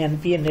ఫ్రెండ్స్. దీని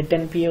నెట్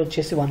ఎన్పిఏ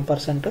వచ్చేసి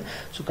 1%.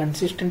 సో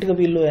కన్సిస్టెంట్గా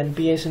వీళ్ళు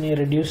ఎన్పిఏస్ని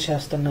రెడ్యూస్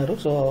చేస్తున్నారు.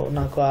 సో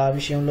నాకు ఆ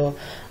విషయంలో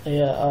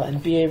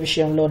ఎన్పిఏ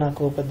విషయంలో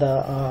నాకు పెద్ద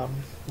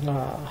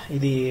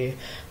ఇది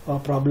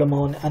ప్రాబ్లమ్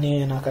అని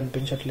నాకు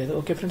అనిపించట్లేదు.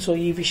 ఓకే ఫ్రెండ్స్, సో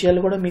ఈ విషయాలు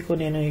కూడా మీకు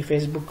నేను ఈ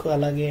ఫేస్బుక్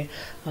అలాగే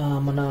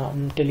మన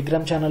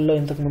టెలిగ్రామ్ ఛానల్లో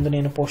ఇంతకుముందు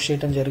నేను పోస్ట్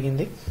చేయడం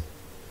జరిగింది.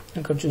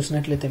 ఇక్కడ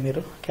చూసినట్లయితే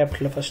మీరు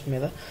క్యాపిటల్ ఫస్ట్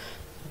మీద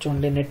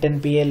చూడండి నెట్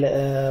ఎన్పిఏ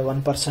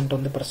 1%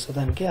 ఉంది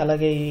ప్రస్తుతానికి.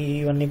 అలాగే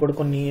ఇవన్నీ కూడా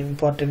కొన్ని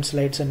ఇంపార్టెంట్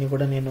స్లైడ్స్ అన్ని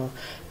కూడా నేను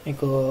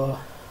మీకు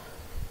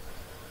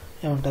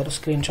ఏమంటారు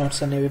స్క్రీన్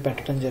షాట్స్ అనేవి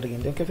పెట్టడం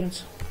జరిగింది. ఓకే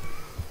ఫ్రెండ్స్,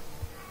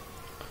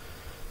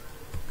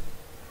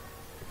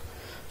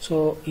 సో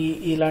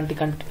ఇలాంటి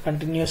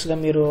కంటిన్యూస్గా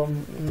మీరు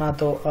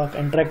నాతో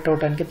ఇంటరాక్ట్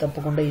అవడానికి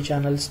తప్పకుండా ఈ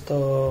ఛానల్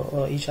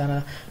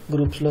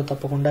గ్రూప్స్లో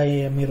తప్పకుండా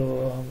మీరు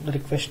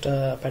రిక్వెస్ట్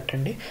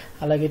పెట్టండి.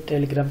 అలాగే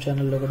టెలిగ్రామ్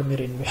ఛానల్లో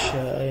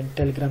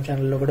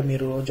కూడా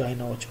మీరు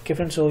జాయిన్ అవ్వచ్చు. ఓకే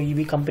ఫ్రెండ్స్, సో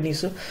ఇవి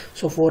companies.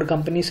 So 4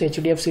 companies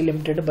HDFC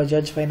limited,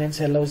 Bajaj finance,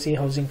 LIC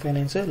housing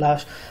finance,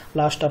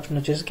 last option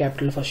వచ్చేసి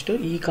క్యాపిటల్ ఫస్ట్.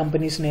 ఈ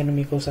కంపెనీస్ నేను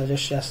మీకు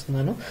సజెస్ట్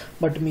చేస్తున్నాను.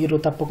 బట్ మీరు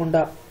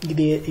తప్పకుండా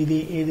ఇది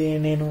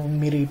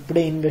మీరు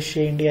ఇప్పుడే ఇన్వెస్ట్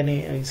చేయండి అనే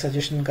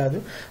సజెషన్ కాదు.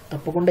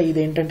 తప్పకుండా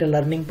ఇదేంటంటే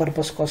లెర్నింగ్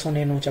పర్పస్ కోసం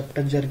నేను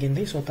చెప్పడం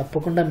జరిగింది. సో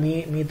తప్పకుండా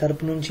మీ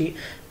తరపు నుంచి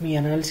మీ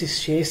అనాలిసిస్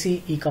చేసి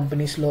ఈ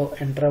కంపెనీస్లో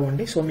ఎంటర్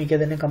అవ్వండి. సో మీకు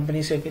ఏదైనా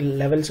కంపెనీస్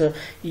లెవెల్స్,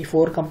 ఈ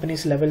 4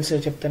 కంపెనీస్ లెవెల్స్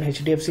చెప్తాను.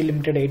 హెచ్డిఎఫ్సి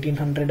లిమిటెడ్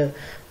 1800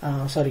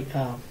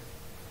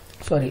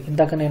 సారీ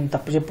ఇందాక నేను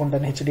తప్పు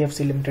చెప్పుంటాను.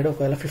 హెచ్డిఎఫ్సి లిమిటెడ్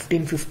ఒకవేళ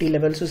 1550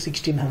 levels,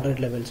 1600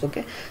 levels.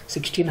 Okay,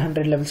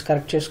 1600 levels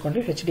correct చేసుకోండి.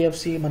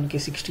 హెచ్డిఎఫ్సి మనకి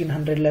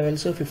 1600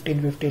 లెవెల్స్,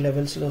 1550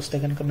 లెవెల్స్లో వస్తే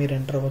కనుక మీరు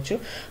ఎంటర్ అవ్వచ్చు.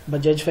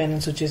 బజాజ్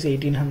ఫైనాన్స్ వచ్చేసి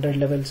 1800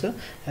 లెవెల్స్,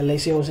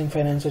 ఎల్ఐసి హౌసింగ్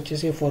ఫైనాన్స్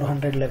వచ్చేసి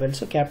 400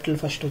 లెవెల్స్, క్యాపిటల్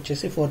ఫస్ట్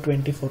వచ్చేసి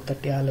 420,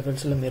 430 ఆ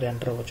లెవెల్స్లో మీరు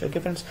ఎంటర్ అవ్వచ్చు.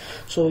 ఓకే ఫ్రెండ్స్,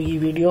 సో ఈ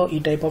వీడియో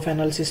ఈ టైప్ ఆఫ్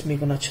అనాలిసిస్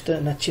మీకు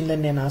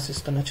నచ్చిందని నేను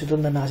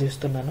నచ్చుతుందని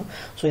ఆశిస్తున్నాను.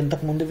 సో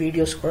ఇంతకుముందు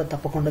వీడియోస్ కూడా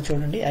తప్పకుండా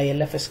చూడండి.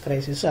 ఐఎల్ఎఫ్ఎస్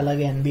క్రైసిస్,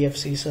 అలాగే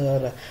ఎన్బిఎఫ్సిస్,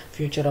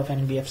 ఫ్యూచర్ ఆఫ్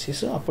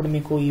ఎన్బిఎఫ్సిస్. అప్పుడు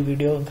మీకు ఈ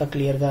వీడియో ఇంకా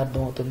క్లియర్గా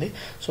అర్థమవుతుంది.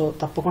 సో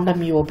తప్పకుండా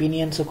మీ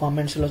ఒపీనియన్స్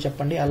కామెంట్స్లో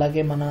చెప్పండి.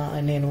 అలాగే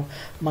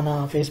మన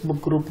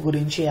ఫేస్బుక్ గ్రూప్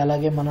గురించి,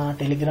 అలాగే మన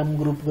టెలిగ్రామ్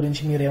గ్రూప్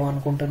గురించి మీరు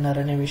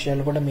ఏమనుకుంటున్నారనే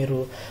విషయాలు కూడా మీరు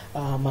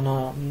మన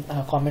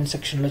కామెంట్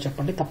సెక్షన్లో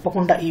చెప్పండి.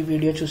 తప్పకుండా ఈ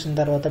వీడియో చూసిన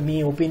తర్వాత మీ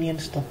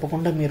ఒపీనియన్స్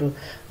తప్పకుండా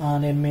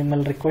నేను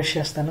మిమ్మల్ని రిక్వెస్ట్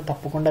చేస్తాను.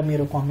 తప్పకుండా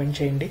మీరు కామెంట్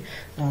చేయండి.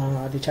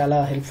 అది చాలా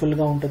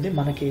హెల్ప్ఫుల్గా ఉంటుంది,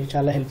 మనకి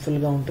చాలా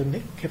హెల్ప్ఫుల్గా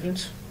ఉంటుంది. ఓకే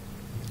ఫ్రెండ్స్,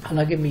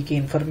 అలాగే మీకు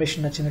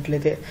ఇన్ఫర్మేషన్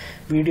నచ్చినట్లయితే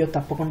వీడియో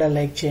తప్పకుండా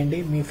లైక్ చేయండి.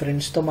 మీ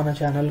ఫ్రెండ్స్తో మన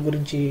ఛానల్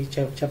గురించి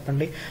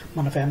చెప్పండి.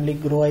 మన ఫ్యామిలీ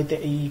గ్రో అయితే,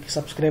 ఈ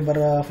సబ్స్క్రైబర్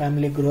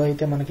ఫ్యామిలీ గ్రో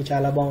అయితే మనకి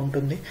చాలా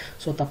బాగుంటుంది.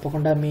 సో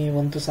తప్పకుండా మీ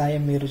వంతు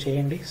సాయం మీరు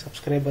చేయండి.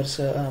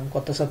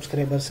 కొత్త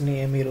సబ్స్క్రైబర్స్ని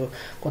మీరు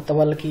కొత్త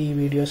వాళ్ళకి ఈ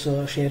వీడియోస్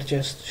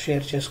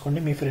షేర్ చేసుకోండి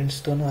మీ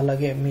ఫ్రెండ్స్తోనూ.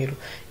 అలాగే మీరు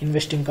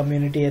ఇన్వెస్టింగ్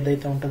కమ్యూనిటీ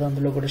ఏదైతే ఉంటుందో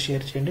అందులో కూడా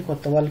షేర్ చేయండి.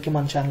 కొత్త వాళ్ళకి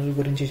మన ఛానల్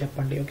గురించి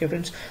చెప్పండి. ఓకే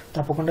ఫ్రెండ్స్,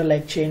 తప్పకుండా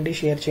లైక్ చేయండి,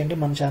 షేర్ చేయండి,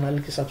 మన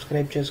ఛానల్కి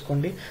సబ్స్క్రైబ్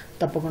చేసుకోండి,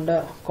 తప్పకుండా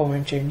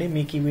కామెంట్ చేయండి.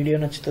 మీకు ఈ వీడియో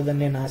నచ్చుతుందని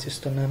నేను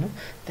ఆశిస్తున్నాను.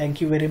 Thank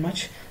you very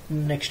much.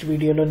 Next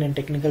వీడియోలో నేను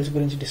టెక్నికల్స్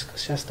గురించి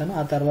డిస్కస్ చేస్తాను.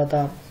 ఆ తర్వాత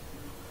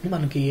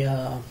మనకి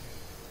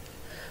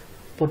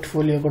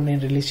పోర్ట్ఫోలియో కూడా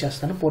నేను రిలీజ్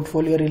చేస్తాను.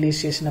 పోర్ట్ఫోలియో రిలీజ్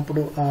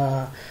చేసినప్పుడు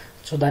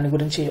సో దాని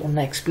గురించి ఉన్న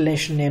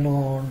ఎక్స్ప్లెనేషన్ నేను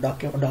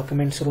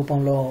డాక్యుమెంట్స్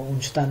రూపంలో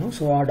ఉంచుతాను.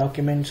 సో ఆ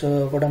డాక్యుమెంట్స్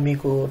కూడా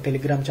మీకు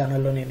టెలిగ్రామ్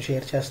ఛానల్లో నేను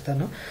షేర్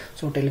చేస్తాను.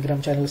 సో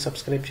టెలిగ్రామ్ ఛానల్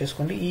సబ్స్క్రైబ్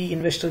చేసుకోండి. ఈ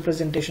ఇన్వెస్టర్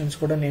ప్రెజెంటేషన్స్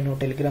కూడా నేను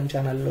టెలిగ్రామ్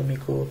ఛానల్లో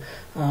మీకు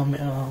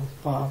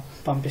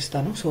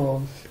పంపిస్తాను. సో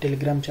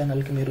టెలిగ్రామ్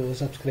ఛానల్కి మీరు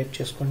సబ్స్క్రైబ్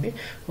చేసుకోండి.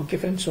 ఓకే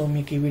ఫ్రెండ్స్, సో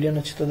మీకు ఈ వీడియో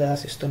నచ్చుతుందని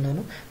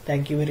ఆశిస్తున్నాను.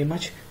 Thank you very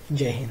much.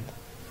 జై హింద్.